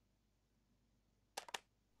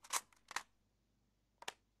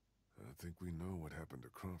 I think we know what happened to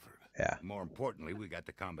Crawford. Yeah. More importantly, we got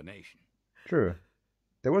the combination. True.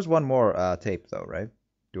 There was one more tape though, right?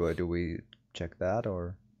 Do we check that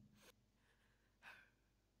or?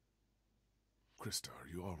 Krista, are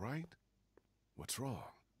you all right? What's wrong?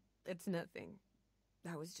 It's nothing.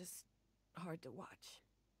 That was just hard to watch.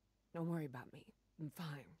 Don't worry about me. I'm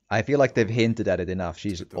fine. I feel like they've hinted at it enough.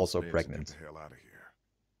 She's also Get pregnant. the hell out of here.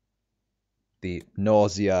 The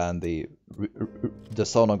nausea and the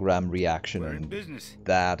sonogram reaction and business.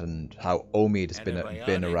 that and how Omid has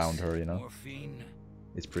been around her, you know. Morphine.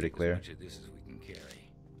 It's pretty clear. As much of this as we can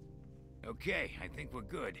carry. Okay, I think we're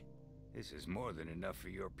good. This is more than enough for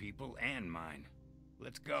your people and mine.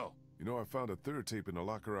 Let's go. You know, I found a 3rd tape in the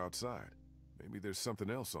locker outside. Maybe there's something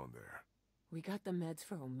else on there. We got the meds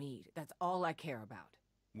for Omid. That's all I care about.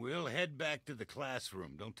 We'll head back to the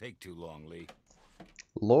classroom. Don't take too long, Lee.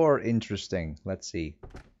 Lore interesting. Let's see.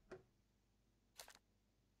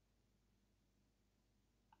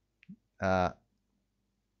 Oh,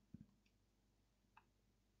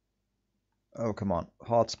 come on.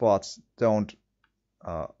 Hotspots don't...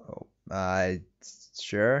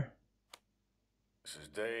 sure. This is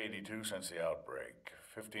day 82 since the outbreak.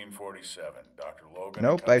 1547. Dr. Logan.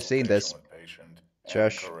 Nope, I've seen this. Patient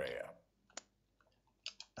Shush. Correa.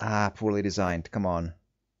 Poorly designed. Come on.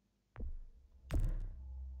 Why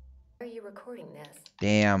are you recording this?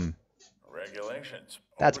 Damn. Regulations.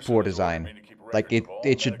 That's poor design. Like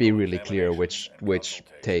it should be really clear which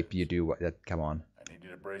tape you do. That come on. I need you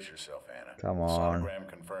to brace yourself, Anna. Come on. Sonogram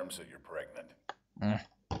confirms that you're pregnant.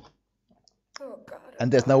 Oh God.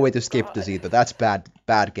 And there's no way to skip this either. That's bad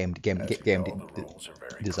game The rules are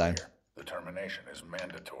very design. clear. The termination is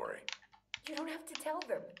mandatory. You don't have to tell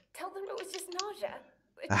them. Tell them it was just nausea.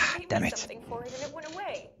 Damn it. Something for it and it went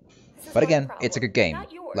away. But again, it's a good game.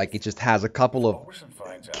 Like it just has a couple of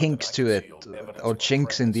kinks to it, or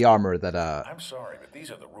chinks in the armor that I'm sorry, but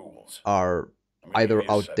these are the rules. are either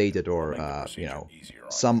outdated or you know,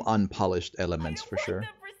 some unpolished elements for sure.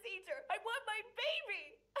 Procedure. I want my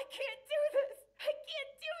baby. I can't do this. I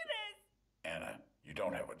can't do this. Anna, you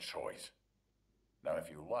don't have a choice. Now, if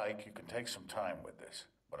you like, you can take some time with this,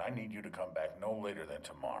 but I need you to come back no later than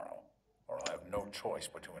tomorrow, or I'll have no choice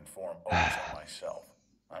but to inform Otis and myself.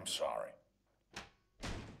 I'm sorry.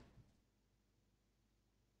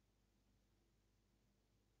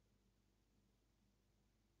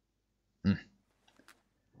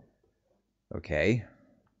 Okay.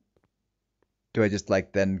 Do I just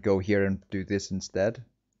like then go here and do this instead?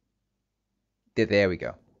 There we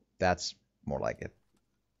go. That's more like it.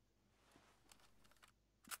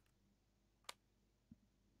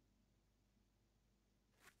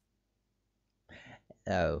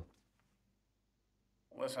 Oh.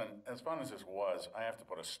 Listen, as fun as this was, I have to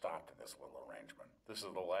put a stop to this little arrangement. This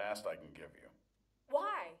is the last I can give you.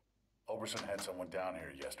 Why? Oberson had someone down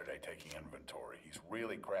here yesterday taking inventory. He's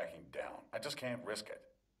really cracking down. I just can't risk it.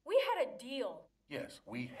 We had a deal. Yes,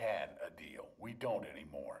 we had a deal. We don't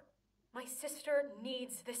anymore. My sister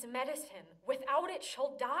needs this medicine. Without it,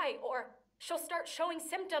 she'll die, or she'll start showing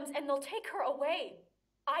symptoms and they'll take her away.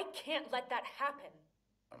 I can't let that happen.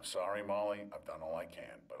 I'm sorry, Molly. I've done all I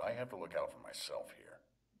can, but I have to look out for myself here.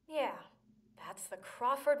 Yeah, That's the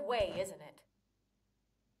Crawford way, isn't it?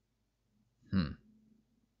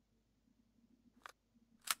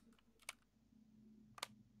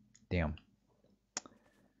 Damn.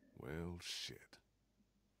 Well, shit.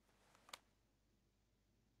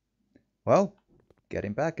 Well,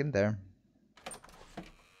 getting back in there.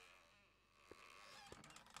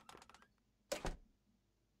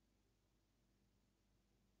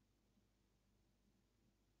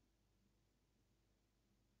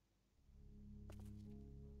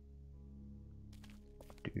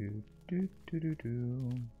 Do, do, do, do,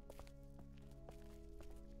 do.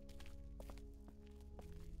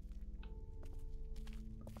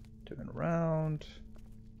 Turn around.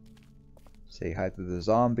 Say hi to the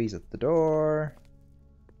zombies at the door.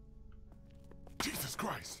 Jesus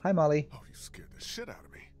Christ! Hi, Molly. Oh, you scared the shit out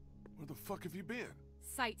of me. Where the fuck have you been?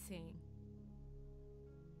 Sightseeing.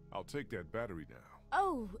 I'll take that battery now.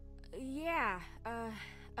 Oh, yeah,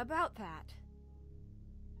 about that.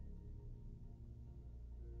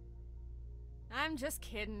 I'm just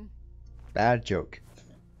kidding. Bad joke.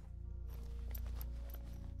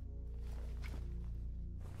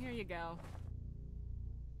 Here you go.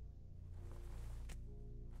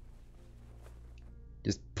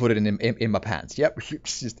 Just put it in my pants. Yep,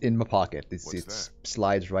 it's just in my pocket. It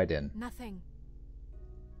slides right in. Nothing.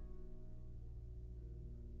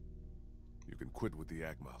 You can quit with the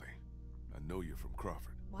act, Molly. I know you're from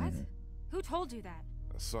Crawford. What? Who told you that?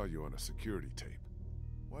 I saw you on a security tape.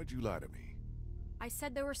 Why'd you lie to me? I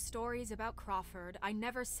said there were stories about Crawford. I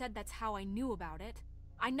never said that's how I knew about it.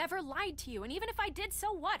 I never lied to you, and even if I did,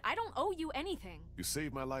 so what? I don't owe you anything. You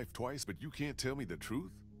saved my life twice, but you can't tell me the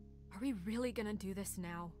truth? Are we really gonna do this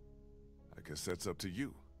now? I guess that's up to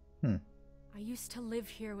you. I used to live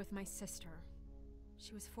here with my sister.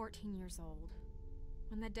 She was 14 years old.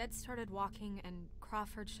 When the dead started walking and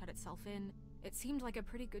Crawford shut itself in, it seemed like a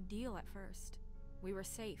pretty good deal at first. We were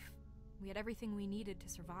safe. We had everything we needed to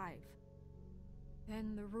survive.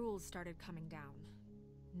 Then the rules started coming down.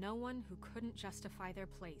 No one who couldn't justify their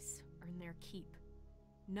place earned their keep.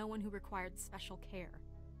 No one who required special care.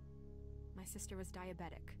 My sister was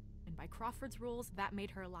diabetic, and by Crawford's rules, that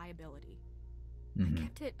made her a liability. I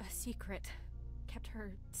kept it a secret, kept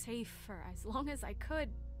her safe for as long as I could,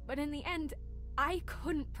 but in the end, I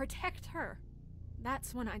couldn't protect her.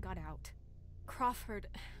 That's when I got out. Crawford,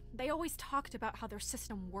 they always talked about how their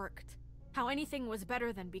system worked, how anything was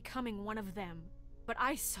better than becoming one of them, but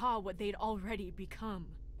I saw what they'd already become.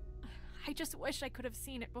 I just wish I could have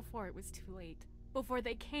seen it before it was too late, before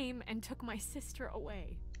they came and took my sister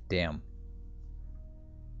away. Damn.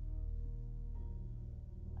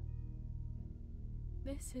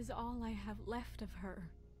 This is all I have left of her.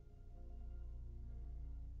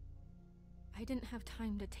 I didn't have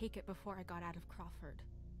time to take it before I got out of Crawford.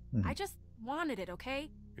 I just wanted it,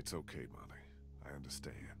 okay? It's okay, Molly. I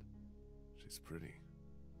understand. She's pretty.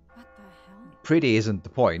 What the hell? Pretty isn't the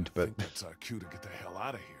point, but... I think that's our cue to get the hell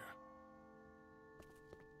out of here.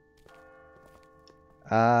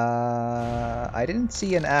 I didn't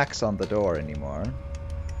see an axe on the door anymore.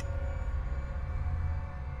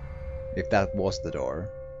 If that was the door.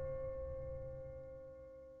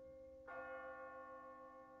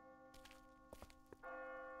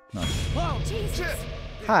 No. Whoa, Jesus!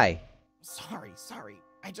 Hi. Sorry.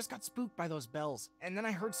 I just got spooked by those bells, and then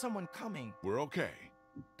I heard someone coming. We're okay.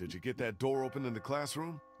 Did you get that door open in the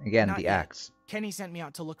classroom? Again, Not the yet. axe. Kenny sent me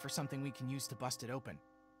out to look for something we can use to bust it open.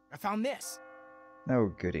 I found this.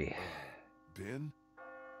 Oh, goody. Ben?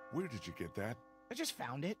 Where did you get that? I just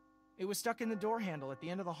found it. It was stuck in the door handle at the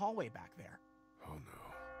end of the hallway back there. Oh no.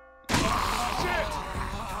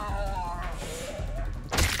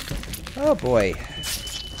 Oh boy.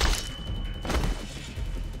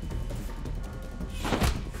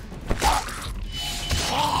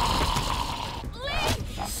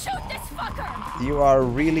 Shoot this fucker! You are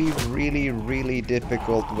really, really, really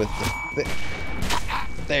difficult with the...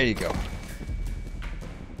 There you go.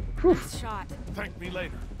 Nice shot. Thank me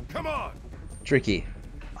later. Come on! Tricky.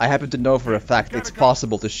 I happen to know for a fact it's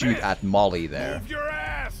possible to shoot at Molly there. Move your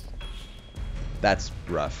ass! That's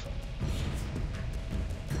rough.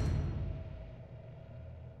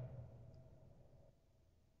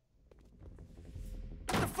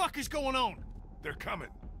 What the fuck is going on? They're coming.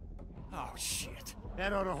 Oh, shit.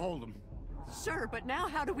 That ought to hold them. Sure, but now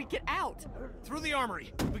how do we get out? Through the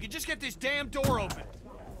armory. We can just get this damn door open.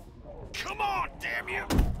 Come on, damn you!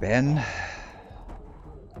 Ben.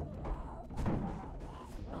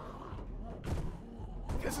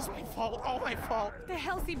 This is my fault, all my fault. The hell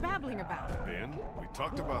hell's he babbling about? Ben, we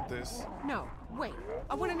talked about this. No, wait.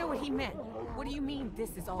 I want to know what he meant. What do you mean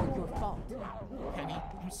this is all your fault? Penny,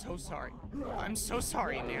 I'm so sorry. I'm so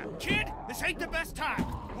sorry, man. Kid, this ain't the best time.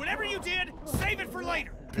 Whatever you did, save it for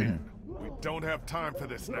later. Ben, we don't have time for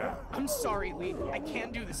this now. I'm sorry, Lee. I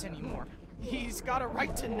can't do this anymore. He's got a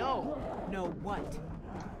right to know. Know what?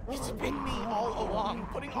 It's been me all along,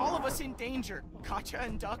 putting all of us in danger. Katja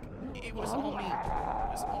and Duck, it was all me. It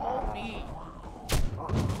was all me.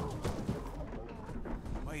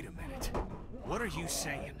 Wait a minute. What are you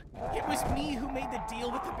saying? It was me who made the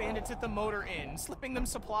deal with the bandits at the motor inn, slipping them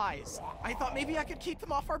supplies. I thought maybe I could keep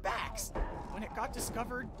them off our backs. When it got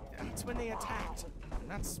discovered, that's when they attacked. And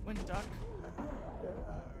that's when Duck...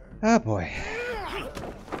 Oh boy.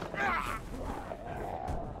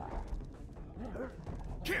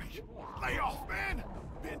 Kitty, lay off, man!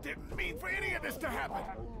 Ben didn't mean for any of this to happen.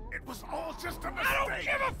 It was all just a mistake. I don't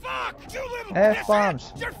give a fuck! You little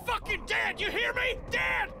F-bombs. You're fucking dead, you hear me?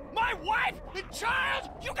 Dead! My wife and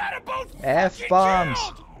child, you got them both F-bombs.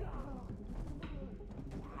 killed!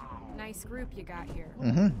 Nice group you got here.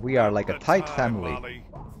 We are like a tight family. Molly.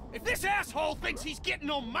 If this asshole thinks he's getting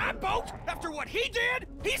on my boat after what he did,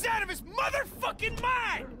 he's out of his motherfucking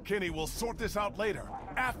mind! Kenny, we'll sort this out later,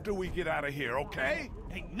 after we get out of here, okay?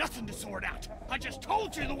 Ain't nothing to sort out. I just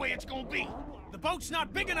told you the way it's gonna be. The boat's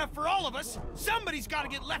not big enough for all of us. Somebody's gotta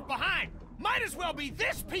get left behind. Might as well be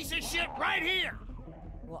this piece of shit right here.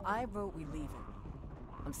 Well, I vote we leave him.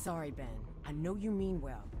 I'm sorry, Ben. I know you mean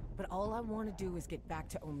well, but all I want to do is get back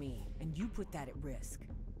to Omid, and you put that at risk.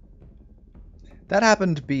 That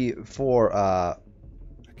happened before, I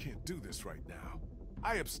can't do this right now.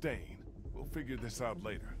 I abstain. We'll figure this out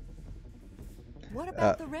later. What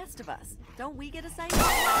about the rest of us? Don't we get a say?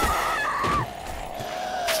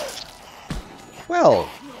 well,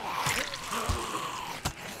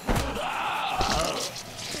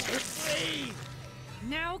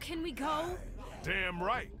 Now can we go? Damn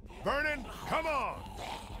right. Vernon, come on!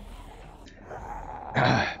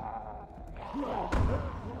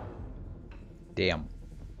 damn.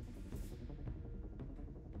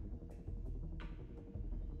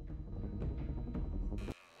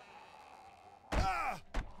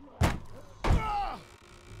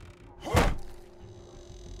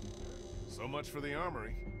 So much for the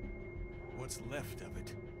armory. What's left of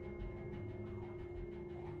it?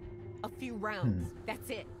 A few rounds. That's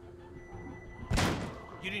it.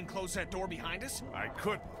 You didn't close that door behind us? I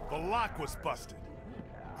couldn't. The lock was busted.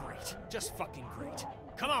 Great. Just fucking great.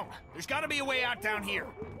 Come on. There's gotta be a way out down here.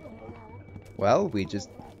 Well, we just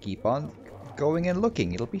keep on going and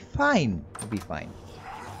looking. It'll be fine. It'll be fine.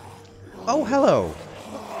 Oh, hello.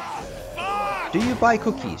 Fuck! Do you buy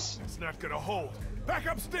cookies? It's not gonna hold. Back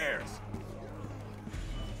upstairs!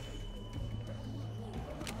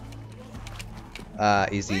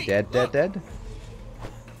 Is he dead? Dead?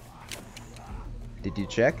 Did you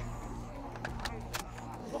check?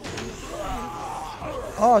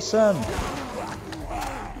 Awesome!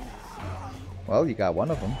 Well, you got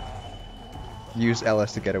one of them. Use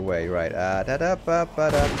LS to get away, right.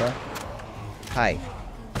 Da-da-ba-ba-da-ba. Hi.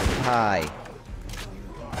 Hi.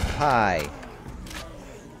 Hi.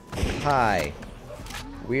 Hi.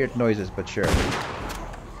 Weird noises, but sure.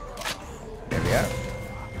 There we are.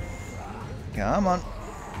 Come on.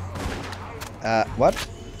 What?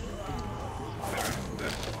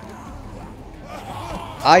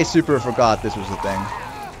 I super forgot this was a thing.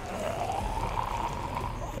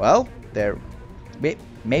 Well, there...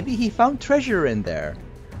 Maybe he found treasure in there.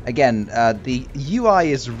 Again, the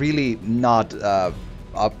UI is really not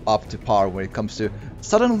up to par when it comes to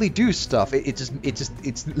suddenly do stuff. It's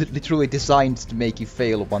literally designed to make you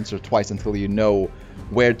fail once or twice until you know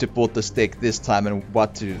where to put the stick this time and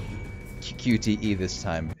what to QTE this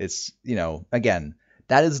time. It's, you know, again,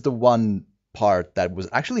 that is the one part that was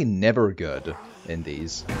actually never good in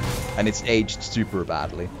these, and it's aged super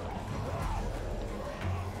badly.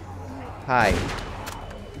 Hi.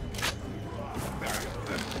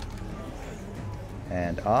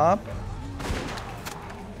 And up.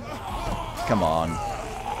 Come on.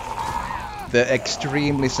 The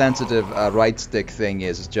extremely sensitive right stick thing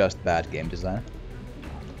is just bad game design.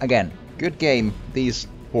 Again, good game. These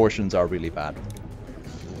portions are really bad.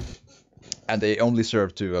 And they only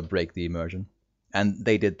serve to break the immersion. And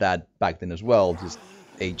they did that back then as well, just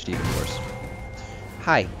aged even worse.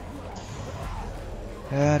 Hi.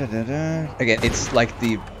 Again, it's like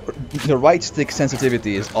the right stick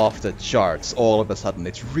sensitivity is off the charts all of a sudden.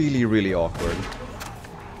 It's really, really awkward.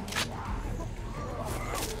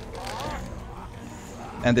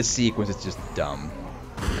 And the sequence is just dumb.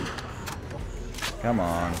 Come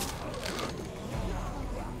on.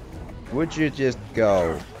 Would you just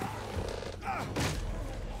go?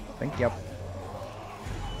 Thank you.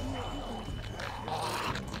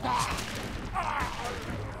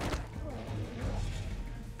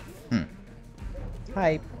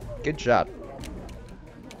 Hi. Good shot.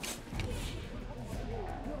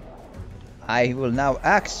 I will now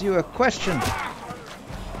ask you a question.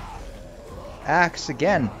 Axe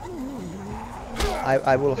again.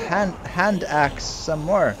 I will hand axe some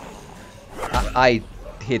more. I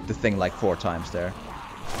hit the thing like 4 times there.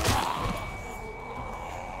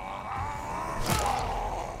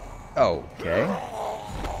 Okay.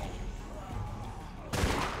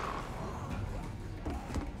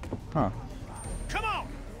 Huh. Come on.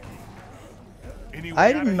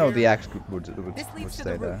 I didn't know the axe would the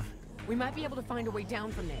stay there. roof. We might be able to find a way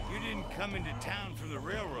down from there. You didn't come into town from the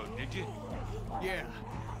railroad, did you? Yeah.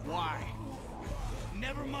 Why?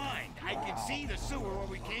 Never mind. I can see the sewer where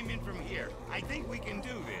we came in from here. I think we can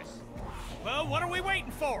do this. Well, what are we waiting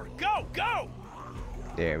for? Go, go!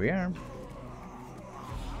 There we are.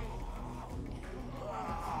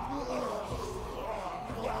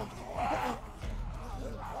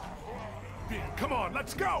 Come on,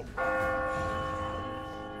 let's go!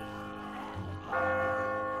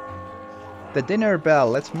 The dinner bell,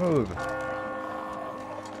 let's move.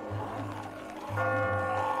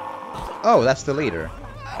 Oh, that's the leader.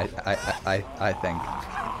 I think.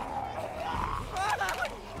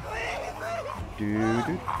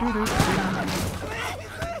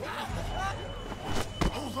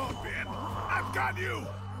 Hold on, Ben. I've got you.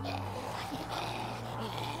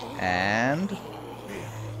 And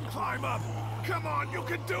Climb up. Come on, you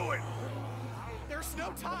can do it. There's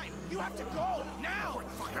no time. You have to go now. Quit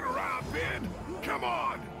fucking around, Ben. Come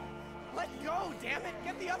on. Let go, damn it.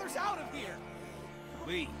 Get the others out of here.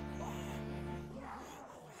 Lee.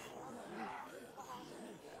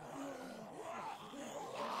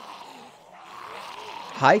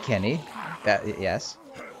 hi, Kenny. Yes.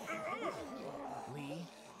 Lee,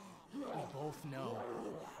 we both know.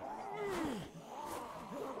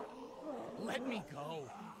 Let me go.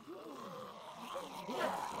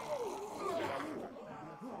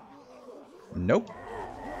 Nope.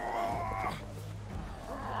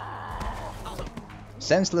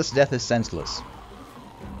 Senseless death is senseless.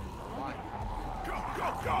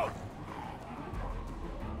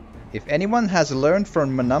 If anyone has learned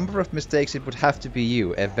from a number of mistakes, it would have to be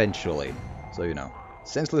you, eventually. So, you know,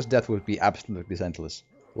 senseless death would be absolutely senseless.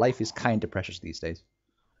 Life is kinda precious these days.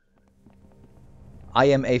 I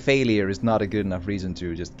am a failure is not a good enough reason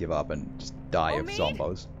to just give up and just die of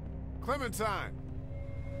zombos. Clementine.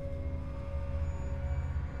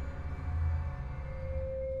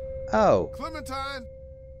 Oh. Clementine.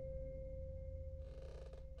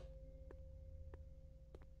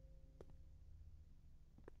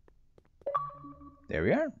 There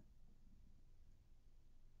we are.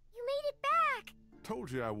 You made it back! Told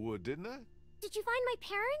you I would, didn't I? Did you find my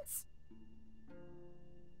parents?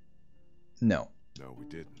 No. No, we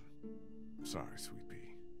didn't. Sorry, sweet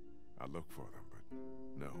pea. I looked for them, but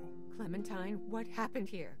no. Clementine, what happened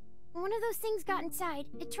here? One of those things got inside.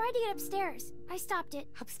 It tried to get upstairs. I stopped it.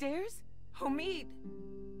 Upstairs? Homid!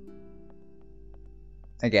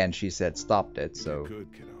 Again, she said stopped it, so...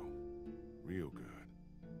 Good, kiddo. Real good.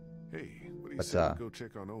 Hey, what do you But, say we go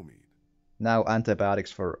check on Omid? Now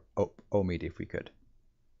antibiotics for Omid if we could.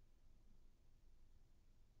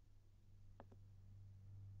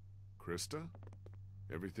 Krista?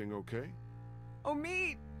 Everything okay?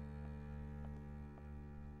 Omid!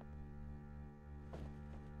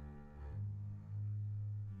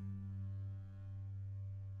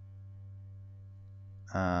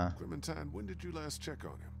 Clementine, when did you last check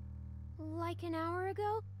on him? Like an hour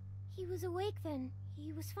ago? He was awake then.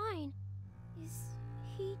 He was fine. Is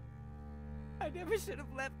he... I never should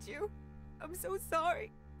have left you. I'm so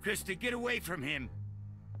sorry. Krista, get away from him.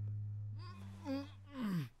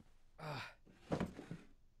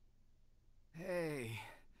 Hey.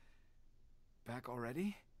 Back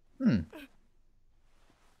already?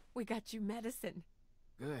 We got you medicine.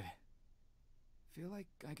 Good. Feel like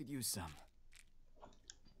I could use some.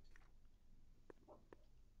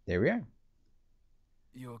 There we are.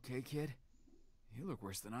 You okay, kid? You look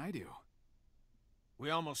worse than I do. We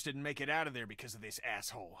almost didn't make it out of there because of this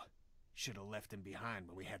asshole. Should have left him behind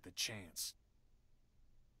when we had the chance.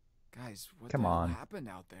 Guys, what Come the hell on. happened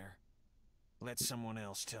out there? Let someone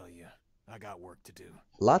else tell you. I got work to do.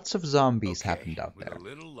 Lots of zombies happened out With there. a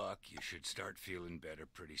little luck, you should start feeling better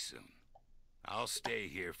pretty soon. I'll stay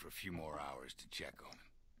here for a few more hours to check on him.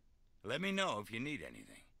 Let me know if you need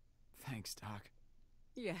anything. Thanks, Doc.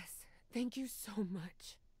 Yes, thank you so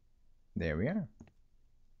much. There we are.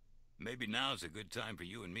 Maybe now's a good time for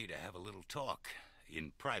you and me to have a little talk,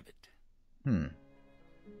 in private.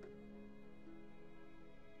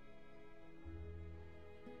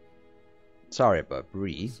 Sorry about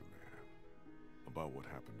Bree. Listen, man, about what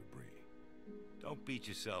happened to Bree. Don't beat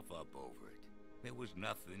yourself up over it. There was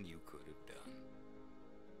nothing you could have done.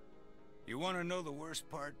 You want to know the worst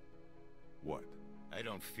part? What? I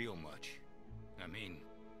don't feel much. I mean,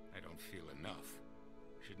 I don't feel enough.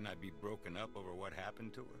 Shouldn't I be broken up over what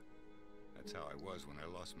happened to her? That's how I was when I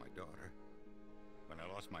lost my daughter. When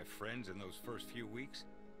I lost my friends in those first few weeks.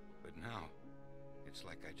 But now, it's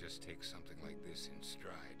like I just take something like this in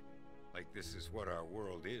stride. Like this is what our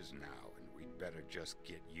world is now, and we'd better just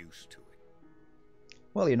get used to it.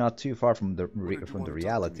 Well, you're not too far from the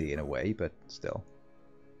reality in a way, but still.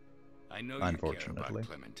 I know you care about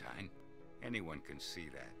Clementine. Anyone can see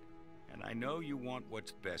that. And I know you want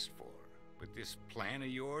what's best for her. But this plan of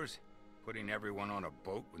yours, putting everyone on a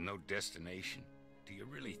boat with no destination, do you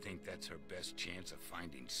really think that's her best chance of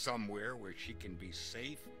finding somewhere where she can be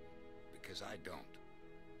safe? Because I don't.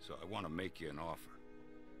 So I want to make you an offer.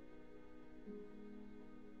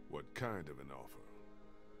 What kind of an offer?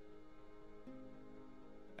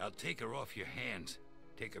 I'll take her off your hands.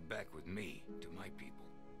 Take her back with me, to my people.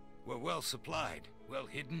 We're well supplied, well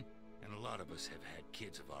hidden, and a lot of us have had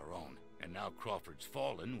kids of our own. And now Crawford's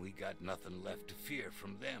fallen, we got nothing left to fear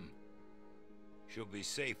from them. She'll be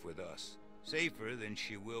safe with us. Safer than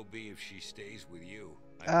she will be if she stays with you.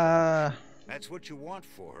 That's what you want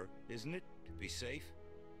for her, isn't it? To be safe?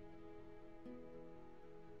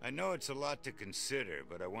 I know it's a lot to consider,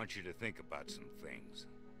 but I want you to think about some things.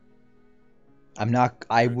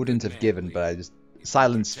 I wouldn't have given, but I just...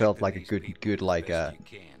 Silence felt like a good like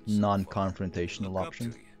non-confrontational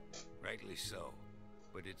option. Rightly so.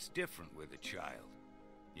 But it's different with a child.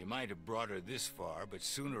 You might have brought her this far, but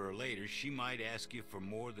sooner or later she might ask you for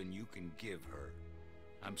more than you can give her.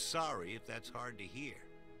 I'm sorry if that's hard to hear,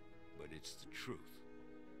 but it's the truth.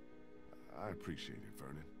 I appreciate it,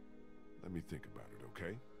 Vernon. Let me think about it,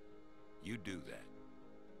 okay? You do that.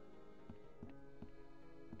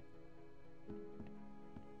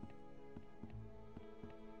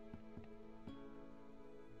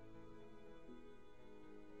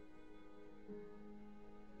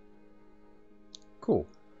 Cool.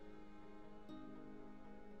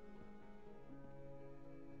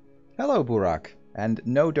 Hello, Burak. And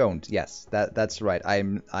no, don't. Yes, that's right.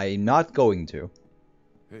 I'm not going to.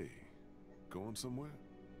 Hey, going somewhere?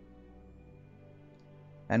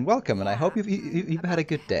 And welcome, and I hope you've had a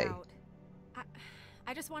good day.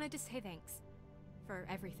 I just wanted to say thanks for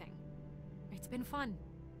everything. It's been fun.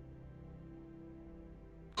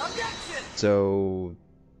 Objection! So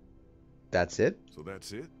that's it? So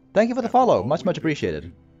that's it? Thank you for the follow. Much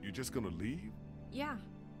appreciated. You just gonna leave? Yeah.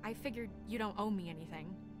 I figured you don't owe me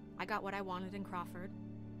anything. I got what I wanted in Crawford,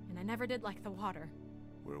 and I never did like the water.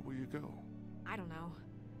 Where will you go? I don't know.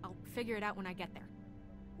 I'll figure it out when I get there.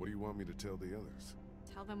 What do you want me to tell the others?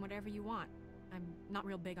 Tell them whatever you want. I'm not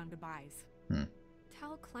real big on goodbyes.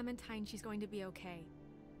 Tell Clementine she's going to be okay.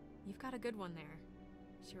 You've got a good one there.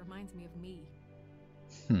 She reminds me of me.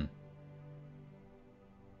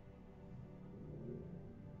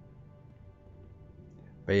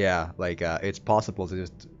 But yeah, like, it's possible to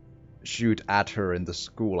just shoot at her in the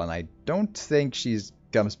school, and I don't think she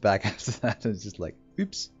comes back after that. It's just like,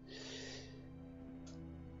 oops.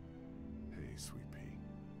 Hey, Sweet Pea.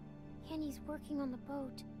 Kenny's working on the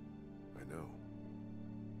boat. I know.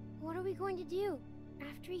 What are we going to do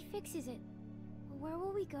after he fixes it? Where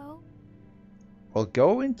will we go? We'll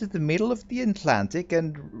go into the middle of the Atlantic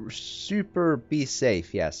and super be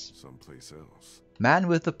safe, yes. Someplace else. Man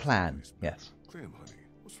with a plan, yes. Clem, honey,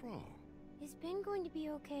 what's wrong? Is Ben going to be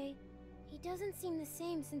okay? He doesn't seem the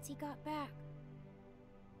same since he got back.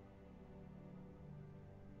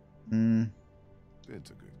 Ben's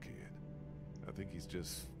a good kid. I think he's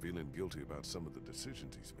just feeling guilty about some of the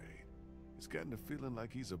decisions he's made. He's gotten a feeling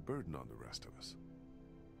like he's a burden on the rest of us.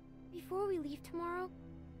 Before we leave tomorrow,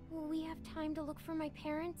 will we have time to look for my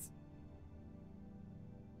parents?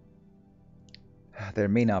 There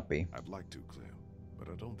may not be. I'd like to, Clem, but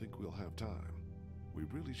I don't think we'll have time. We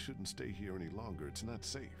really shouldn't stay here any longer. It's not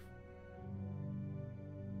safe.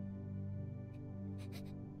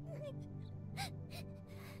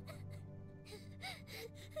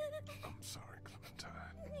 I'm sorry,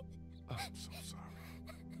 Clementine. I'm so sorry.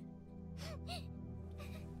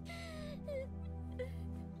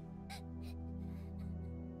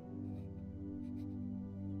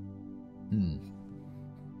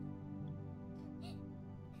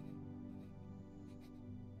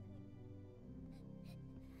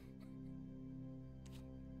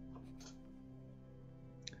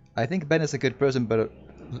 I think Ben is a good person, but a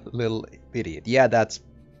little idiot. Yeah, that's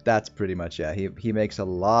pretty much, yeah. He makes a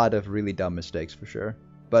lot of really dumb mistakes for sure.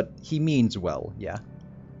 But he means well, yeah.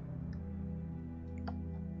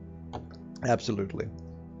 Absolutely.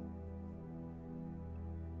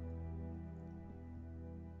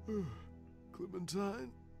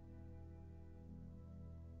 Clementine?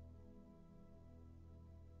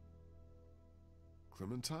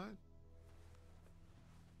 Clementine?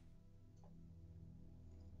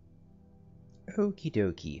 Okie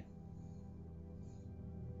dokie.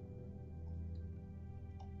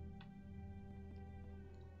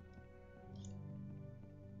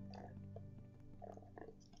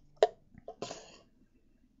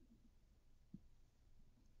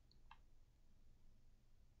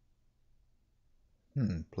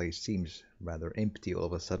 Place seems rather empty all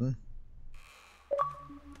of a sudden.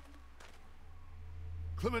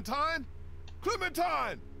 Clementine?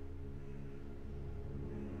 Clementine!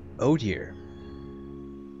 Oh dear.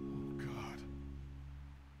 Oh God.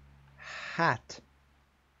 Hat.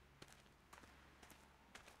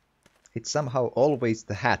 It's somehow always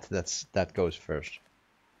the hat that goes first.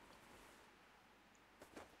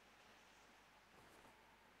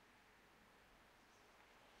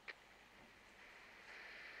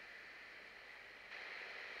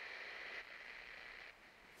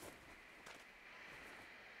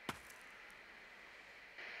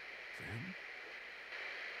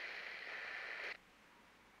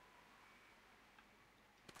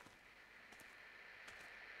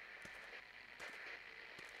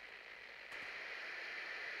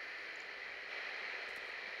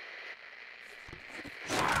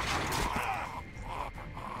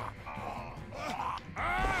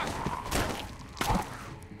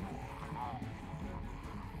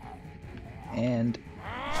 And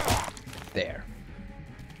there.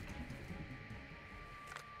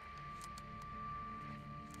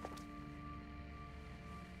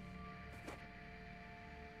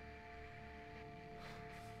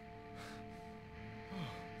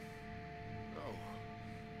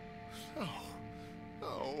 No.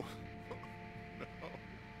 No.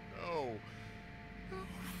 No. No.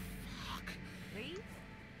 Fuck. Lee?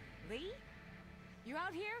 Lee? You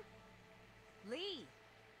out here? Lee?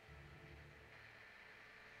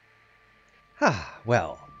 Ah,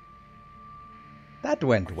 well. That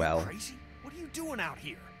went well. Crazy? What are you doing out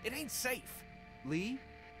here? It ain't safe. Lee?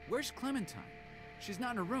 Where's Clementine? She's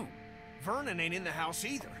not in her room. Vernon ain't in the house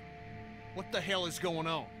either. What the hell is going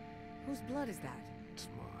on? Whose blood is that? It's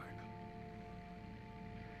mine.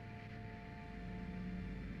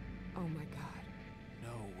 Oh my God.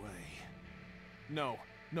 No way. No.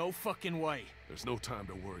 No fucking way. There's no time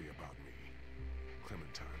to worry about me.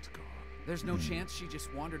 Clementine's gone. There's no chance she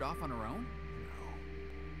just wandered off on her own?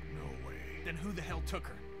 No. No way. Then who the hell took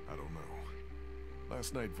her? I don't know.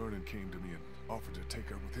 Last night Vernon came to me and offered to take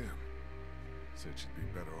her with him. Said she'd be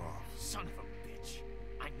better off. Son of a bitch.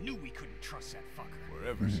 I knew we couldn't trust that fucker.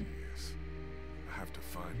 Wherever she is, I have to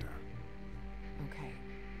find her. Okay.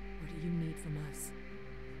 What do you need from us?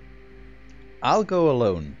 I'll go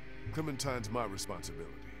alone. Clementine's my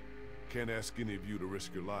responsibility. Can't ask any of you to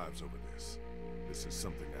risk your lives over this. This is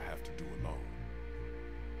something I have to do alone.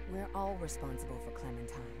 We're all responsible for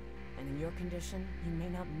Clementine. And in your condition, you may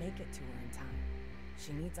not make it to her in time.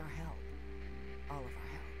 She needs our help. All of our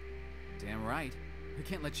help. Damn right. We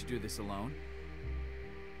can't let you do this alone.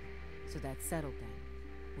 So that's settled then.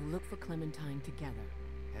 We'll look for Clementine together.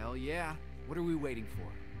 Hell yeah. What are we waiting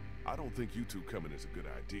for? I don't think you two coming is a good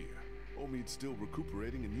idea. Omid's still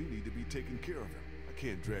recuperating and you need to be taking care of him. I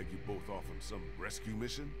can't drag you both off on some rescue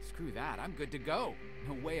mission. Screw that. I'm good to go.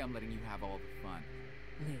 No way I'm letting you have all the fun.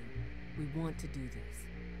 Lee, we want to do this.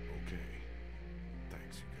 Okay.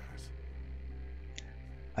 Thanks, you guys.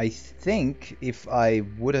 I think if I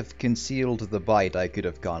would have concealed the bite, I could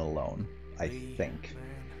have gone alone. I think. Man,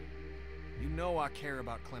 you know I care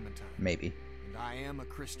about Clementine. Maybe. And I am a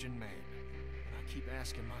Christian man. And I keep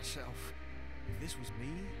asking myself, if this was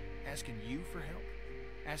me, asking you for help,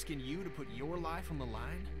 asking you to put your life on the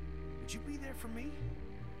line, would you be there for me?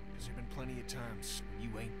 Because there have been plenty of times when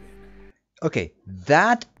you ain't been. Okay,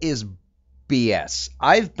 that is BS.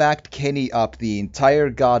 I've backed Kenny up the entire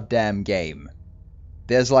goddamn game.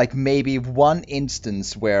 There's like maybe one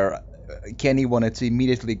instance where Kenny wanted to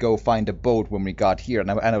immediately go find a boat when we got here,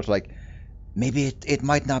 and I was like, maybe it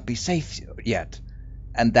might not be safe yet.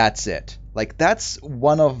 And that's it. Like, that's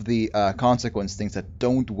one of the consequence things that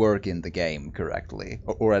don't work in the game correctly.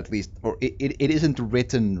 Or at least, or it isn't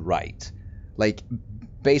written right. Like,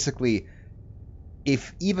 basically,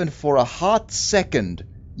 if even for a hot second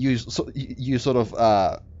you sort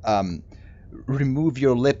of remove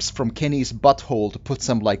your lips from Kenny's butthole to put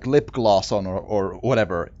some like lip gloss on or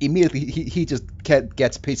whatever, immediately he just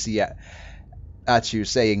gets pissy at you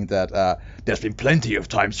saying that there's been plenty of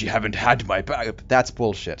times you haven't had my back. That's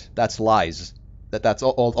bullshit. That's lies. That's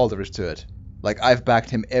all there is to it. Like, I've backed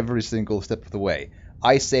him every single step of the way.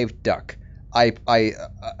 I saved Duck.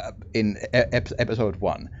 In episode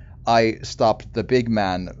 1, I stopped the big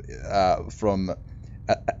man from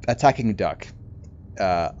attacking Duck.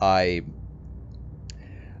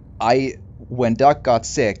 When Duck got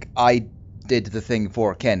sick, I did the thing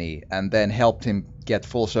for Kenny and then helped him get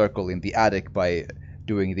full circle in the attic by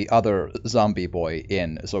doing the other zombie boy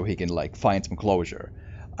in so he can like find some closure.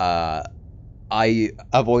 I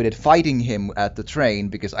avoided fighting him at the train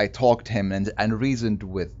because I talked to him and reasoned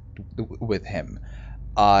with him.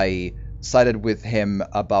 I sided with him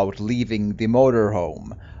about leaving the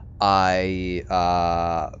motorhome.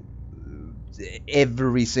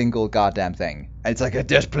 Every single goddamn thing. And it's like,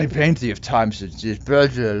 there's plenty of times it's just blah,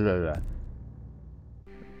 blah, blah, blah.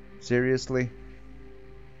 Seriously?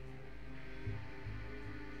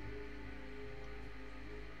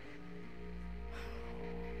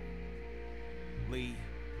 Lee,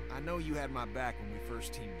 I know you had my back when we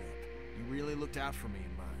first teamed up. You really looked out for me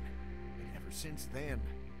and mine. And ever since then,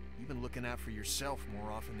 you've been looking out for yourself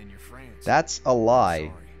more often than your friends. That's a lie.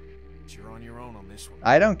 Sorry. But you're on your own on this one.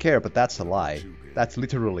 I don't care, but that's a lie. That's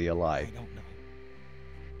literally a lie. I don't know.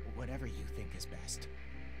 Whatever you think is best.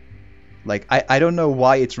 Like, I don't know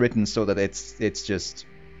why it's written so that it's just...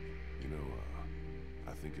 You know,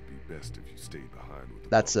 I think it'd be best if you stayed behind with the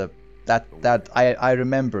That's a... I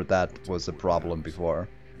remember that was a problem before.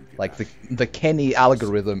 Like, the Kenny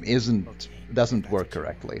algorithm doesn't work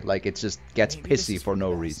correctly. Like, it just gets pissy for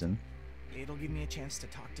no reason. It'll give me a chance to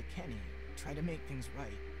talk to Kenny, try to make things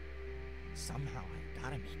right. Somehow I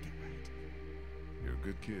gotta make it right. You're a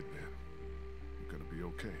good kid, man. You're gonna be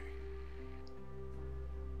okay.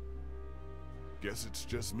 Guess it's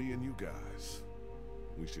just me and you guys.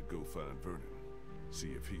 We should go find Vernon.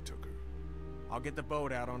 See if he took her. I'll get the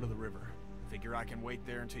boat out onto the river. Figure I can wait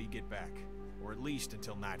there until you get back. Or at least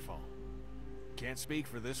until nightfall. Can't speak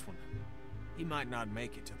for this one. He might not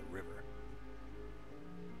make it to the river.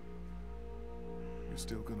 You're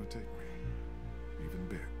still gonna take me? Even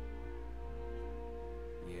Ben?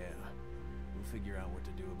 Yeah. We'll figure out what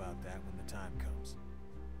to do about that when the time comes.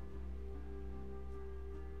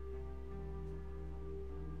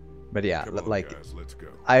 But yeah, Come on, like, guys, let's go.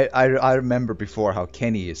 I remember before how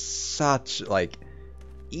Kenny is such, like,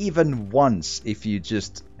 even once, if you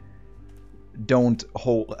just don't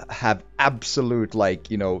have absolute, like,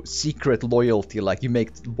 you know, secret loyalty, like, you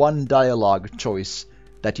make one dialogue choice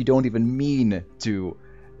that you don't even mean to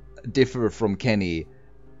differ from Kenny,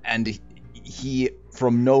 and he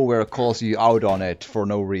from nowhere calls you out on it for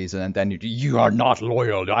no reason, and then you are not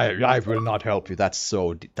loyal, I will not help you. That's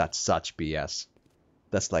such BS.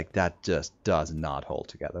 That's like, that just does not hold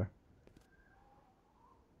together.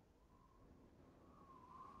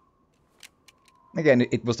 Again,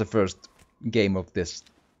 it was the first game of this,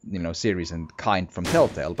 you know, series and kind from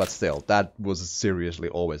Telltale, but still, that was seriously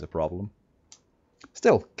always a problem.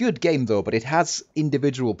 Still, good game though, but it has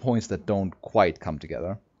individual points that don't quite come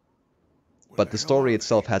together. But the story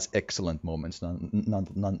itself has excellent moments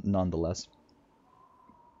nonetheless.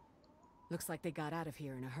 Looks like they got out of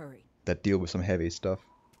here in a hurry. That deal with some heavy stuff.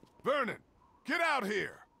 Vernon, get out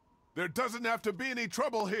here! There doesn't have to be any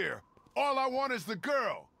trouble here. All I want is the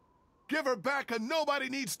girl. Give her back and nobody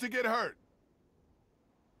needs to get hurt.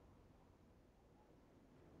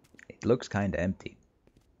 It looks kinda empty.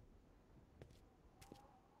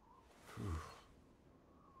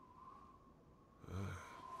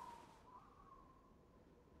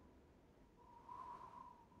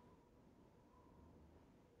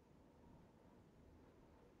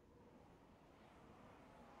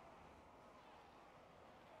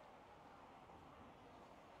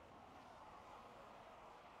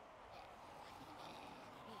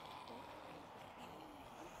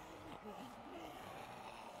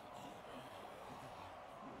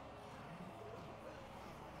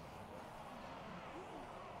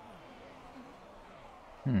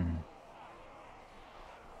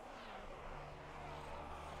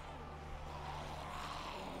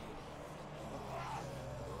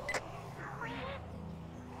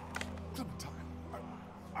 Clementine,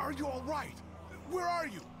 are you all right? Where are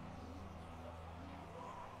you?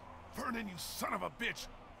 Vernon, you son of a bitch!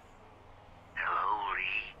 Hello,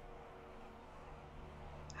 Lee?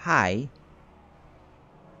 Hi.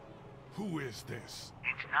 Who is this?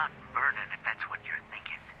 It's not Vernon, if that's what you're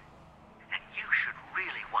thinking. And you should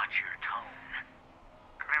really watch your tone.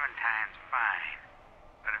 Clementine's fine,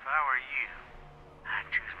 but if I were you,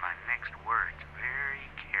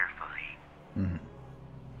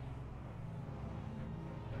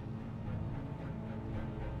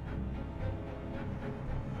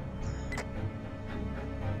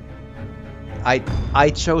 I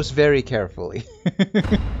chose very carefully.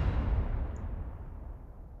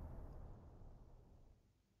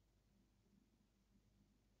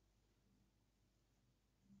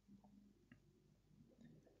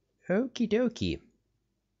 Okie dokie.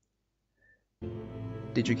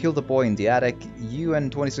 Did you kill the boy in the attic? You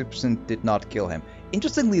and 26% did not kill him.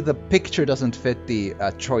 Interestingly, the picture doesn't fit the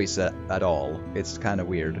choice at all. It's kind of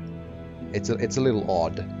weird. It's a little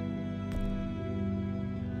odd.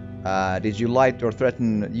 Did you lie or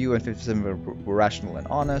threaten? You and 57 were rational and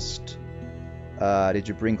honest. Did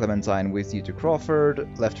you bring Clementine with you to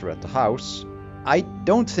Crawford? Left her at the house. I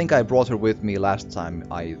don't think I brought her with me last time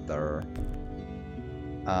either.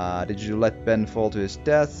 Did you let Ben fall to his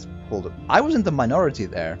death? I was in the minority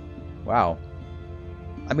there. Wow.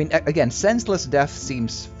 I mean, again, senseless death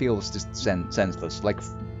feels just senseless. Like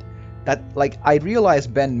that. Like I realize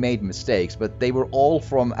Ben made mistakes, but they were all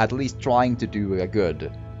from at least trying to do a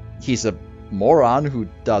good. He's a moron who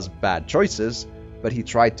does bad choices, but he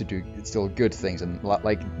tried to do still good things, and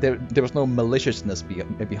like there was no maliciousness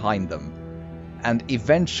behind them. And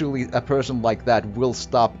eventually, a person like that will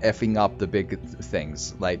stop effing up the big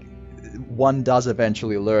things. Like one does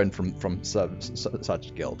eventually learn from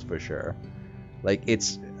such guilt, for sure. Like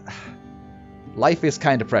life is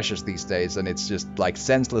kind of precious these days, and it's just like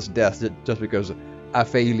senseless death just because a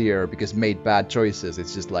failure because made bad choices.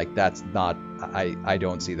 It's just like that's not. I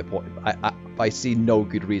don't see the point. I see no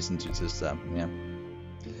good reason to just yeah.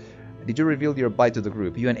 Did you reveal your bite to the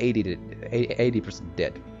group? You and 80%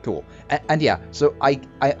 did. Cool. And yeah, so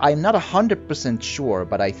I'm not 100% sure,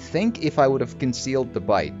 but I think if I would have concealed the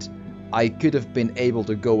bite, I could have been able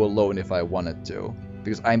to go alone if I wanted to,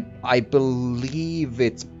 because I believe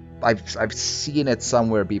it's I've seen it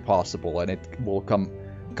somewhere be possible, and it will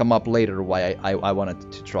come up later why I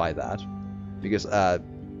wanted to try that, because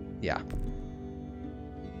yeah.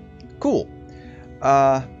 Cool.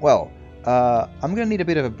 Well. I'm gonna need a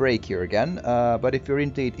bit of a break here again, but if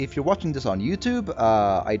you're watching this on YouTube,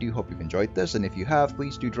 I do hope you've enjoyed this, and if you have,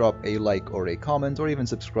 please do drop a like or a comment, or even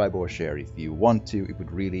subscribe or share if you want to. It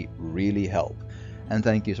would really, really help. And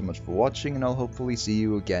thank you so much for watching, and I'll hopefully see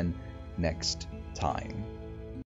you again next time.